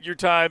appreciate your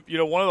time. You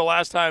know, one of the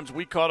last times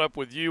we caught up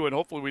with you, and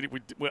hopefully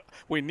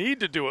we need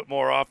to do it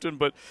more often,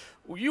 but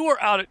you were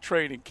out at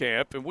training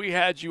camp, and we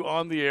had you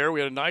on the air.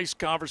 We had a nice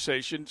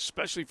conversation,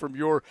 especially from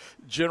your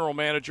general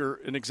manager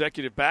and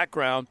executive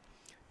background.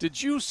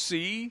 Did you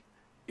see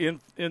in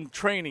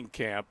training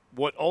camp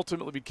what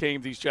ultimately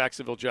became these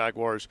Jacksonville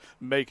Jaguars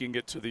making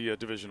it to the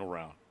divisional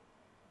round?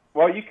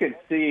 Well, you can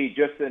see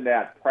just in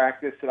that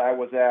practice that I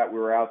was at, we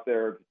were out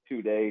there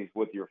 2 days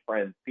with your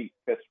friend Pete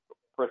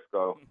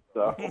Prisco.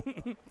 So,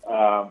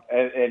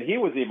 and he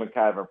was even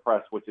kind of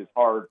impressed, which is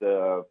hard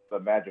to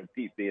imagine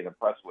Pete being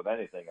impressed with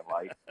anything in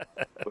life.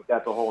 But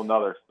that's a whole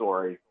nother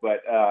story.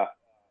 But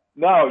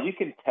no, you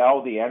can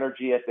tell the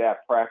energy at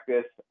that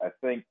practice. I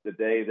think the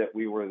day that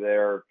we were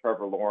there,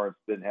 Trevor Lawrence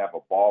didn't have a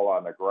ball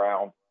on the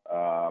ground.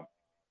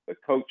 The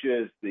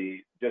coaches,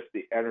 the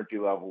energy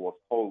level was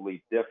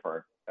totally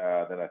different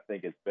than I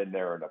think it's been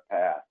there in the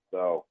past.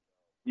 So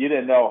you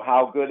didn't know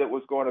how good it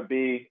was going to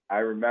be. I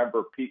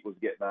remember Pete was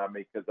getting on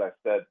me because I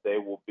said they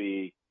will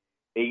be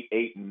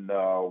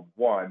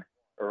 8-1,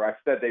 or I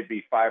said they'd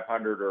be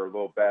 500 or a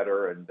little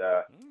better, and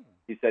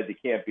he said you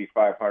can't be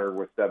 500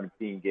 with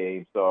 17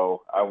 games.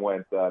 So I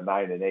went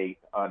 9-8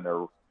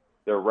 on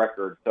their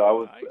record. So I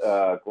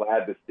was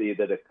glad to see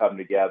that it come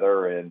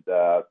together, and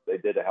they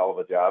did a hell of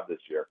a job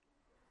this year.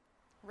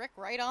 Rick,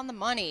 right on the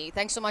money.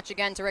 Thanks so much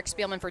again to Rick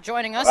Spielman for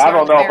joining us. I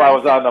don't know if I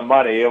was on the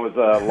money. It was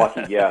a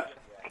lucky guess.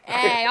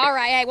 Hey, all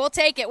right. Hey, we'll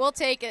take it. We'll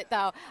take it,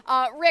 though.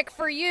 Rick,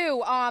 for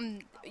you,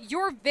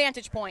 your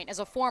vantage point as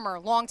a former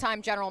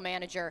longtime general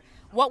manager,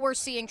 what we're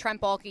seeing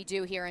Trent Baalke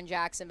do here in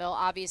Jacksonville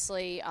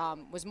obviously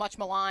was much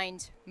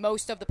maligned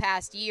most of the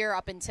past year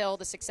up until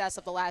the success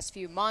of the last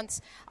few months.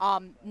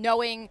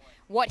 Knowing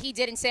what he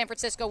did in San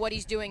Francisco, what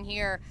he's doing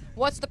here,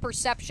 what's the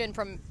perception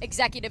from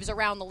executives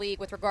around the league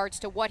with regards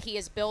to what he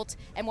has built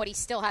and what he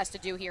still has to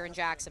do here in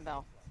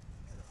Jacksonville?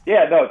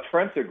 Yeah, no,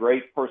 Trent's a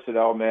great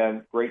personnel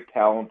man, great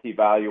talent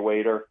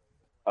evaluator,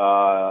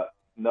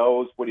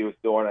 knows what he was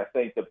doing. I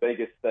think the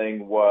biggest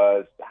thing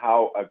was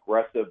how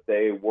aggressive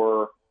they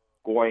were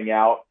going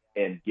out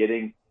and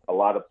getting a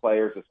lot of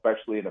players,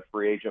 especially in the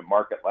free agent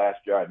market last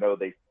year. I know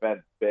they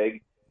spent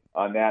big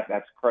on that.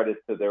 That's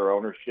credit to their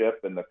ownership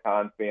and the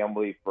Khan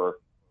family for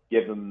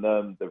giving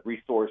them the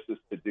resources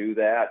to do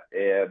that.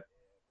 And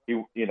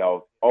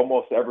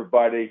almost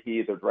everybody he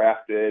either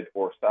drafted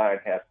or signed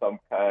has some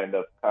kind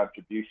of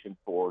contribution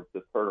towards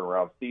the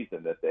turnaround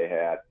season that they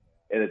had.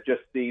 And it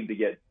just seemed to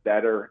get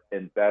better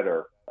and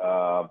better.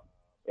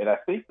 And I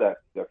think that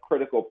the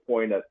critical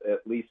point, at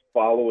least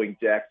following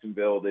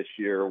Jacksonville this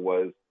year,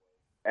 was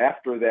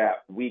after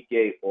that Week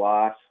 8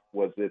 loss,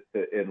 was it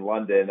in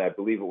London? I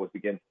believe it was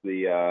against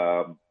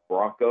the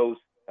Broncos,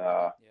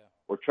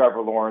 where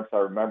Trevor Lawrence, I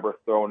remember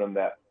throwing him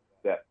that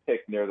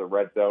pick near the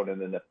red zone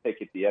and then the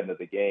pick at the end of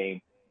the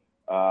game.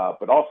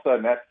 But all of a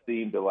sudden that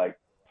seemed to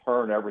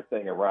turn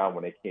everything around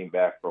when they came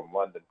back from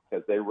London,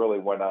 because they really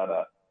went on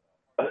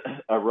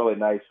a really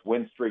nice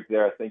win streak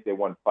there. I think they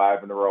won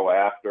 5 in a row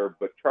after.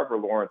 But Trevor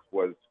Lawrence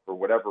was, for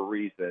whatever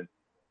reason,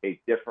 a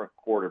different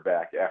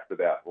quarterback after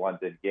that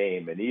London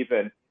game. And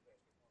even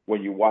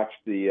when you watch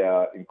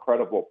the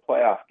incredible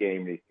playoff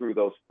game, he threw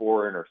those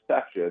 4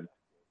 interceptions,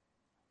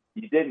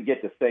 you didn't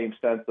get the same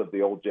sense of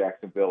the old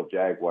Jacksonville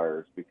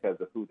Jaguars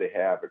because of who they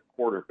have at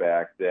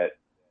quarterback. That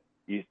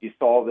you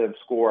saw them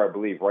score, I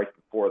believe, right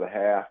before the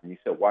half, and you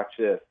said, watch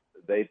this.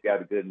 they've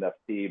got a good enough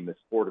team. This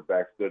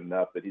quarterback's good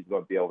enough that he's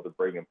going to be able to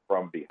bring him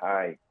from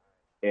behind.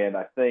 And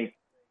I think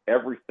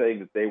everything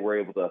that they were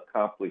able to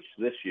accomplish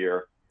this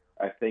year,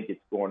 I think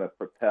it's going to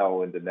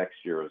propel into next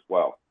year as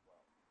well.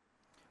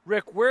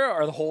 Rick, where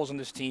are the holes in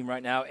this team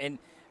right now? And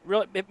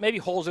really, maybe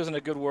holes isn't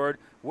a good word.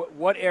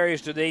 What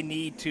areas do they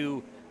need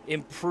to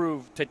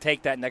improve to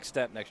take that next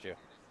step next year?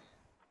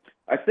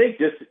 I think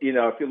just,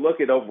 if you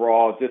look at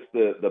overall just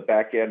the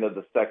back end of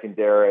the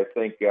secondary, I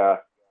think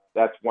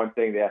that's one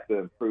thing. They have to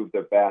improve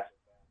their pass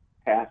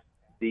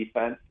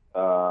defense,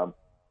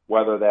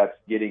 whether that's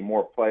getting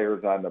more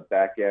players on the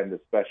back end,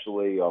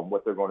 especially on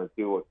what they're going to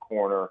do at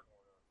corner.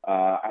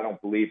 I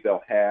don't believe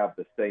they'll have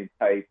the same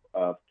type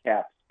of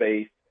cap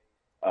space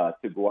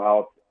to go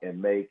out and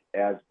make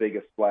as big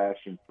a splash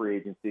in free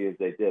agency as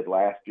they did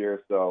last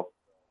year. So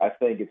I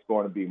think it's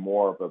going to be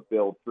more of a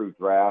build through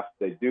draft.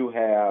 They do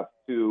have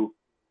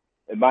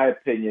in my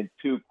opinion,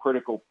 two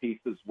critical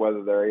pieces,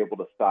 whether they're able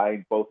to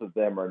sign both of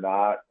them or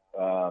not.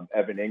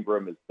 Evan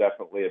Ingram is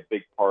definitely a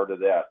big part of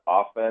that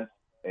offense,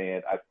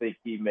 and I think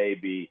he may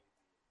be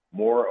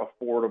more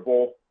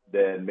affordable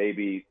than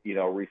maybe,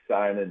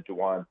 re-signing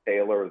Jawan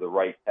Taylor, the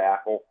right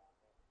tackle.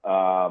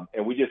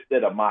 And we just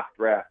did a mock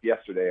draft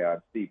yesterday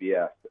on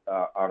CBS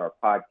on our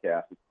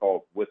podcast. It's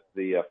called With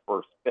the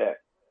First Pick.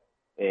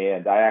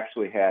 And I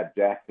actually had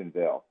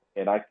Jacksonville,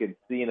 and I can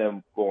see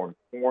them going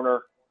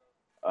corner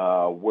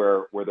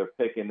where they're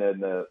picking in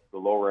the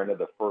lower end of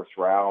the first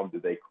round. Do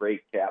they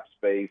create cap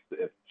space?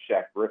 If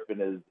Shaq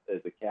Griffin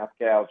is a cap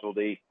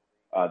casualty,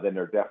 then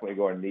they're definitely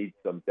going to need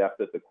some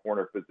depth at the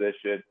corner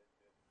position.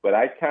 But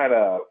I kind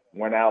of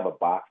went out of the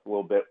box a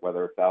little bit,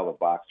 whether it's out of the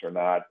box or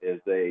not, is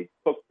they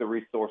took the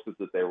resources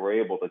that they were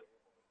able to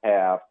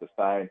have to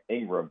sign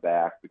Ingram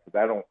back, because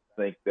I don't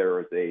think there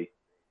is a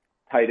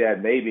tight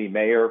end, maybe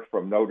Mayer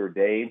from Notre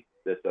Dame,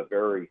 that's a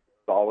very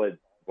solid,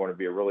 going to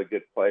be a really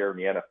good player in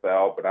the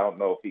NFL, but I don't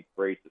know if he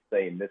creates the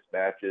same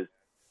mismatches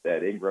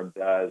that Ingram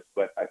does.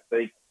 But I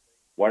think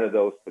one of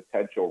those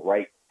potential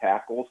right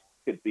tackles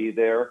could be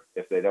there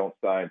if they don't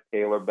sign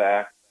Taylor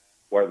back,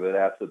 whether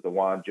that's a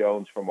DeJuan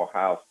Jones from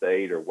Ohio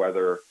State or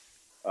whether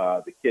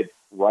the kid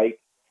Wright,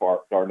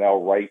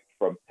 Darnell Wright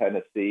from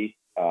Tennessee,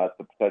 to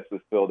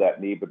potentially fill that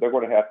need. But they're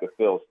going to have to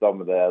fill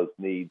some of those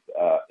needs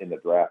in the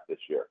draft this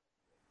year.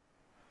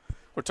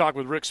 We're talking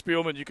with Rick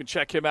Spielman. You can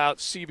check him out,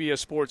 CBS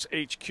Sports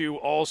HQ,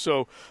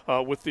 also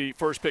with the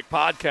First Pick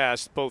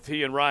podcast. Both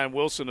he and Ryan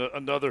Wilson,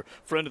 another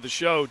friend of the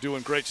show,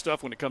 doing great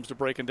stuff when it comes to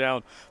breaking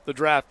down the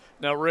draft.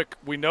 Now, Rick,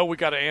 we know we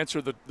got to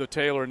answer the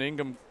Taylor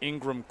and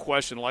Ingram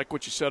question, like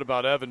what you said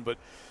about Evan, but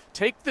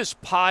take this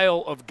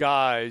pile of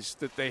guys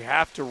that they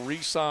have to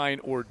re-sign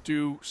or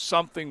do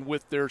something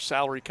with their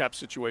salary cap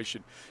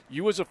situation.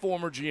 You as a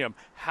former GM,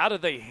 how do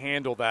they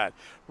handle that?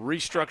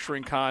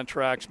 Restructuring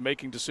contracts,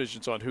 making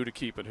decisions on who to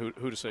keep and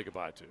who to say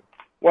goodbye to?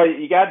 Well,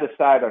 you got to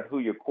decide on who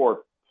your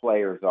core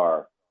players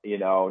are,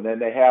 and then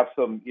they have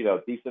some,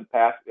 decent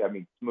pass. I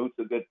mean, Smoot's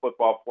a good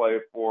football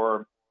player for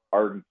him.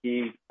 Arden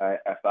Key, I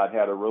thought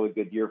had a really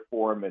good year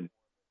for him in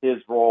his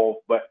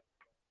role, but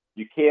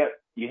you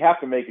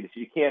have to make it.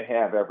 You can't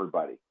have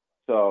everybody.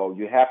 So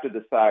you have to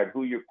decide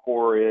who your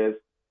core is,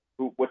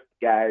 what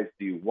guys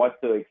do you want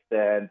to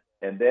extend.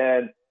 And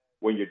then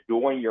when you're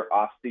doing your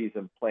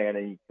off-season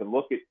planning, you can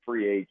look at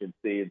free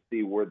agency and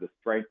see where the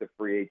strength of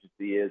free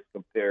agency is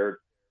compared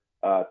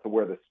to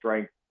where the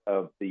strength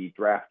of the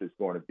draft is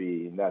going to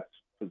be, and that's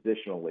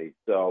positionally.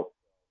 So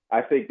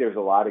I think there's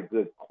a lot of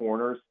good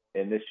corners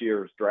in this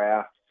year's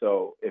draft.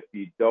 So if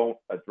you don't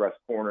address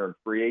corner and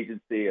free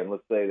agency, and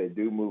let's say they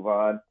do move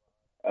on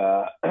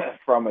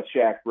from a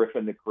Shaq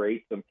Griffin to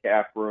create some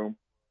cap room,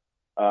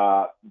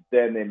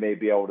 then they may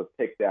be able to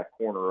pick that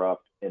corner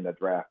up in the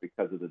draft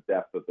because of the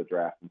depth of the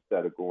draft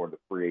instead of going the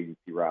free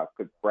agency route.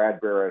 Because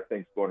Bradbury, I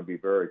think, is going to be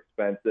very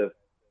expensive.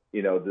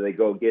 Do they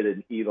go get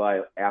an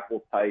Eli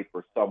Apple type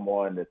or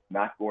someone that's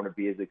not going to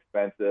be as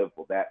expensive?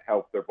 Will that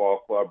help their ball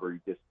club, or you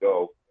just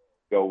go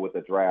with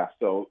a draft?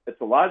 So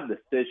it's a lot of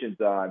decisions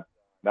on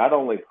not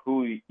only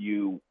who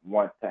you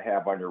want to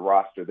have on your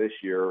roster this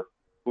year,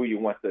 who you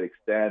want to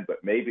extend, but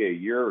maybe a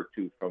year or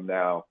two from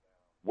now,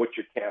 what's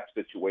your cap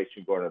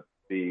situation going to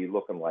be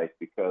looking like?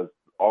 Because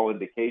all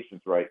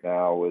indications right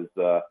now is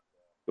the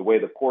way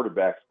the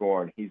quarterback's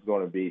going, he's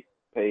going to be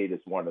paid as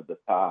one of the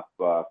top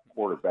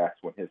quarterbacks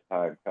when his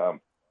time comes.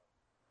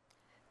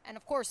 And,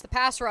 of course, the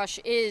pass rush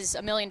is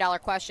 $1 million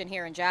question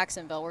here in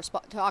Jacksonville. We're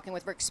talking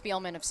with Rick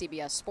Spielman of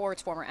CBS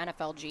Sports, former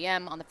NFL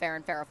GM, on the Fair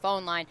and Farrah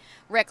phone line.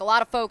 Rick, a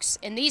lot of folks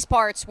in these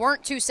parts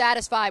weren't too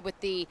satisfied with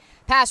the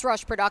pass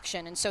rush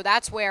production, and so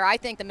that's where I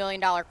think the $1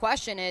 million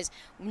question is,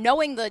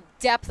 knowing the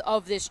depth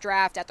of this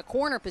draft at the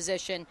corner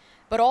position,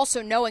 but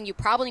also knowing you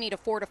probably need to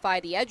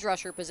fortify the edge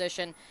rusher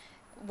position.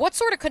 What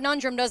sort of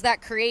conundrum does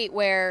that create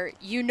where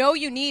you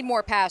need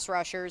more pass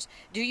rushers?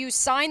 Do you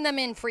sign them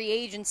in free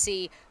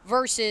agency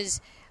versus,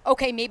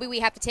 okay, maybe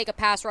we have to take a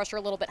pass rusher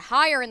a little bit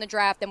higher in the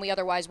draft than we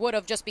otherwise would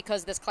have just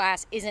because this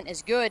class isn't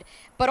as good,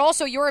 but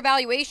also your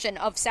evaluation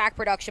of sack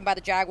production by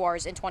the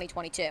Jaguars in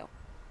 2022?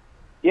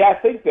 Yeah, I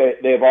think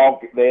that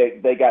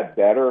they got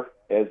better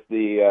as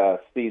the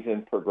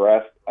season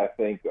progressed. I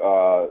think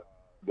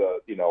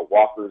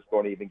Walker's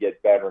going to even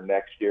get better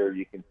next year.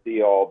 You can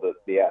see all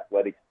the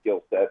athletic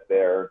skill set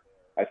there.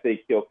 I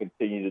think he'll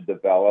continue to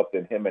develop,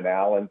 and him and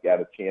Allen got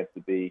a chance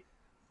to be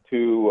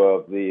two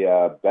of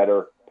the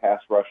better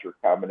pass rusher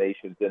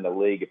combinations in the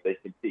league if they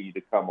continue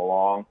to come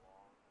along.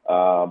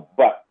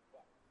 But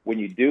when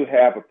you do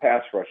have a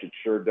pass rush, it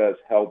sure does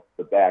help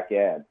the back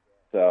end.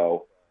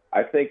 So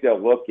I think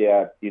they'll look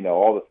at,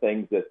 all the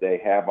things that they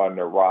have on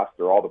their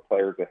roster, all the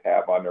players that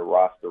have on their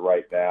roster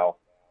right now.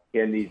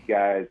 Can these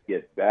guys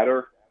get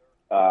better?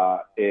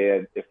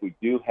 And if we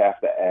do have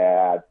to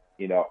add,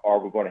 are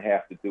we going to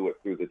have to do it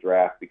through the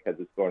draft because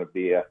it's going to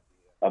be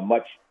a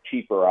much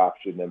cheaper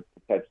option than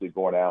potentially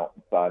going out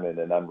and signing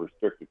an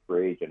unrestricted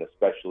free agent,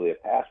 especially a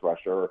pass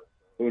rusher.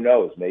 Who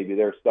knows? Maybe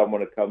there's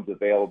someone that comes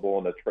available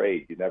in a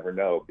trade. You never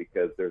know,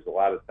 because there's a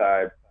lot of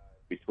time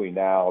between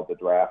now, the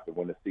draft, and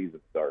when the season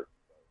starts.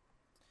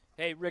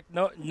 Hey, Rick,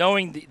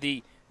 knowing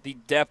the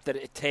depth that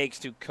it takes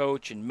to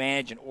coach and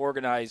manage and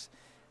organize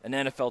an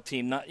NFL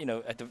team,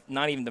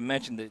 not even to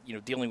mention the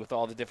dealing with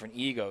all the different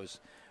egos,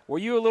 were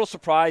you a little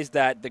surprised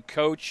that the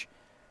coach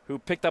who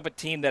picked up a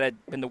team that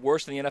had been the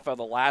worst in the NFL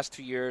the last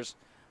 2 years,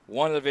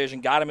 won a division,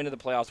 got him into the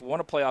playoffs, won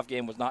a playoff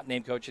game, was not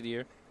named Coach of the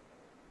Year?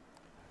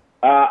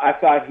 I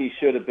thought he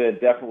should have been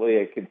definitely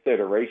a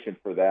consideration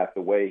for that,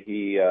 the way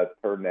he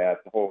turned that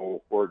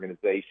whole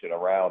organization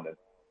around. And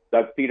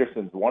Doug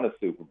Peterson's won a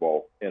Super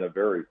Bowl in a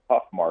very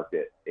tough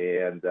market,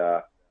 and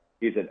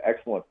he's an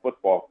excellent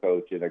football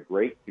coach and a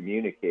great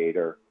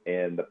communicator,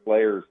 and the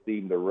players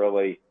seem to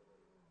really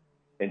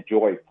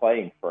enjoy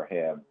playing for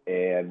him.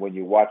 And when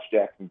you watch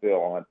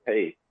Jacksonville on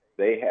tape,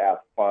 they have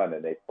fun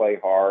and they play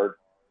hard.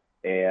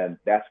 And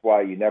that's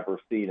why you never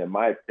seen, in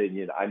my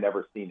opinion, I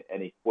never seen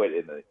any quit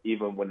in it,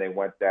 even when they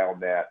went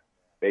down that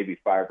maybe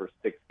 5 or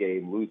 6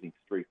 game losing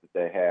streak that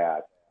they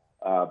had.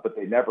 But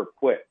they never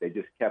quit. They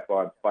just kept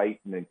on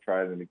fighting and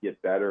trying to get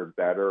better and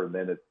better. And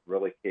then it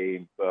really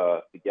came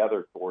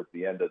together towards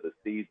the end of the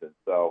season.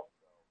 So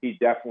he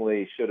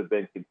definitely should have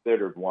been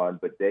considered one.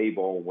 But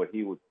Dable, what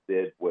he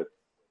did with,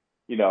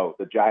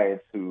 the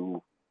Giants,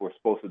 who were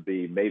supposed to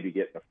be maybe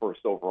getting the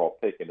first overall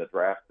pick in the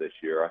draft this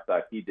year, I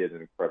thought he did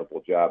an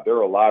incredible job. There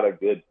are a lot of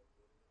good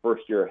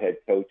first-year head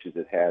coaches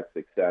that had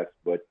success,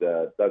 but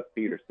Doug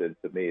Peterson,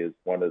 to me, is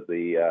one of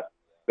the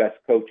best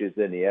coaches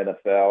in the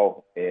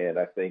NFL, and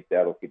I think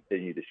that'll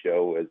continue to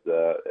show as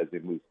he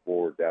moves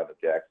forward down to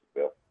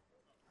Jacksonville.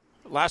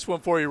 Last one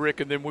for you, Rick,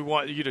 and then we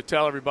want you to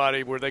tell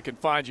everybody where they can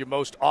find you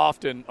most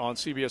often on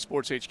CBS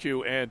Sports HQ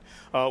and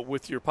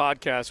with your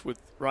podcast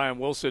with Ryan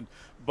Wilson.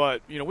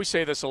 But, we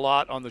say this a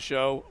lot on the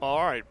show.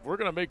 All right, we're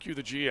going to make you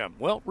the GM.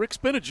 Well, Rick's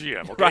been a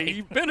GM, okay? Right.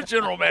 You've been a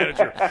general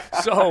manager.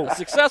 So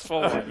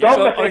successful.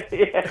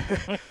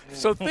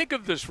 So think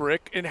of this,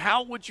 Rick, and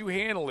how would you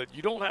handle it?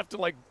 You don't have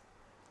to,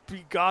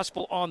 be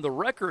gospel on the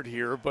record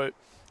here, but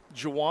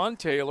Jawaan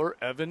Taylor,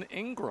 Evan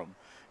Ingram.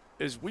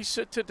 As we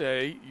sit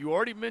today, you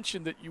already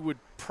mentioned that you would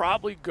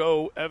probably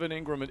go Evan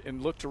Ingram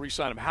and look to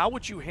re-sign him. How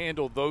would you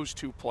handle those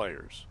two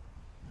players?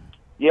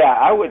 Yeah,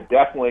 I would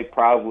definitely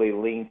probably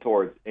lean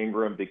towards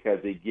Ingram because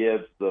he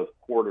gives the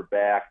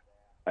quarterback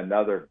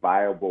another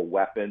viable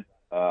weapon,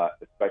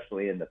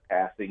 especially in the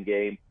passing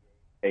game,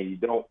 and you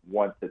don't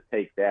want to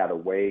take that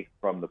away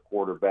from the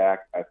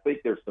quarterback. I think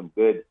there's some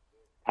good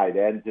tight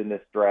ends in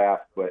this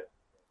draft, but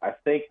I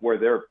think where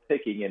they're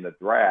picking in the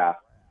draft,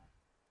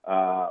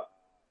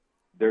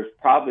 there's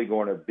probably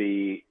going to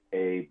be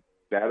a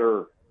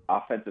better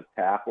offensive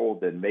tackle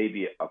than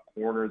maybe a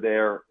corner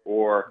there,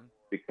 or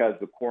because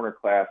the corner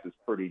class is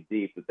pretty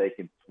deep that they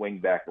can swing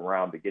back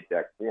around to get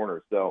that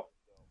corner. So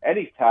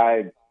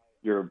anytime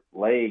you're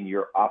laying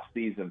your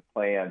off-season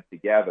plan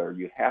together,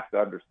 you have to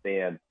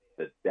understand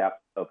the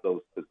depth of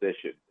those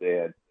positions.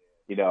 And,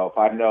 if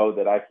I know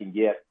that I can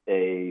get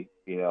a,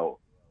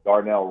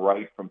 Darnell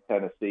Wright from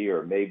Tennessee,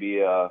 or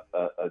maybe a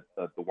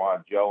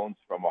DeJuan Jones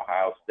from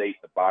Ohio State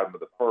at the bottom of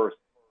the first,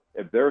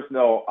 if there's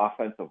no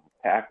offensive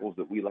tackles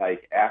that we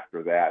like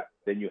after that,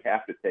 then you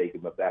have to take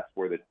them if that's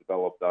where they're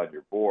developed on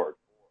your board.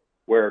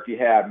 Where if you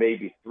have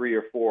maybe 3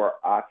 or 4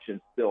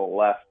 options still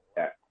left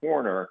at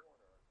corner,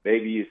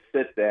 maybe you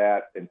sit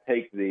that and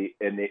take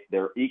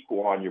they're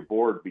equal on your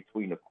board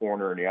between the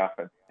corner and the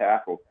offensive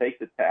tackle. Take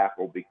the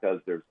tackle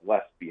because there's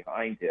less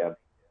behind him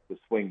to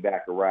swing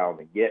back around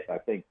and get. I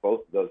think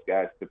both of those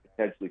guys could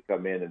potentially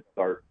come in and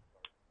start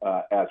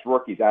as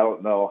rookies. I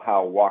don't know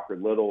how Walker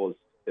Little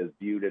is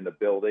viewed in the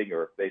building,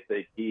 or if they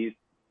think he's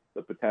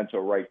the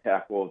potential right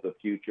tackle of the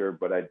future.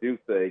 But I do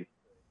think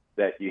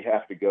that you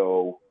have to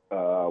go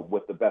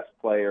with the best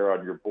player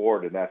on your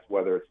board, and that's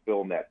whether it's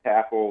filling that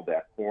tackle,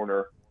 that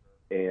corner.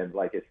 And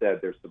like I said,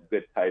 there's some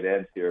good tight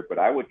ends here, but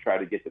I would try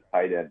to get the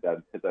tight end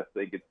done because I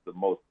think it's the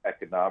most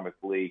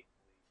economically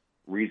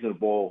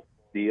reasonable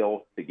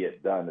deal to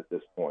get done at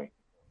this point.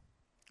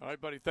 All right,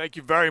 buddy. Thank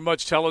you very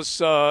much. Tell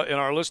us and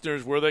our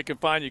listeners where they can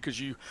find you, because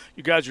you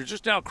guys are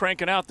just now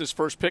cranking out this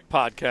First Pick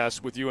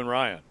podcast with you and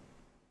Ryan.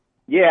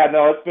 Yeah,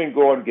 no, it's been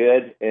going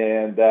good,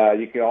 and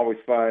you can always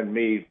find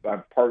me.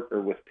 I'm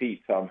partnered with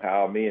Pete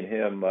somehow. Me and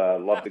him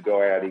love to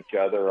go at each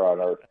other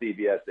on our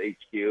CBS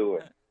HQ,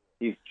 and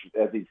he's,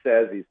 as he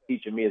says, he's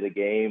teaching me the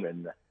game,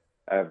 and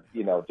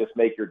just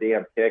make your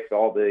damn picks,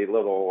 all the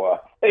little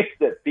things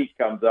that Pete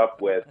comes up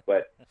with.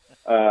 But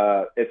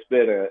it's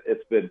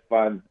been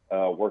fun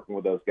working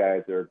with those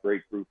guys. They're a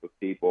great group of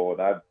people,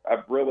 and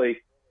I've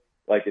really,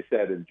 like I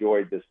said,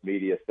 enjoyed this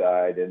media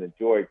side and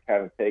enjoyed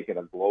kind of taking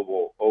a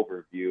global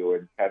overview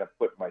and kind of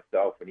putting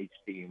myself in each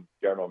team's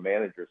general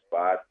manager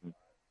spot and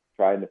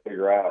trying to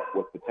figure out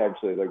what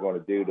potentially they're going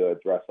to do to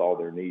address all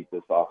their needs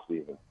this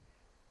offseason.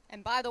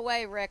 And by the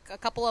way, Rick, a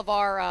couple of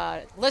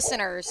our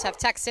listeners have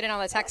texted in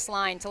on the text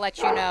line to let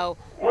you know,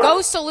 go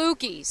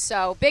Salukis.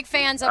 So big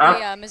fans of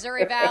the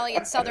Missouri Valley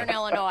and Southern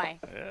Illinois.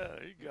 Yeah,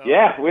 there you go.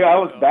 Yeah, I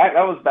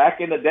was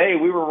back in the day.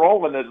 We were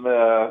rolling in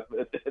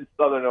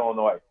Southern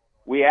Illinois.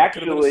 We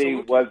actually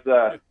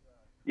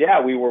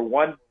we were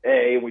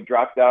 1A. We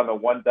dropped down to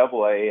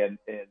 1AA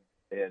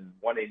and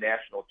won a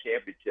national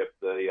championship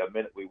the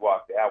minute we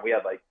walked out. We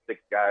had like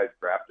 6 guys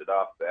drafted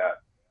off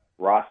that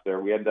roster.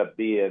 We ended up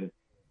beating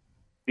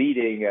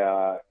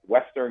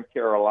Western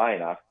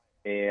Carolina,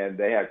 and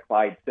they had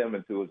Clyde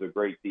Simmons, who was a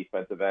great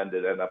defensive end that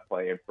ended up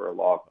playing for a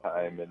long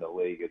time in the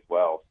league as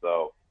well.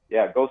 So,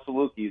 yeah, go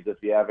Salukis if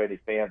you have any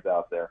fans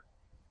out there.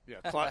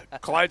 Yeah,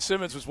 Clyde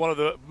Simmons was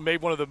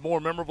made one of the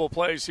more memorable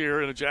plays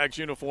here in a Jags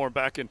uniform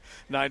back in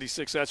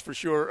 '96. That's for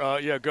sure.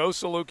 Go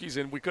Salukis,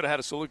 and we could have had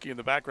a Saluki in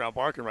the background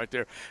barking right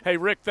there. Hey,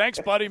 Rick, thanks,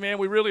 buddy, man.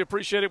 We really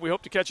appreciate it. We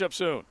hope to catch up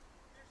soon.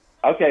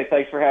 Okay,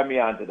 thanks for having me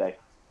on today.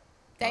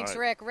 Thanks,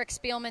 Rick. Rick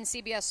Spielman,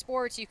 CBS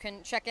Sports. You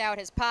can check out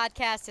his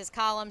podcast, his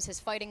columns,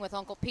 his Fighting with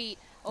Uncle Pete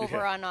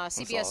over on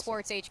CBS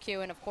Sports HQ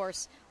and, of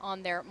course,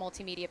 on their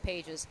multimedia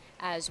pages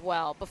as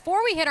well.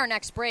 Before we hit our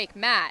next break,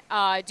 Matt,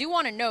 I do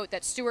want to note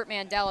that Stuart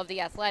Mandel of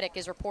The Athletic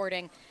is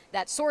reporting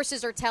that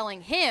sources are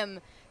telling him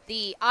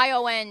the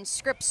ION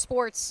Scripps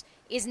Sports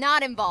is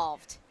not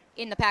involved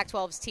in the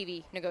Pac-12's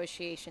TV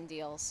negotiation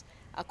deals,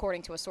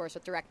 according to a source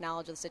with direct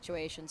knowledge of the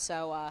situation.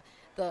 So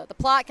the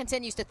plot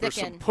continues to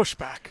thicken. There's some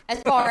pushback.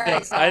 As far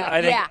as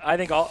I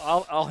think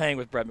I'll hang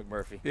with Brett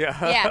McMurphy.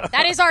 Yeah,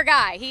 that is our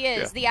guy. He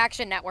is the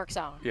Action Network's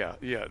own. Yeah.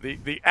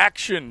 The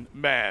action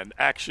man,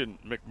 Action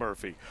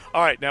McMurphy.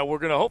 All right, now we're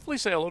going to hopefully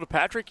say hello to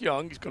Patrick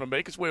Young. He's going to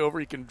make his way over.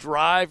 He can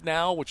drive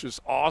now, which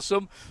is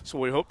awesome. So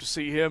we hope to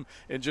see him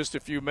in just a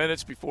few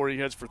minutes before he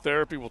heads for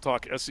therapy. We'll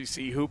talk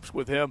SEC hoops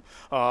with him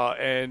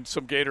and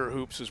some Gator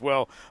hoops as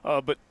well.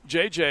 But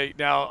JJ,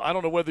 now I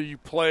don't know whether you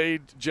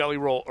played Jelly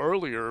Roll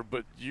earlier,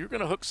 but you're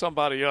going to hook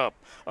somebody up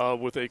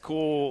with a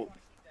cool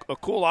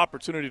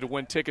opportunity to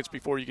win tickets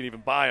before you can even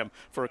buy them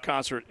for a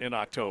concert in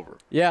October.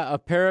 Yeah, a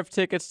pair of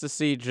tickets to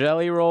see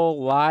Jelly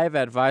Roll live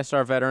at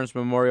VyStar Veterans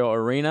Memorial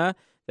Arena.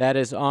 That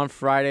is on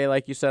Friday,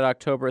 like you said,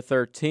 October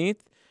 13th.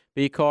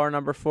 Be caller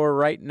number 4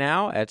 right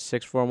now at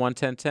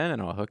 641-1010,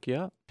 and I'll hook you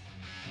up.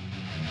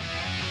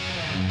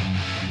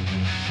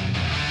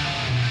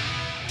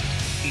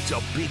 It's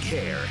a Big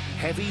Hair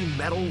Heavy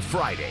Metal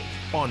Friday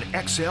on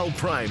XL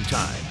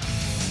Primetime.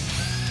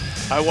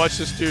 I watched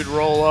this dude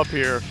roll up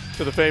here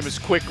to the famous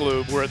Quick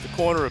Lube. We're at the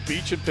corner of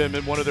Beach and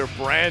Penman, one of their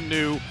brand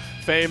new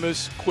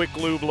famous Quick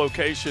Lube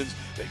locations.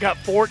 They got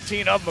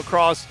 14 of them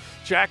across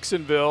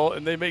Jacksonville,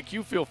 and they make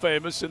you feel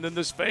famous. And then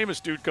this famous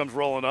dude comes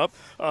rolling up,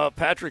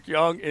 Patrick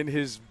Young in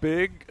his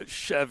big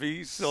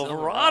Chevy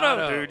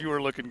Silverado. Dude, you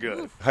were looking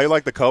good. How you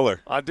like the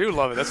color? I do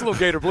love it. That's a little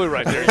Gator blue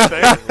right there.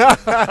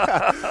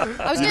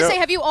 I was going to say,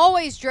 have you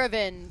always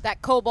driven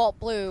that cobalt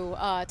blue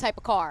type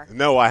of car?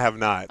 No, I have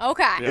not.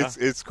 Okay. Yeah.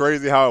 It's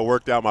crazy how it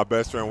worked out. My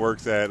best friend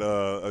works at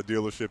a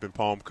dealership in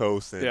Palm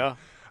Coast, and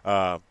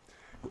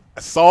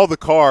I saw the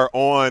car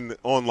online,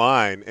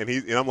 and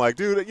I'm like,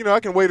 dude, I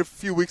can wait a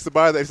few weeks to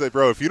buy that. He said,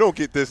 bro, if you don't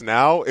get this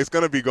now, it's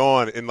going to be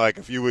gone in like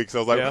a few weeks. I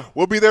was like,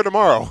 we'll be there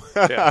tomorrow.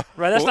 Right,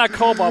 that's not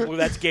cobalt blue,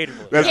 that's Gator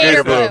blue. That's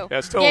Gator blue.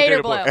 That's total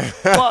Gator blue.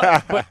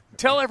 But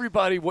tell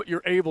everybody what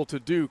you're able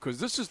to do, because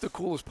this is the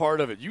coolest part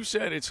of it. You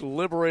said it's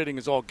liberating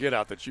as all get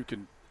out that you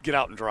can get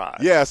out and drive.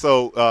 Yeah,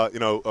 so,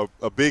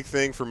 a big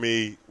thing for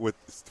me with,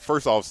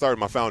 first off, starting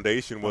my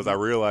foundation was I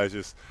realized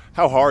just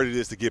how hard it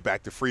is to get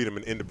back to freedom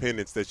and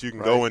independence, that you can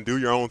go and do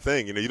your own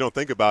thing. You don't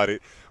think about it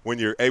when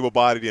you're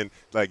able-bodied and,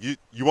 like,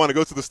 you want to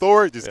go to the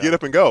store, just get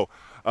up and go.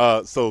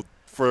 So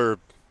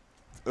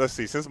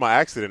since my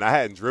accident, I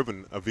hadn't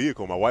driven a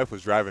vehicle. My wife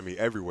was driving me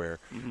everywhere,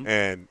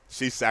 and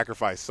she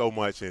sacrificed so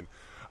much. And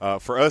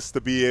for me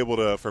to be able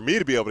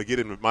to get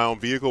in my own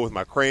vehicle with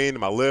my crane,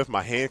 my lift,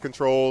 my hand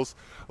controls,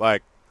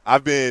 like,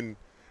 I've been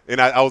 – and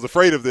I was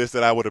afraid of this,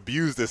 that I would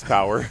abuse this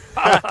power.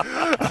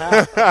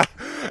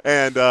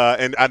 and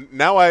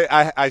now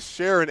I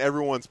share in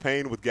everyone's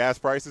pain with gas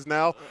prices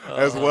now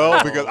as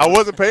well, because I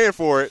wasn't paying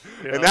for it,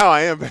 and now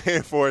I am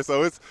paying for it.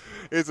 So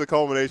it's a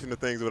culmination of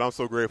things, but I'm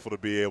so grateful to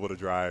be able to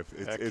drive.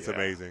 It's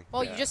amazing.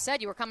 Well, you just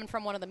said you were coming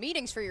from one of the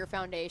meetings for your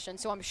foundation,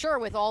 so I'm sure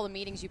with all the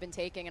meetings you've been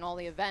taking and all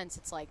the events,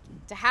 it's like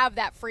to have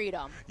that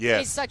freedom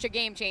is such a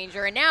game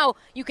changer. And now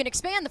you can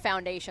expand the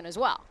foundation as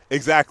well.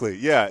 Exactly.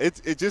 Yeah.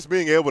 It's just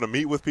being able to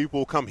meet with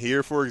people, come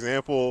here, for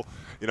example.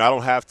 I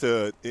don't have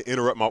to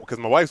interrupt because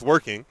my wife's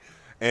working,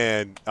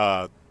 and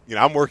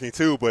I'm working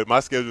too, but my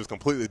schedule is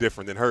completely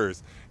different than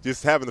hers.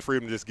 Just having the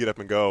freedom to just get up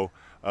and go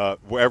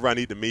wherever I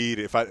need to meet.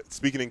 If I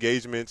speaking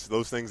engagements,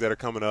 those things that are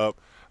coming up.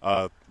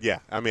 I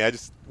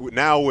just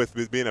now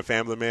with being a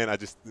family man, I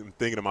just am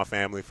thinking of my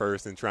family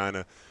first and trying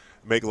to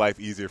make life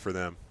easier for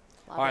them.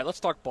 All right, let's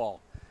talk ball.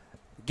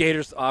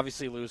 Gators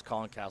obviously lose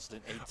Colin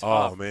Castleton.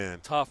 Tough.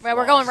 Right,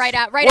 we're going right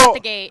out the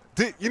gate.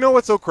 You know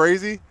what's so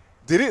crazy?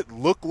 Did it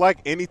look like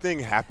anything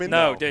happened?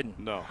 No, it didn't.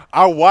 No.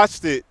 I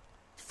watched it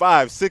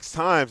 5-6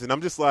 times, and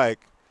I'm just like,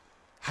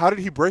 how did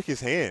he break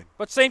his hand?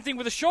 But same thing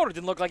with the shoulder.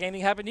 Didn't look like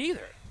anything happened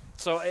either.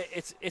 So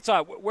it's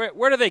odd.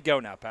 Where do they go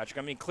now, Patrick?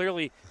 I mean,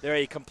 clearly they're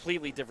a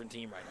completely different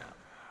team right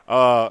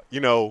now.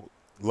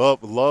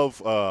 Love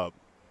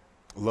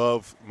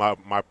my.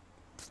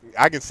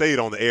 I can say it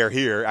on the air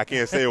here. I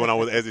can't say it when I'm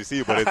with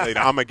SEC, but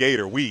I'm a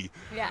Gator.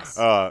 Yes.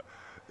 Love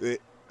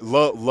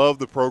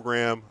the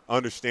program.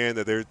 Understand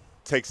that there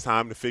takes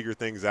time to figure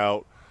things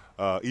out.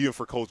 Even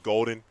for Coach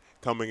Golden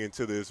coming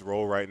into this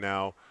role right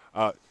now,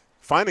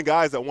 finding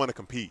guys that want to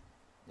compete.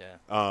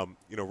 Yeah.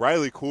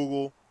 Riley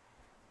Kugel,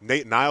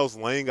 Niles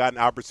Lane got an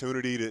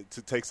opportunity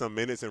to take some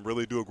minutes and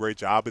really do a great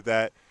job at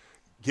that.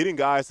 Getting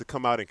guys to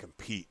come out and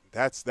compete.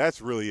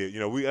 That's really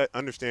it. We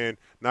understand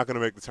not going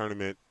to make the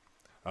tournament.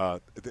 I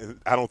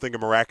don't think a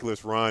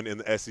miraculous run in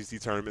the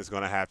SEC tournament is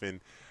going to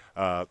happen.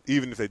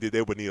 Even if they did,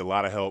 they would need a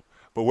lot of help.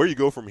 But where you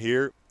go from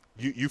here,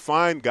 you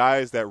find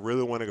guys that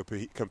really want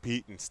to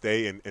compete and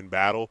stay and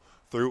battle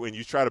through, and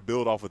you try to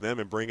build off of them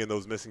and bring in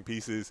those missing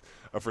pieces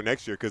for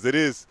next year.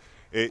 Because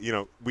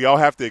we all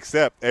have to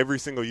accept every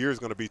single year is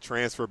going to be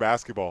transfer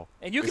basketball.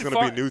 And it's going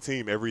to be a new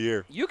team every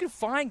year. You can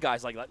find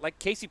guys like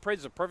Casey Praise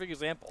is a perfect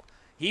example.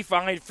 He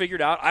finally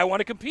figured out, I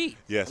want to compete.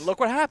 Yes. And look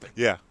what happened.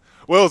 Yeah.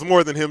 Well, it's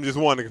more than him just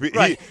wanting to compete.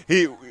 Right.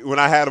 He when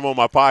I had him on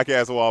my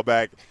podcast a while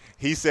back,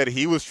 he said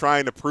he was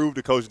trying to prove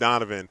to Coach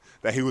Donovan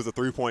that he was a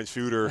three-point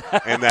shooter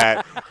and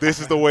that this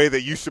is the way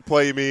that you should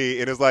play me.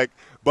 And it's like,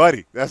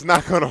 buddy, that's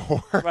not going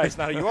to work. Right, it's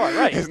not who you are.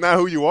 Right, it's not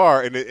who you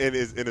are, and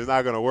it's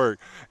not going to work.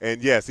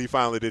 And yes, he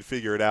finally did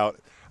figure it out.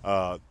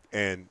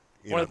 And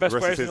one of the best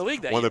players in the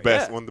league that one year.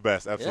 One of the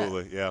best,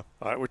 absolutely, yeah.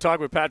 All right, we're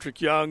talking with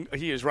Patrick Young.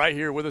 He is right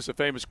here with us at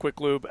Famous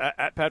Quick Lube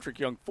at Patrick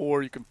Young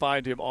 4. You can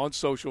find him on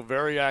social,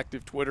 very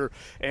active Twitter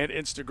and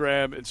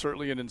Instagram, and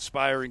certainly an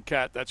inspiring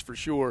cat, that's for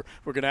sure.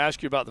 We're going to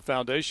ask you about the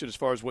foundation as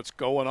far as what's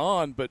going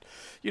on, but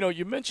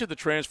you mentioned the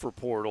transfer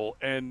portal,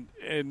 and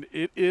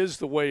it is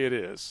the way it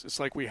is. It's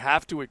like we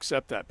have to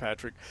accept that,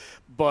 Patrick.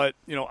 But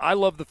I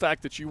love the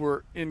fact that you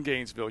were in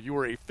Gainesville. You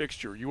were a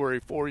fixture. You were a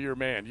 4-year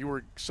man. You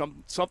were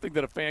something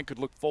that a fan could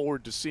look forward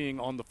to seeing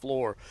on the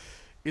floor.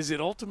 Is it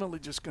ultimately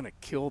just going to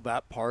kill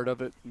that part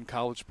of it in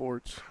college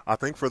sports? I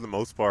think for the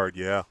most part,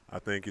 yeah. I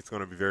think it's going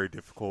to be very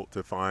difficult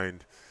to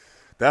find.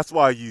 That's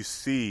why you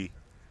see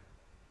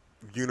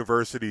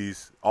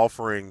universities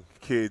offering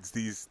kids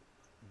these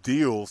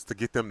deals to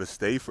get them to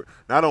stay for.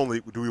 Not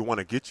only do we want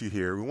to get you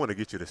here, we want to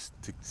get you to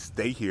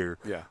stay here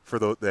for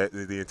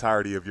the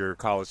entirety of your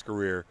college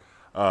career.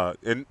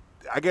 And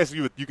I guess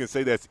you can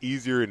say that's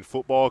easier in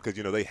football because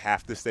they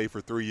have to stay for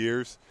 3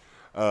 years.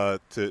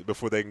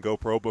 Before they can go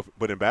pro,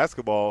 but in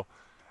basketball,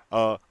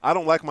 I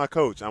don't like my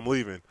coach. I'm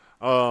leaving.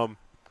 I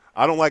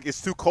don't like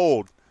it's too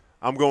cold.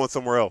 I'm going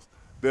somewhere else.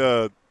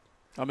 I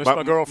miss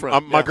my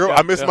girlfriend.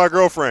 I miss my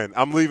girlfriend.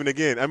 I'm leaving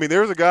again. I mean,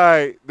 there's a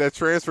guy that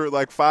transferred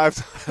like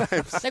 5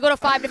 times. They go to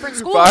 5 different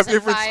schools. 5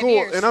 different schools,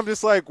 years. and I'm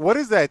just like, what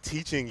is that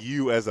teaching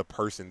you as a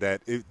person?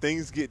 That if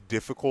things get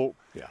difficult,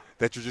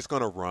 that you're just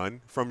going to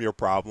run from your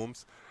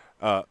problems.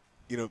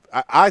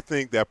 I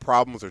think that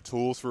problems are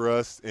tools for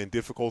us and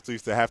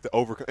difficulties to have to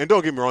overcome. And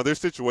don't get me wrong, there's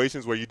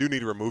situations where you do need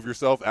to remove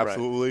yourself,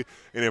 absolutely,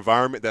 in an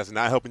environment that's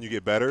not helping you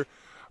get better.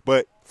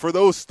 But for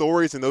those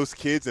stories and those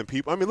kids and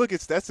people, I mean, look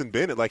at Stetson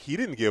Bennett. Like, he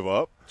didn't give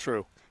up.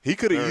 True. He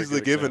could have easily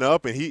given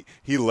up, and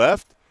he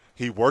left.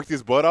 He worked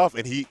his butt off,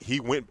 and he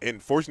went.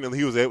 And fortunately,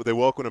 he was able. They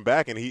welcomed him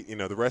back, and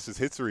the rest is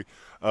history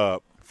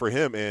for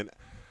him. And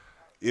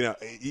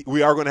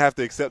we are going to have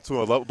to accept to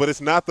a level, but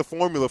it's not the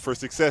formula for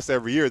success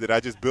every year that I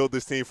just build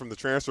this team from the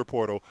transfer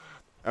portal.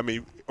 I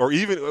mean, or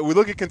even we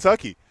look at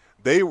Kentucky.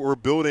 They were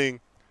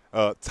building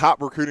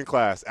top recruiting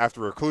class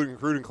after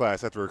recruiting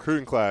class after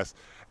recruiting class,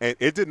 and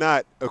it did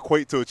not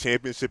equate to a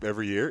championship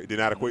every year. It did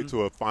not equate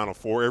to a Final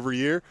Four every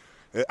year.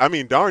 I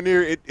mean, darn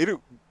near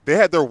they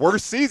had their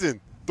worst season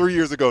 3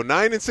 years ago,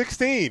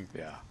 9-16.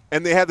 Yeah.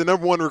 And they had the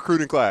number 1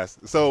 recruiting class.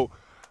 So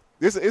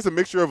it's a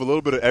mixture of a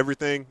little bit of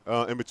everything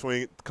in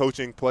between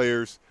coaching,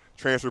 players,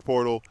 transfer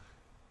portal.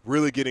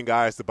 really getting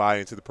guys to buy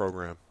into the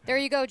program. There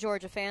you go,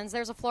 Georgia fans.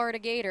 There's a Florida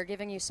Gator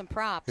giving you some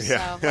props.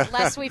 Yeah. So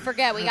lest we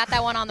forget, we got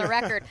that one on the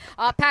record.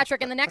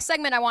 Patrick, in the next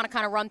segment, I want to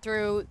kind of run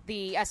through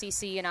the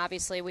SEC, and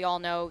obviously we all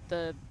know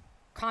the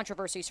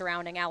controversy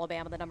surrounding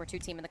Alabama, the number 2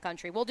 team in the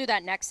country. We'll do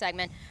that next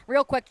segment.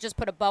 Real quick, just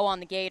put a bow on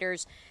the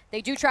Gators.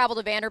 They do travel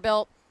to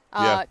Vanderbilt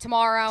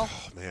tomorrow.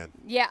 Oh, man.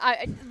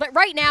 Yeah, but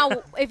right now,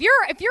 if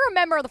you're a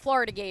member of the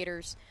Florida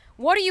Gators,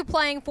 what are you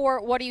playing for?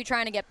 What are you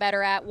trying to get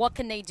better at? What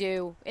can they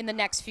do in the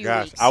next few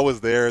weeks? I was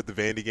there at the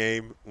Vandy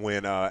game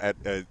when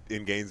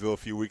in Gainesville a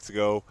few weeks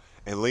ago,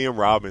 and Liam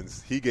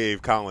Robbins, he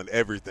gave Colin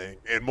everything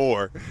and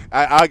more.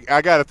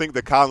 I got to think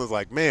that Colin's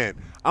like, man,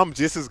 I'm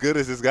just as good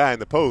as this guy in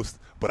the post,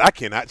 but I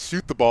cannot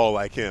shoot the ball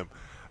like him.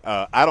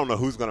 I don't know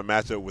who's going to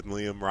match up with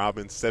Liam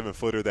Robbins,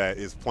 7-footer that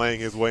is playing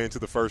his way into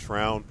the first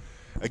round.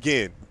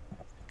 Again,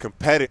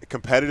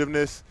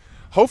 competitiveness.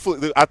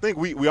 Hopefully, I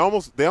think they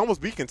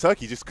almost beat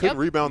Kentucky, just couldn't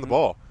rebound the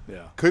ball.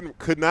 Yeah,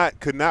 could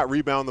not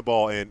rebound the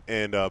ball, and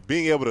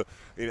being able to.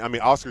 I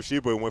mean, Oscar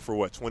Sheba went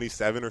for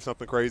 27 or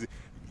something crazy.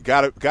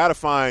 Got to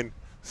find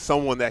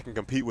someone that can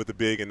compete with the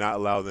big and not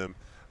allow them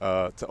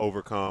to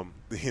overcome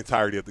the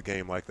entirety of the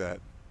game like that.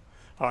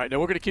 All right,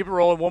 now we're going to keep it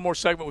rolling. One more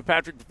segment with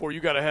Patrick before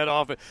you got to head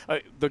off.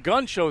 The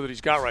gun show that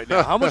he's got right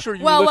now, how much are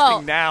you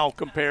lifting now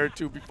compared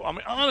to before? I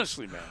mean,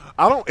 honestly, man.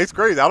 It's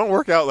crazy. I don't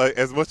work out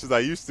as much as I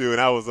used to,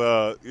 and I was,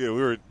 we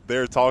were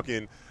there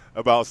talking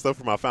about stuff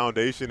for my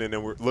foundation, and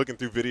then we're looking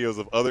through videos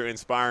of other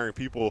inspiring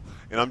people,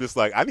 and I'm just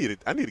like, I need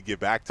to get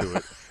back to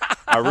it.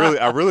 I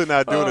really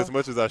not doing as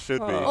much as I should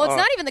be. Well, it's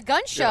not even the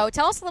gun show. Yeah.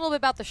 Tell us a little bit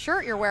about the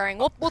shirt you're wearing.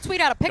 We'll tweet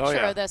out a picture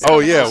of this. Oh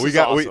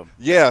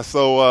yeah,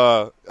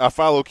 So I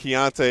follow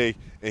Keontae.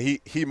 And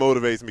he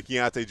motivates me.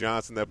 Keontae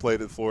Johnson that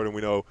played at Florida, and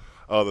we know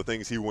the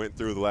things he went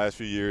through the last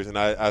few years. And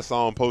I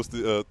saw him post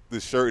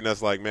this shirt, and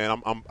that's like,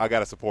 man, I got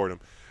to support him.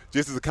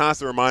 Just as a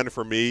constant reminder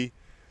for me,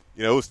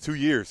 it was 2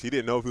 years. He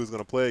didn't know if he was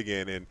going to play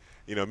again.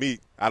 And, me,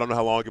 I don't know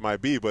how long it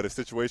might be, but a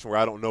situation where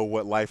I don't know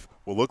what life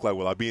will look like.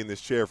 Will I be in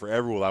this chair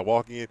forever? Will I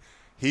walk in?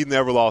 He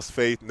never lost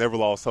faith, never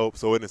lost hope,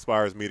 so it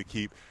inspires me to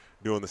keep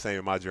doing the same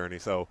in my journey.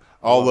 So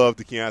all love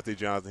to Keontae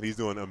Johnson. He's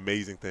doing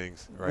amazing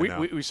things now.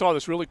 We saw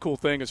this really cool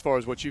thing as far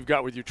as what you've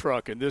got with your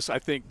truck, and this, I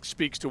think,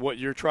 speaks to what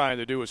you're trying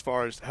to do as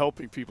far as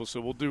helping people. So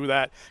we'll do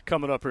that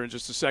coming up here in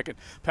just a second.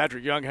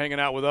 Patrick Young hanging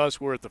out with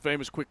us. We're at the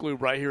famous Quick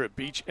Lube right here at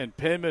Beach and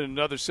Penman.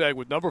 Another seg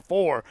with number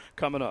 4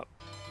 coming up.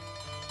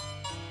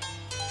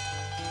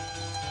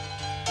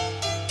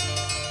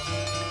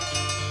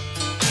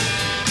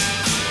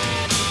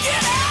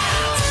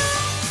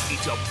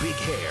 It's a Big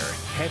Hair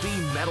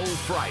Heavy Metal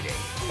Friday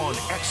on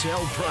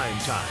XL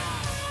Primetime.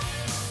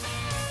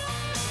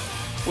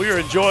 We are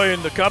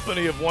enjoying the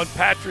company of one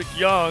Patrick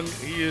Young.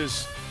 He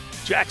is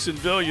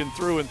Jacksonvillian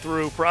through and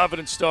through,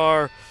 Providence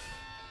Star,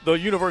 the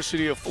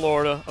University of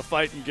Florida, a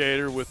fighting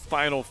Gator with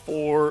Final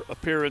Four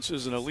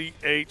appearances, an Elite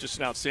Eight, just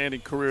an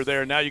outstanding career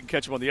there. Now you can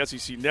catch him on the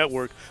SEC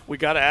Network. We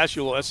got to ask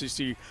you a little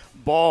SEC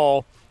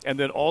ball, and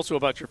then also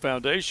about your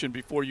foundation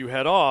before you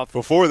head off.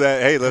 Before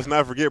that, hey, let's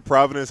not forget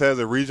Providence has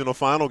a regional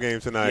final game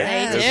tonight.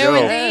 Yeah, they do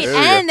indeed.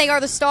 And they are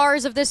the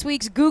stars of this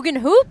week's Guggen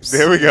Hoops.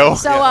 There we go.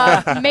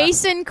 So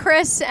Mason,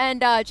 Chris,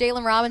 and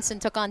Jalen Robinson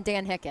took on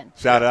Dan Hicken.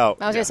 Shout out.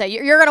 I was going to say,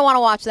 you're going to want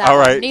to watch that. All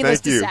right,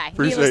 Needless thank you. To say.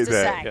 Appreciate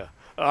that. Yeah.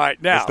 All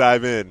right, now let's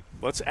dive in.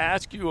 Let's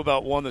ask you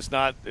about one that's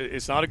not –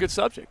 it's not a good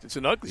subject. It's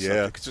an ugly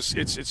subject.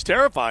 It's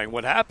terrifying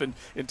what happened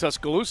in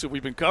Tuscaloosa.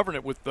 We've been covering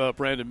it with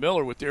Brandon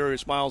Miller, with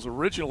Darius Miles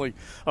originally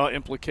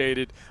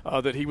implicated,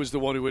 that he was the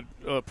one who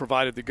had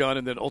provided the gun,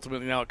 and then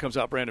ultimately now it comes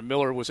out Brandon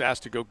Miller was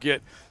asked to go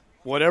get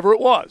whatever it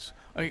was.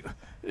 I mean,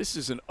 this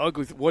is an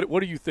ugly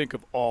what do you think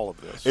of all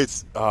of this?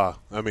 It's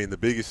the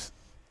biggest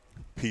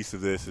piece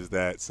of this is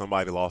that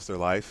somebody lost their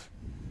life,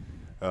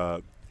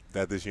 that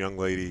this young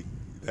lady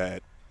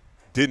that –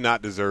 did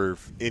not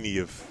deserve any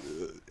of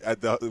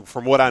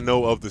from what I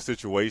know of the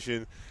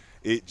situation,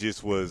 it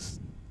just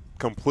was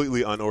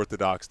completely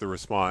unorthodox, the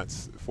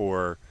response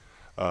for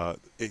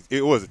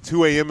it was at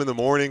 2 a.m. in the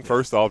morning.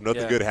 First off,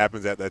 nothing good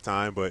happens at that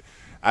time, but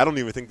I don't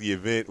even think the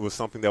event was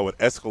something that would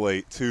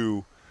escalate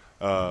to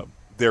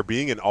there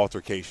being an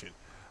altercation.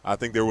 I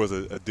think there was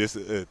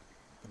the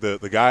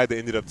guy that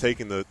ended up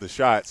taking the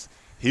shots,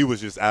 he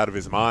was just out of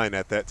his mind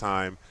at that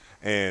time,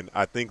 and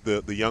I think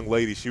the young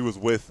lady, she was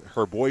with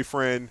her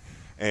boyfriend,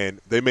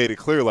 and they made it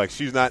clear, like,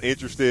 she's not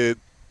interested.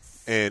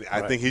 And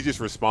I think he just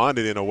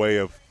responded in a way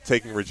of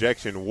taking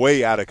rejection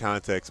way out of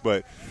context.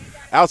 But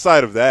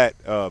outside of that,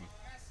 I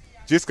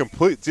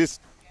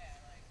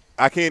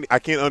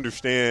can't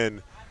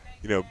understand,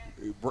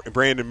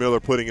 Brandon Miller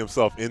putting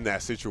himself in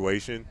that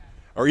situation,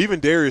 or even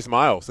Darius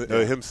Miles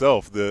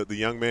himself, the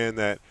young man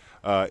that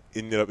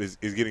ended up is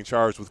getting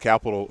charged with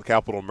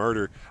capital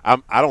murder.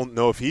 I don't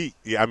know if he's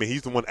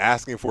the one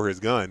asking for his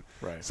gun.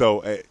 Right.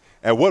 So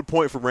at what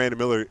point for Brandon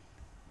Miller,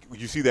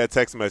 you see that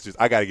text message,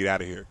 I got to get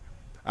out of here.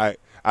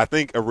 I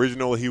think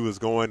originally he was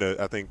going to,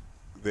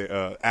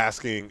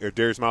 asking, or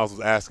Darius Miles was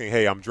asking,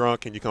 hey, I'm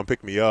drunk, can you come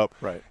pick me up?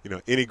 Right.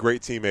 Any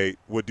great teammate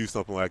would do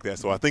something like that.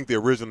 So I think the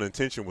original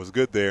intention was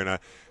good there, and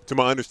to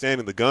my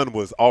understanding, the gun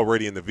was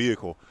already in the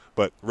vehicle.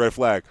 But red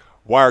flag,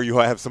 why are you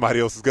have somebody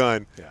else's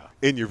gun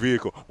in your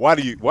vehicle? Why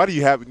do you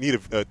need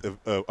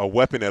a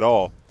weapon at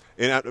all?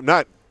 And I'm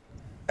not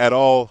at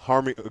all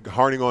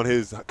harming on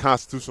his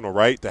constitutional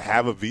right to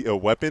have a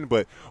weapon,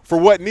 but for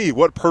what need,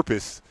 what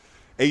purpose?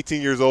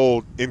 18 years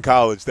old in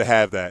college to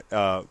have that.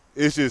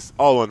 It's just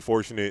all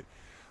unfortunate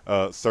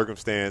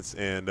circumstance.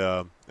 And,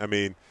 I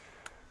mean,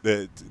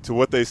 to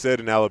what they said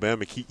in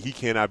Alabama, he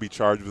cannot be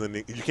charged with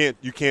anything.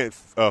 You can't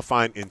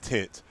find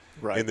intent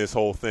in this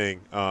whole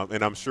thing.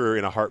 And I'm sure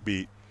in a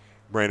heartbeat,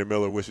 Brandon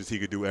Miller wishes he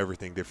could do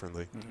everything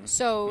differently. Mm-hmm.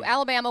 So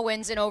Alabama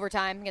wins in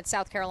overtime against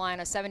South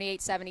Carolina,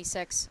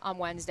 78-76 on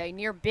Wednesday.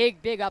 Near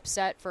big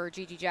upset for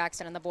Gigi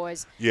Jackson and the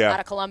boys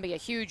out of Columbia.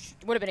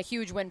 Would have been a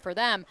huge win for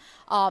them.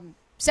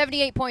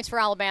 78 points for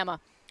Alabama.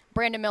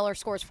 Brandon Miller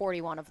scores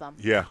 41 of them.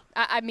 Yeah.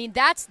 I mean,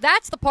 that's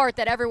the part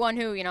that everyone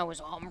who,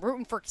 was, I'm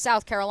rooting for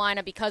South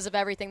Carolina because of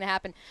everything that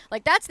happened.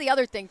 Like, that's the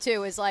other thing,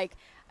 too, is like,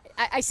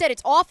 I said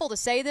it's awful to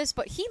say this,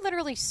 but he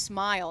literally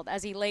smiled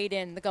as he laid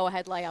in the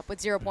go-ahead layup with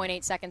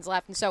 0.8 seconds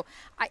left. And so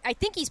I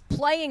think he's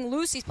playing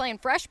loose, he's playing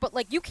fresh, but,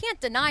 like, you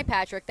can't deny,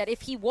 Patrick, that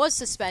if he was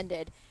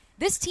suspended,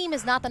 this team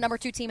is not the number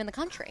 2 team in the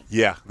country.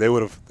 Yeah, they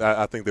would have.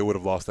 I think they would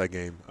have lost that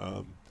game.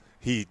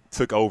 He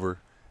took over.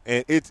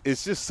 And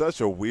it's just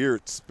such a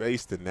weird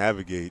space to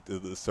navigate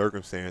the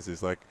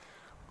circumstances. Like,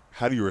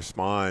 how do you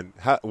respond?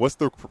 What's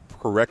the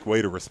correct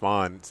way to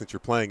respond since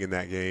you're playing in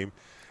that game?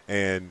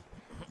 And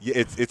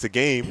it's a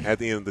game at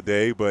the end of the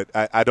day, but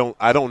I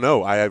don't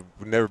know. I have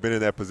never been in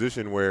that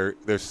position where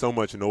there's so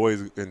much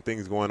noise and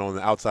things going on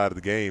the outside of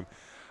the game.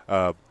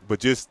 But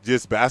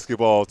just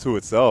basketball to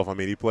itself. I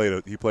mean, he played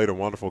a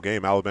wonderful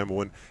game. Alabama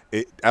won.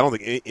 I don't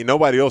think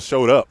nobody else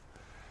showed up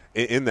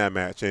in that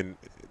match. And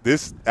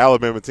this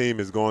Alabama team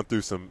is going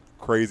through some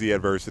crazy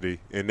adversity,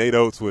 and Nate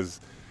Oates was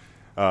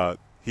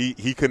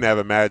he couldn't have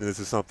imagined this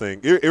is something.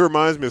 It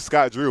reminds me of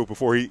Scott Drew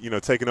before he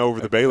taking over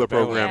the Baylor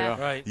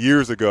program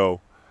years ago.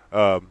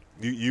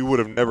 You would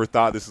have never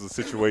thought this is a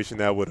situation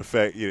that would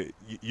affect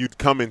you'd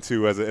come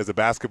into as a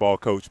basketball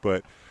coach,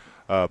 but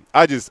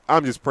I'm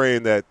just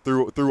praying that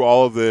through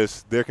all of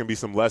this there can be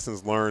some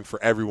lessons learned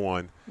for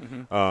everyone,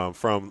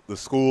 from the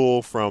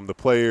school, from the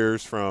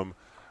players, from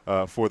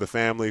for the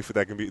family,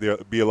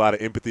 there'll be a lot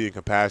of empathy and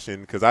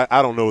compassion, because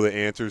I don't know the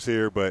answers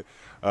here, but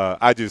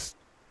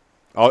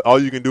all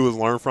you can do is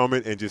learn from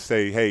it and just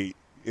say, hey,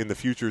 in the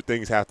future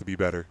things have to be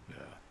better. Yeah.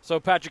 So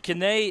Patrick, can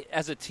they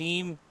as a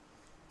team,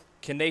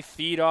 can they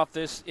feed off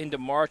this into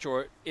March,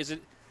 or is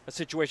it a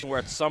situation where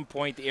at some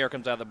point the air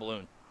comes out of the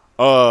balloon?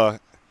 Well,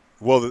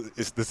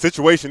 the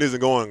situation isn't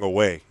going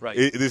away. Right.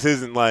 This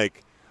isn't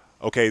like,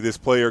 okay, this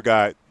player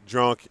got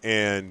drunk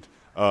and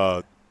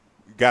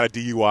got a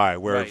DUI,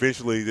 where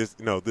eventually this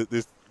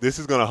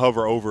is going to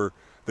hover over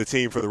the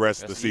team for the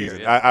rest of the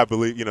season. Yeah. I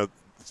believe,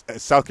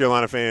 South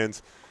Carolina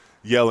fans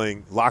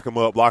yelling, lock him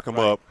up, lock him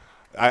up.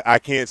 I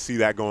can't see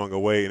that going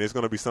away, and it's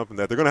going to be something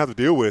that they're going to have to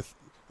deal with,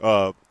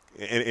 and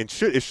it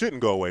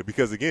shouldn't go away,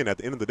 because, again, at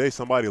the end of the day,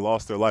 somebody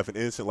lost their life, an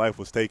innocent life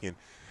was taken,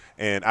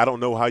 and I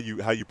don't know how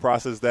you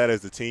process that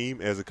as a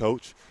team, as a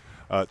coach,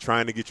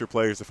 trying to get your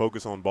players to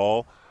focus on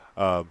ball,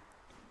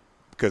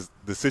 because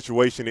the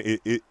situation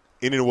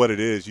in what it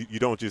is, you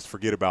don't just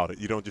forget about it.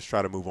 You don't just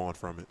try to move on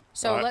from it.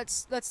 So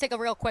let's take a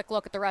real quick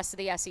look at the rest of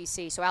the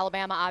SEC. So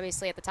Alabama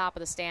obviously at the top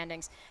of the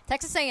standings.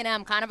 Texas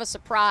A&M kind of a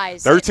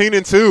surprise.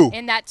 13-2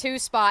 in that 2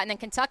 spot, and then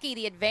Kentucky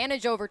the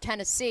advantage over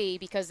Tennessee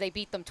because they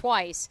beat them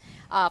twice,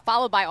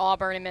 followed by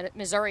Auburn and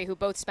Missouri, who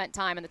both spent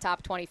time in the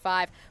top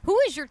 25. Who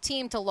is your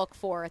team to look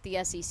for at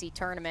the SEC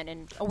tournament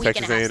in a week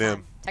Texas and a half A&M.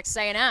 time? Texas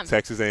A&M.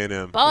 Texas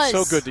A&M. Buzz.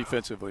 So good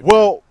defensively.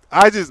 Well,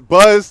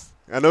 Buzz,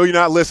 I know you're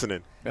not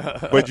listening,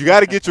 but you got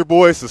to get your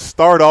boys to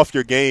start off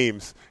your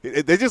games.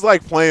 They just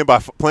like playing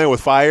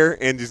with fire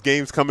and just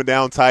games coming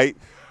down tight,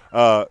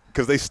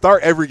 because they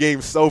start every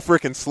game so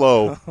freaking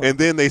slow, and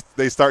then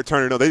they start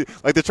turning on.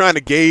 They're trying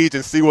to gauge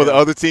and see what the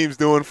other team's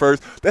doing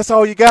first. That's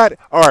all you got?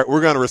 All right,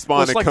 we're going to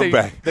respond and come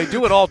back. They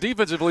do it all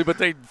defensively, but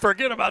they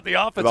forget about the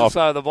offensive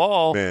side of the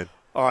ball. Man.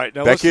 All right,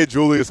 now that kid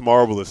Julius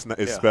Marble is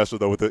special,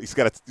 though.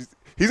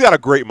 He's got a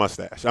great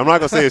mustache. I'm not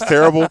going to say it's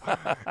terrible.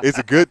 It's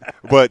a good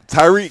 – but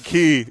Tyreek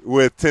Key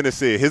with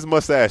Tennessee, his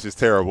mustache is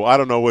terrible. I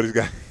don't know what he's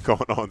got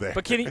going on there.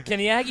 But can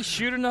the Aggies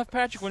shoot enough,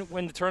 Patrick,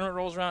 when the tournament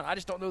rolls around? I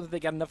just don't know that they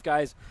got enough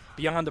guys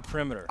beyond the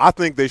perimeter. I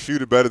think they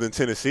shoot it better than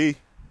Tennessee.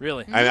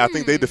 Really? And I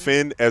think they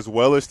defend as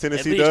well as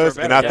Tennessee does.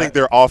 And I think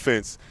their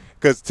offense –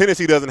 because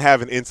Tennessee doesn't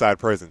have an inside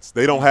presence.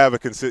 They don't have a –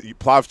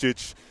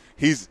 Plavsic,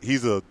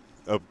 he's a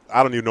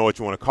I don't even know what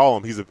you want to call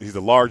him. He's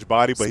a large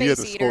body, but he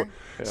doesn't score.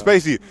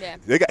 Space eater. Yeah.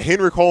 They got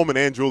Henry Coleman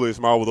and Julius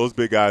Marble, those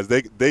big guys.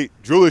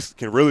 Julius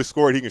can really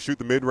score it. He can shoot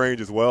the mid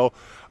range as well.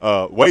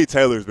 Wade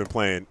Taylor's been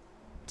playing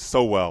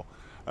so well.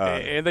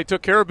 And they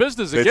took care of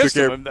business against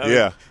him.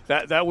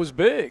 That was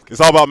big. It's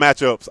all about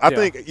matchups. I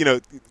think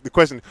the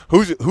question: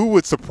 who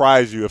would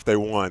surprise you if they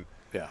won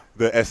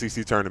the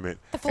SEC tournament.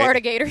 The Florida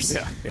Gators.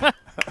 Yeah.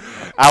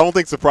 I don't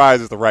think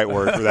surprise is the right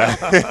word for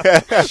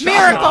that.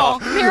 Miracle.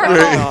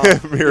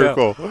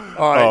 Miracle.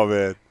 All right. Oh,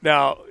 man.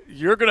 Now,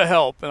 you're going to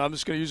help, and I'm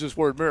just going to use this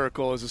word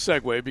miracle as a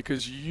segue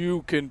because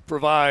you can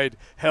provide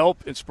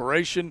help,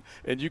 inspiration,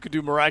 and you can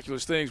do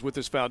miraculous things with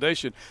this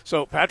foundation.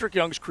 So Patrick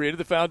Young's created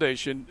the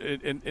foundation,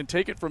 and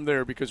take it from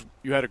there because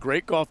you had a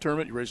great golf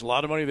tournament. You raised a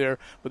lot of money there,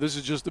 but this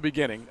is just the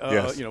beginning,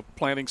 Yes.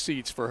 planting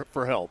seeds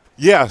for help.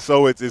 Yeah,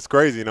 so it's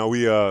crazy.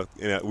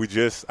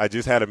 I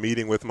just had a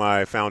meeting with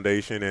my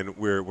foundation, and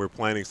we're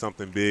planning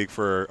something big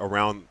for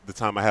around the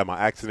time I had my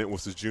accident,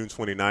 which is June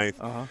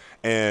 29th.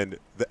 And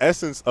the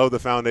essence of the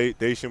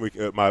foundation,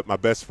 my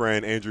best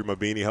friend Andrew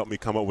Mabini helped me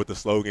come up with the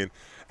slogan,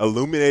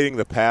 illuminating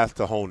the path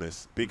to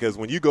wholeness. Because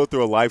when you go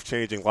through a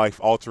life-changing,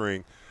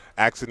 life-altering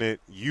accident,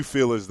 you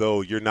feel as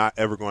though you're not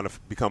ever going to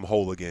become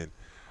whole again.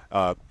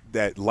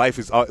 That life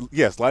is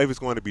life is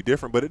going to be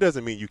different, but it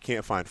doesn't mean you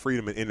can't find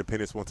freedom and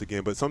independence once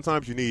again. But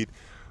sometimes you need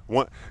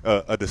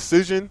a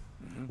decision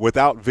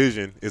without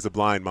vision is a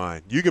blind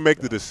mind. You can make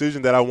the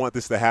decision that I want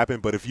this to happen,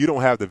 but if you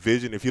don't have the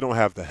vision, if you don't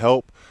have the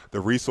help,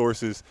 the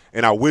resources,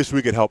 and I wish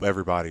we could help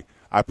everybody.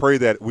 I pray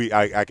that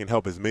I can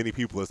help as many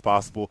people as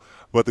possible,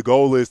 but the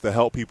goal is to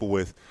help people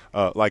with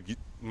like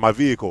my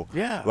vehicle,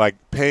 like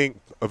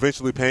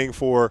eventually paying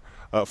for.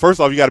 First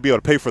off, you got to be able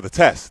to pay for the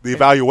test, the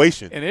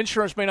evaluation. And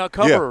insurance may not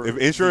cover. Yeah, if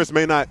insurance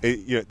may not,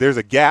 there's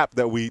a gap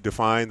that we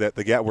define, that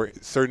the gap where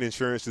certain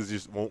insurances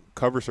just won't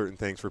cover certain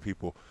things for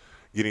people.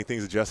 Getting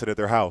things adjusted at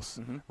their house,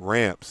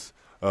 ramps,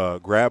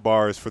 grab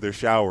bars for their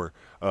shower,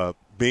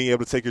 being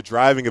able to take your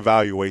driving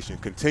evaluation,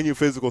 continue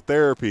physical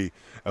therapy,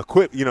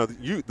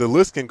 the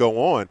list can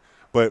go on.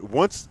 But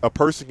once a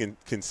person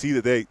can see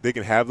that they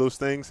can have those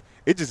things,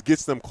 it just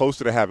gets them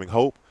closer to having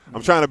hope.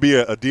 I'm trying to be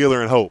a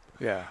dealer in hope.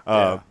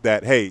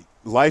 That, hey,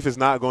 life is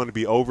not going to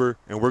be over,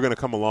 and we're going to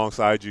come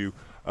alongside you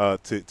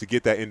to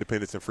get that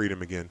independence and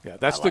freedom again. Yeah,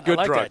 that's the good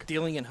I like drug. That,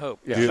 dealing in hope.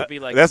 Yeah. Should be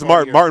like that's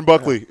Martin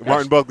Buckley. Yeah.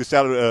 Martin Buckley.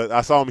 Shout out,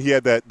 I saw him. He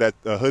had that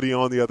hoodie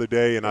on the other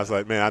day, and I was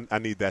like, man, I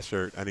need that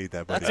shirt. I need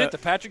that. Buddy. That's it. The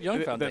Patrick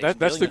Young Foundation.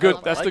 That's the good.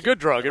 That's the good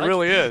drug. It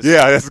really is.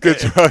 Yeah, that's a good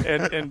drug.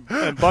 And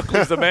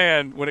Buckley's the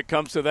man when it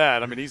comes to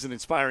that. I mean, he's an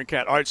inspiring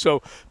cat. All right,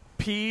 so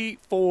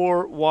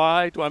P4Y.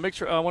 I want to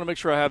make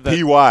sure I have that.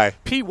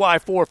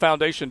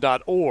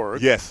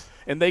 PY4foundation.org. Yes.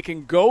 And they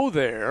can go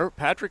there,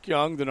 Patrick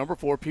Young, the number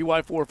 4,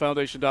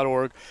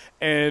 PY4foundation.org,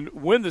 and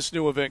when this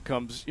new event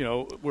comes,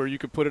 where you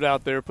can put it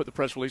out there, put the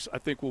press release, I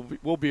think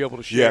we'll be able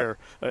to share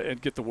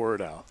and get the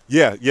word out.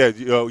 Yeah.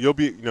 You'll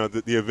be,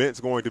 the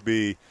event's going to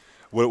be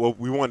what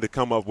we wanted to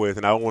come up with,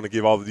 and I don't want to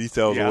give all the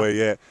details away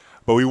yet,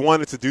 but we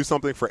wanted to do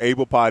something for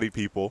able-bodied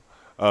people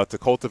to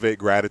cultivate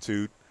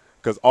gratitude,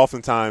 because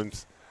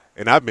oftentimes –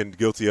 and I've been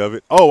guilty of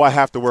it. Oh, I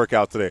have to work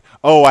out today.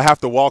 Oh, I have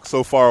to walk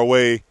so far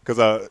away because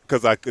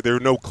there are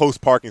no close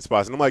parking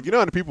spots. And I'm like, how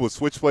many people would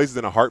switch places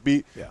in a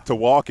heartbeat to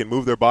walk and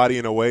move their body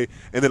in a way?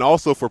 And then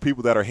also for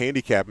people that are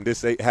handicapped and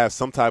just have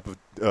some type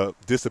of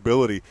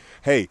disability,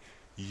 hey,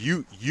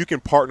 you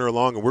can partner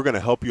along, and we're going to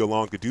help you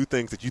along to do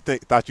things that you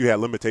thought you had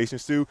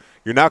limitations to.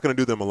 You're not going to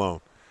do them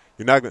alone.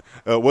 You're not going.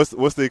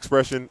 What's the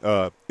expression?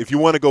 If you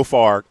want to go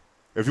far,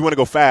 if you want to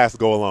go fast,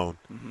 go alone.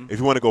 If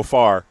you want to go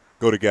far,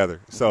 go together.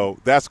 So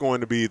that's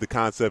going to be the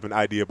concept and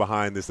idea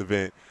behind this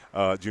event,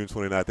 June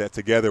 29th, that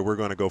together we're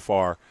going to go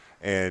far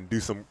and do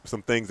some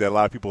things that a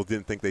lot of people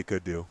didn't think they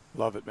could do.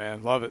 Love it,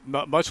 man. Love it.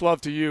 Much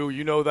love to you.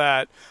 You know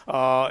that.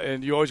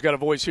 And you always got a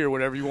voice here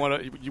whenever you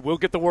want to. You will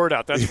get the word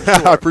out. That's for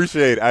sure. I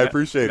appreciate it. I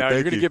appreciate it. Now, Thank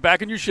you're going to get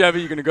back in your Chevy.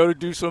 You're going to go to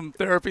do some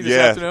therapy this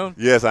afternoon?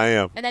 Yes, I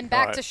am. And then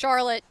back to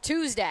Charlotte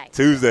Tuesday.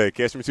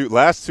 Catch me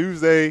last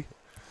Tuesday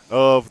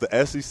of the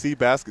SEC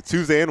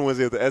Tuesday and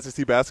Wednesday of the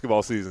SEC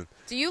basketball season.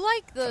 Do you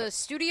like the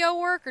studio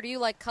work, or do you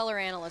like color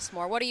analyst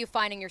more? What are you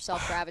finding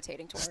yourself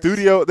gravitating towards?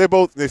 Studio,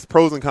 there's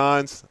pros and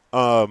cons.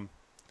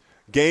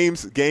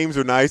 Games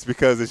are nice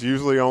because it's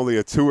usually only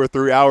a 2 or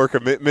 3 hour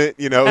commitment.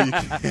 You come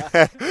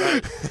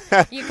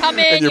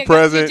in, and you're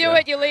present. You do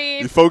it, you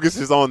leave. You focus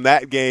is on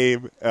that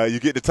game. You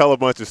get to tell a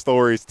bunch of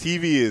stories.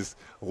 TV is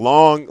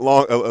long, a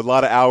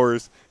lot of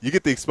hours. You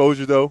get the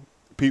exposure though.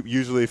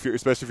 Usually,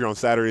 especially if you're on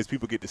Saturdays,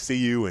 people get to see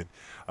you, and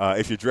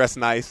if you're dressed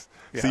nice,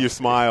 see your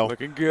smile,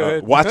 looking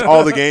good. Watch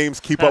all the games,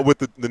 keep up with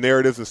the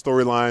narratives and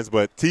storylines.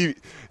 But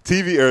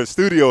TV or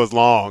studio is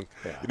long.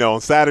 Yeah.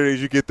 On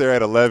Saturdays you get there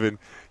at 11.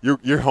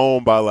 You're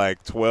home by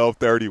like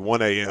 12:30,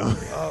 1 a.m.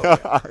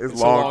 Oh, it's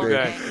long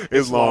days.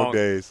 It's long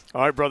days.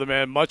 All right, brother,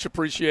 man. Much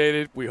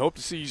appreciated. We hope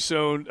to see you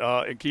soon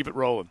and keep it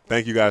rolling.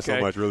 Thank you guys so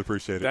much. Really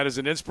appreciate it. That is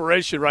an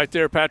inspiration right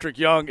there, Patrick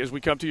Young, as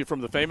we come to you from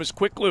the famous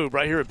Quick Lube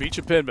right here at Beach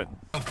and Penman.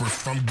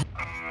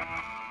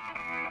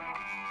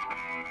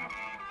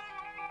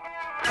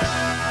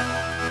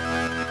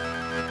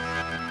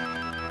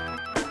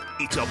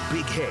 It's a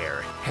Big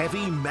Hair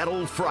Heavy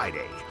Metal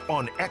Friday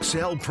on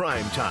XL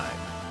Primetime.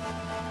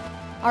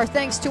 Our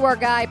thanks to our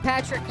guy,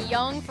 Patrick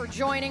Young, for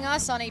joining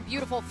us on a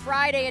beautiful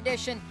Friday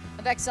edition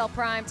of XL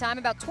Primetime.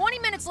 About 20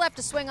 minutes left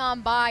to swing on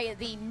by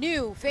the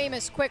new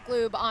famous Quick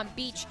Lube on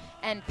Beach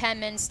and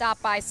Penman.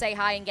 Stop by, say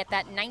hi, and get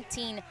that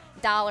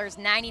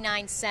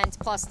 $88.99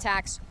 plus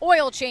tax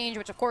oil change,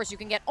 which, of course, you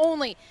can get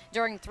only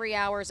during 3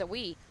 hours that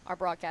we are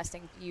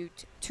broadcasting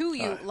to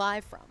you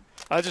live from.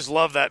 I just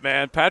love that,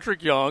 man.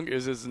 Patrick Young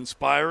is as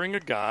inspiring a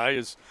guy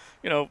as,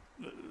 it's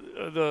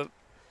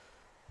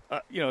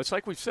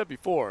like we've said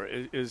before,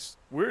 is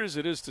weird as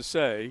it is to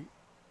say,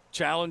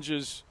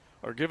 challenges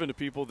are given to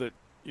people that,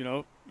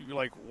 you're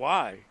like,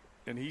 why?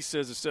 And he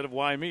says, instead of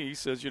why me, he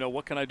says,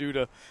 what can I do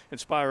to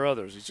inspire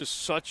others? He's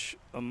just such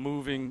a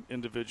moving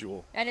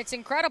individual. And it's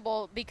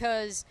incredible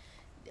because,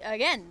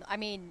 again,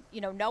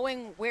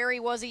 knowing where he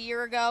was a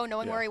year ago,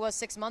 knowing where he was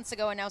 6 months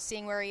ago, and now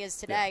seeing where he is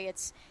today,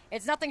 it's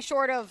nothing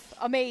short of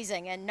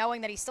amazing. And knowing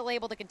that he's still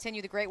able to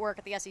continue the great work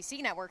at the SEC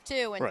Network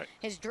too, and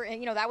his,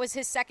 that was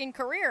his second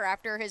career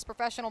after his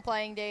professional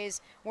playing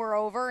days were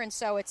over, and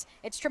so it's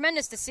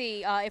tremendous to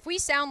see. If we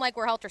sound like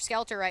we're helter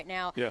skelter right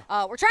now,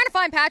 we're trying to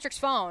find Patrick's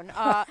phone,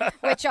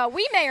 which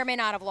we may or may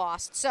not have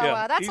lost. So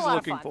that's a lot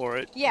of fun. He's looking for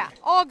it. Yeah,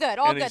 all good,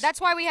 all good. That's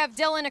why we have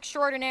Dylan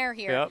Extraordinaire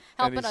here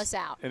helping us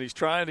out. And he's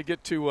trying to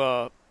get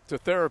to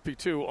therapy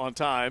too on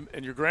time,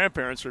 and your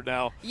grandparents are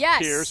now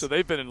here, so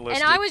they've been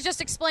enlisted. And I was just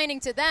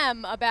explaining to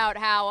them about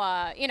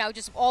how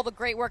just all the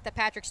great work that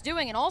Patrick's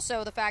doing, and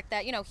also the fact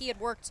that he had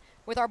worked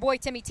with our boy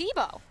Timmy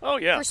Tebow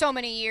for so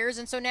many years,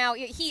 and so now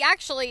he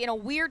actually, in a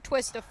weird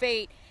twist of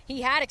fate,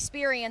 he had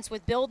experience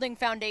with building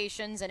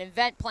foundations and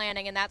event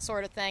planning and that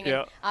sort of thing,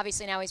 and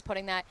obviously now he's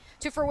putting that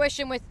to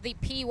fruition with the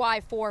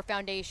PY4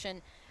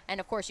 Foundation. And,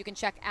 of course, you can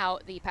check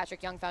out the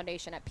Patrick Young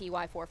Foundation at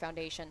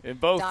py4foundation.org.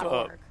 And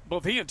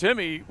both he and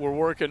Timmy were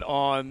working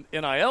on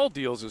NIL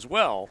deals as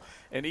well,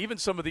 and even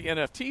some of the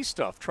NFT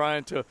stuff,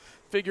 trying to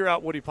figure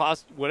out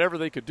whatever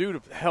they could do to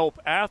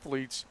help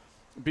athletes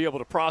be able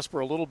to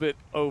prosper a little bit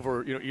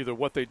over, either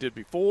what they did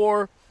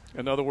before.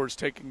 In other words,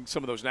 taking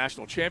some of those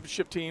national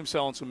championship teams,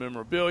 selling some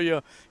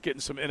memorabilia, getting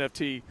some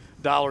NFT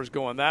dollars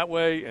going that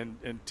way.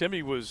 And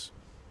Timmy was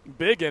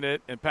big in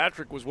it, and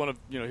Patrick was one of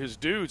his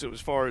dudes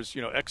as far as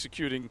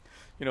executing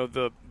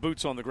the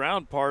boots on the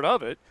ground part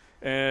of it,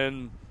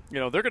 and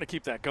they're going to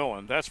keep that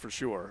going, that's for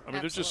sure. I mean,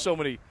 there's just so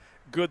many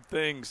good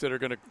things that are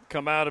going to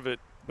come out of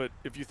it. But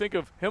if you think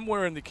of him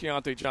wearing the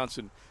Keontae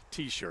Johnson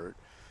T-shirt,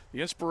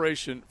 the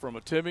inspiration from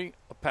a Timmy,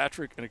 a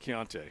Patrick, and a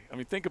Keontae. I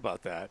mean, think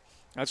about that.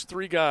 That's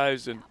three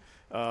guys, and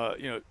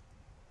Keontae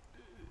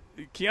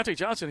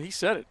Johnson, he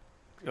said it.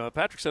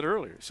 Patrick said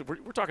earlier, so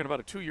we're talking about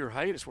a 2-year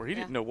hiatus where he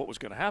didn't know what was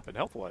going to happen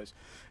health-wise,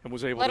 and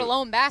was able let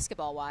alone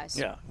basketball-wise.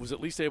 Yeah, was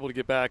at least able to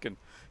get back and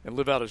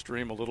live out his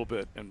dream a little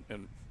bit and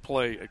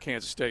play at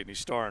Kansas State, and he's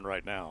starring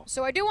right now.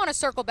 So I do want to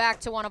circle back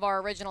to one of our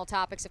original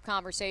topics of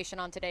conversation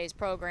on today's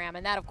program,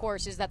 and that, of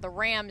course, is that the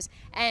Rams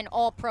and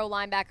All-Pro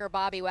linebacker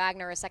Bobby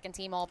Wagner, a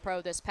second-team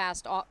All-Pro this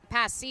past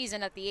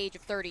season at the age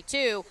of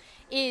 32,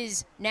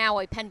 is now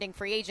a pending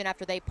free agent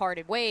after they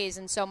parted ways.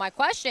 And so my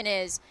question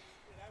is,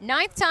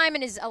 9th time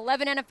in his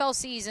 11 NFL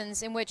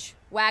seasons in which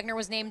Wagner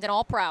was named an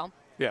All-Pro.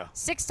 Yeah.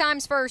 6-time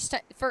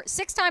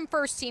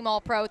first-team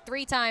All-Pro,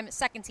 3-time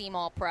second-team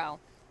All-Pro.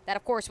 That,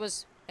 of course,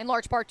 was in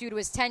large part due to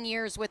his 10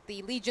 years with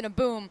the Legion of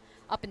Boom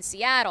up in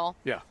Seattle.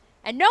 Yeah.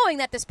 And knowing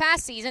that this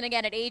past season,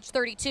 again at age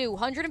 32,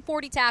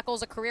 140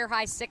 tackles, a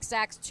career-high 6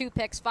 sacks, 2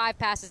 picks, 5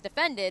 passes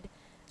defended,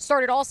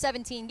 started all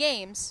 17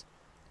 games.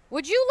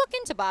 Would you look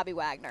into Bobby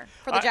Wagner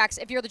for the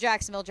if you're the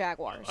Jacksonville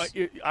Jaguars?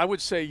 I would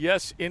say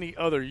yes any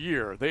other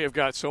year. They have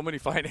got so many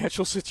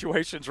financial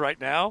situations right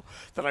now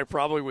that I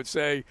probably would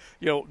say,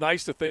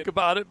 nice to think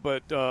about it,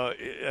 but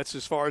that's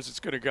as far as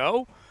it's going to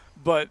go.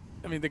 But,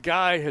 I mean, the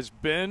guy has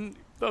been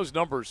 – those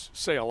numbers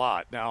say a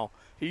lot. Now,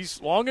 he's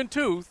long in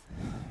tooth,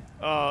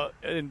 but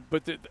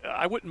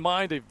I wouldn't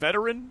mind a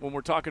veteran when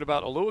we're talking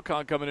about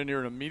Oluokun coming in here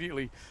and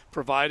immediately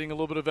providing a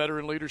little bit of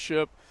veteran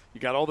leadership. You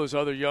got all those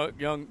other young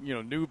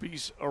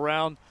newbies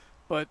around.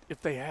 But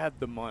if they had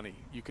the money,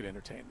 you could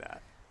entertain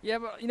that. Yeah,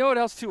 but you know what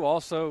else, too,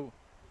 also?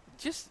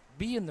 Just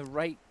be in the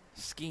right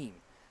scheme.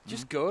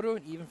 Just go to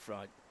an even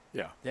front.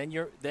 Yeah. Then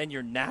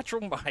your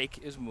natural Mike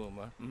is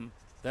Muma. Mm-hmm.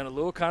 Then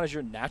Oluokun is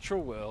your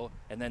natural Will.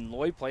 And then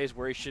Lloyd plays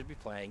where he should be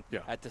playing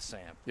at the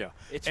Sam. Yeah.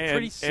 It's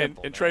pretty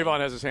simple. And Trayvon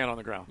has his hand on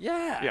the ground.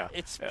 Yeah.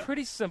 It's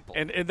pretty simple.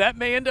 And that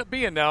may end up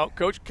being now.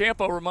 Coach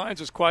Campo reminds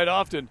us quite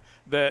often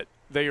that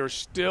they are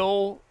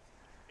still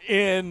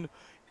in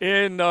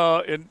an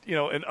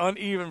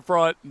uneven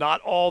front, not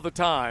all the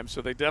time.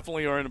 So they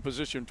definitely are in a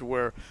position to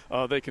where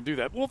they can do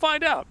that. We'll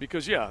find out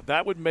because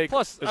that would make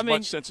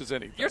much sense as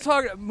anything. You're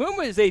talking.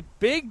 Muma is a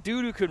big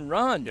dude who can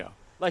run. Yeah,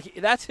 like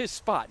that's his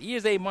spot. He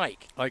is a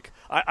Mike. Like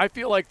I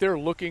feel like they're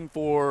looking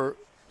for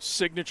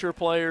signature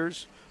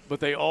players, but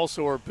they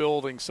also are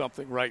building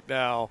something right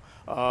now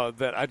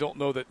that I don't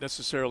know that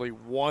necessarily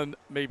one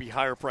maybe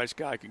higher priced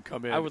guy can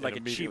come in. I would like a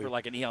cheaper,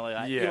 like an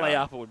Eli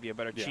Apple would be a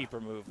better cheaper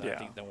move I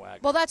think than Wagner.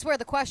 Well, that's where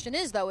the question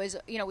is, though, is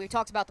we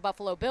talked about the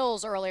Buffalo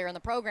Bills earlier in the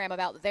program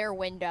about their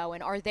window,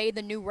 and are they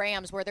the new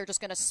Rams where they're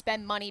just going to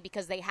spend money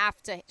because they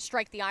have to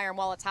strike the iron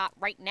while it's hot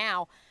right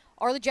now?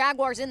 Are the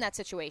Jaguars in that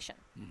situation?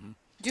 Mm-hmm.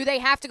 Do they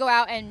have to go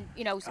out and,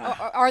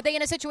 are they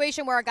in a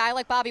situation where a guy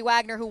like Bobby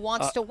Wagner who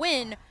wants to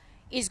win,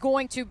 is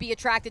going to be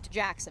attracted to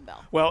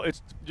Jacksonville. Well,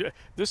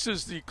 this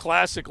is the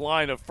classic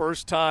line of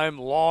first time,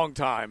 long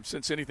time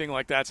since anything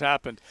like that's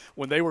happened.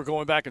 When they were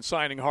going back and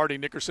signing Hardy,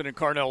 Nickerson, and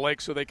Carnell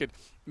Lake so they could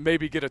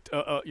maybe get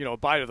a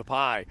bite of the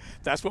pie.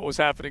 That's what was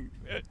happening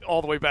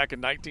all the way back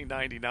in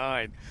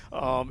 1999.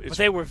 But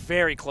they were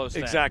very close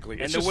then. Exactly.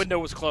 And the window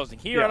was closing.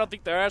 Here, I don't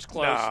think they're as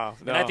close. No.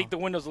 And I think the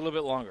window's a little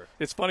bit longer.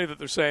 It's funny that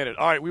they're saying it.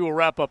 All right, we will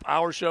wrap up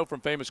our show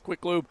from Famous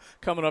Quick Lube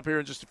coming up here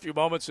in just a few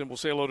moments, and we'll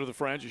say hello to the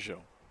Frangie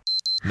Show.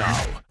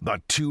 Now,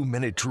 the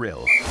 2-minute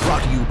drill,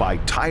 brought to you by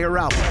Tire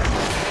Outlet.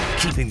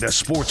 Keeping the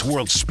sports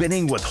world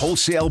spinning with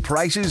wholesale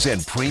prices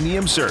and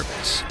premium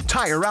service.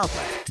 Tire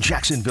Outlet,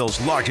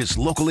 Jacksonville's largest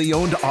locally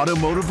owned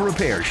automotive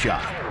repair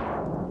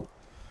shop.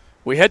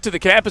 We head to the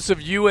campus of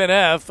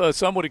UNF.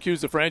 Some would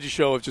accuse the Frangie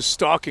Show of just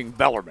stalking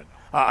Bellarmine.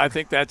 I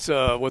think that's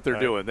what they're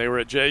doing. They were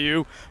at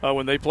JU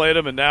when they played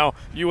them, and now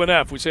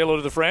UNF. We say hello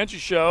to the Frangie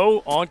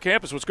Show on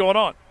campus. What's going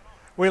on?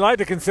 We like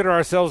to consider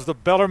ourselves the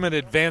Bellarmine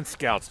Advanced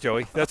Scouts,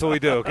 Joey. That's what we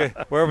do, okay?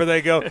 Wherever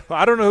they go.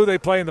 I don't know who they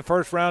play in the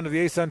first round of the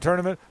ASUN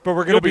tournament, but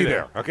we're going to be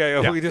there,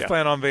 okay? Yeah, we just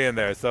plan on being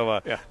there.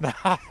 So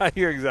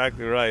you're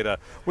exactly right.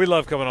 We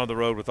love coming on the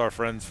road with our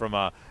friends from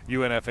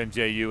UNF and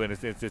JU, and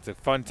it's a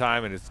fun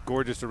time, and it's a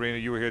gorgeous arena.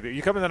 You were here.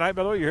 You coming tonight,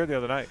 by the way? You were here the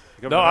other night.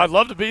 No, I'd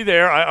love to be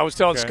there. I was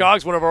telling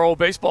Skoggs, one of our old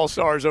baseball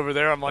stars over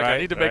there, I'm like, I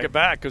need to make it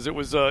back because it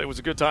was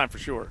a good time for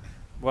sure.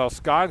 Well,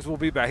 Skoggs will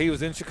be back. He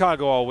was in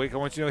Chicago all week. I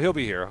want you to know he'll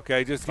be here,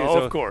 okay?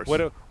 Of course.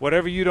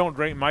 Whatever you don't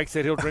drink, Mike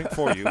said he'll drink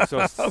for you.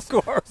 So of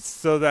course.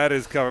 So that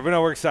is covered. But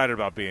no, we're excited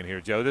about being here,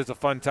 Joe. This is a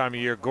fun time of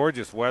year.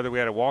 Gorgeous weather. We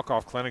had a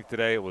walk-off clinic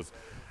today. It was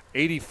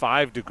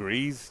 85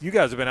 degrees. You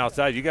guys have been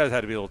outside. You guys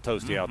had to be a little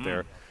toasty out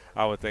there,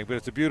 I would think. But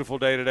it's a beautiful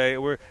day today.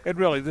 And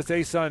really, this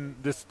ASUN,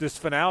 this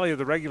finale of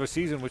the regular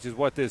season, which is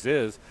what this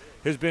is,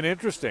 has been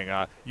interesting.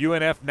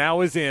 UNF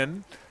now is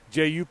in.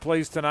 JU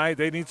plays tonight.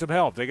 They need some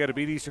help. They got to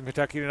beat Eastern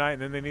Kentucky tonight,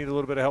 and then they need a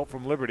little bit of help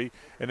from Liberty,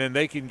 and then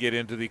they can get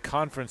into the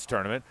conference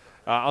tournament.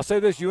 I'll say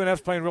this, UNF's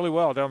playing really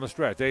well down the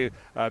stretch.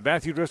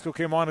 Matthew Driscoll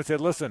came on and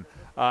said, listen,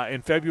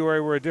 in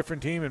February we're a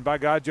different team, and by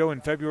God, Joe, in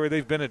February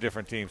they've been a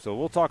different team. So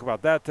we'll talk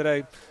about that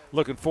today.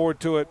 Looking forward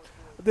to it.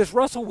 This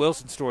Russell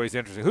Wilson story is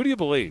interesting. Who do you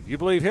believe? You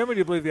believe him or do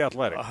you believe the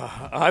Athletic?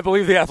 I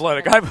believe the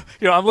Athletic. I'm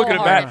looking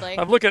at Matt.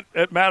 I'm looking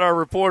at Matt, our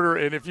reporter,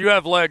 and if you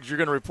have legs, you're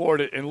going to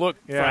report it. And look,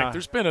 Frank,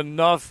 there's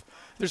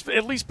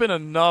at least been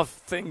enough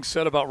things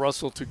said about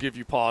Russell to give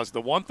you pause. The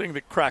one thing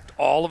that cracked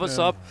all of us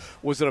up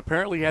was that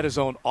apparently he had his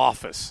own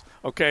office.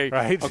 Okay,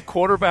 right. A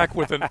quarterback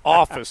with an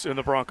office in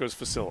the Broncos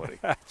facility.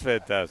 That's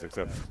fantastic.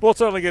 So we'll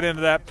certainly get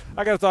into that.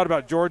 I got a thought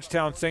about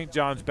Georgetown St.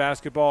 John's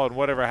basketball and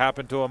whatever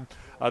happened to them.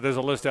 There's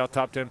a list out,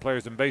 top 10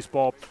 players in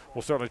baseball.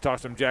 We'll certainly talk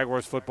some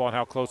Jaguars football and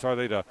how close are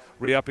they to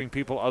re-upping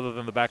people other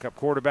than the backup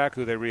quarterback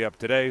who they re-upped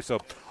today. So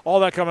all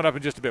that coming up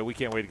in just a bit. We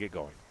can't wait to get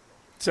going.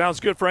 Sounds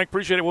good, Frank.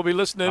 Appreciate it. We'll be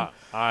listening. All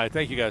right.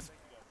 Thank you, guys.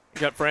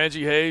 Got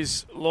Frangie,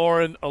 Hayes,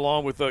 Lauren,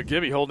 along with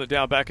Gibby holding it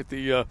down back at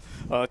the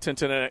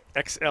 1010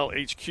 XL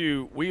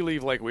HQ. We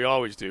leave like we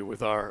always do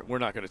with our We're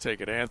Not Going to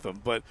Take It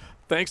anthem. But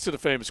thanks to the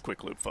Famous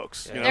Quick Lube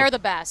folks. Yeah. They're the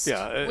best.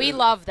 Yeah, we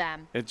love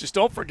them. And just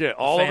don't forget,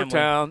 all over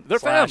town, they're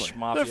family.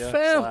 Mafia, they're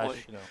family.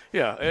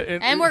 Yeah.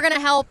 And we're going to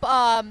help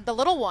the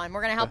little one.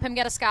 We're going to help him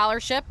get a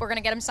scholarship. We're going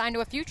to get him signed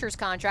to a futures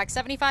contract,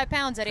 75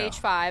 pounds at age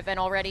 5, and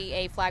already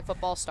a flag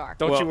football star.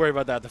 Don't you worry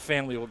about that. The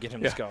family will get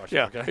him the scholarship.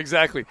 Yeah, okay?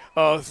 Exactly.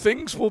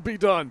 Things will be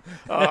done.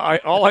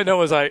 All I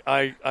know is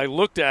I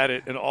looked at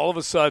it, and all of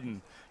a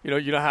sudden,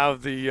 you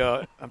have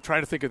the I'm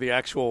trying to think of the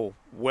actual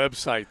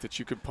website that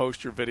you could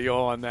post your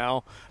video on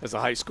now as a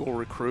high school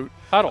recruit.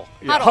 Huddle.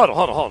 Yeah,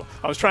 Huddle.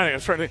 I was trying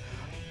to.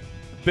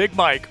 Big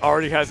Mike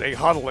already has a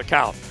Huddle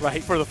account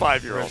for the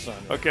 5-year-old.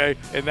 Okay,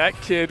 and that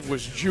kid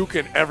was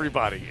juking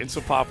everybody in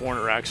some Pop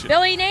Warner action.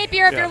 Billy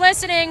Napier, if you're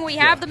listening, we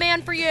have the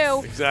man for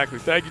you. Exactly.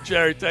 Thank you,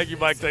 Jerry. Thank you,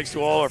 Mike. Thanks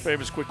to all our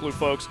Famous Quick Lube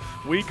folks.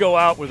 We go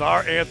out with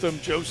our anthem.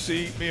 Joe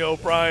C., me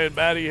O'Brien,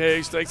 Matty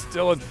Hayes. Thanks to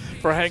Dylan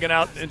for hanging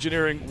out and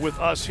engineering with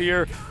us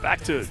here.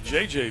 Back to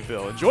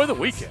JJville. Enjoy the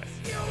weekend.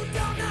 Come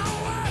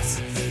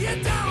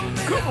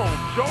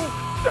on, Joe.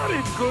 That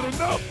ain't good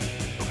enough.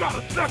 You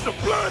gotta snatch the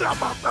blood out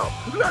my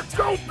mouth. Let's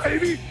go,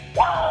 baby.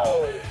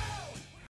 Whoa!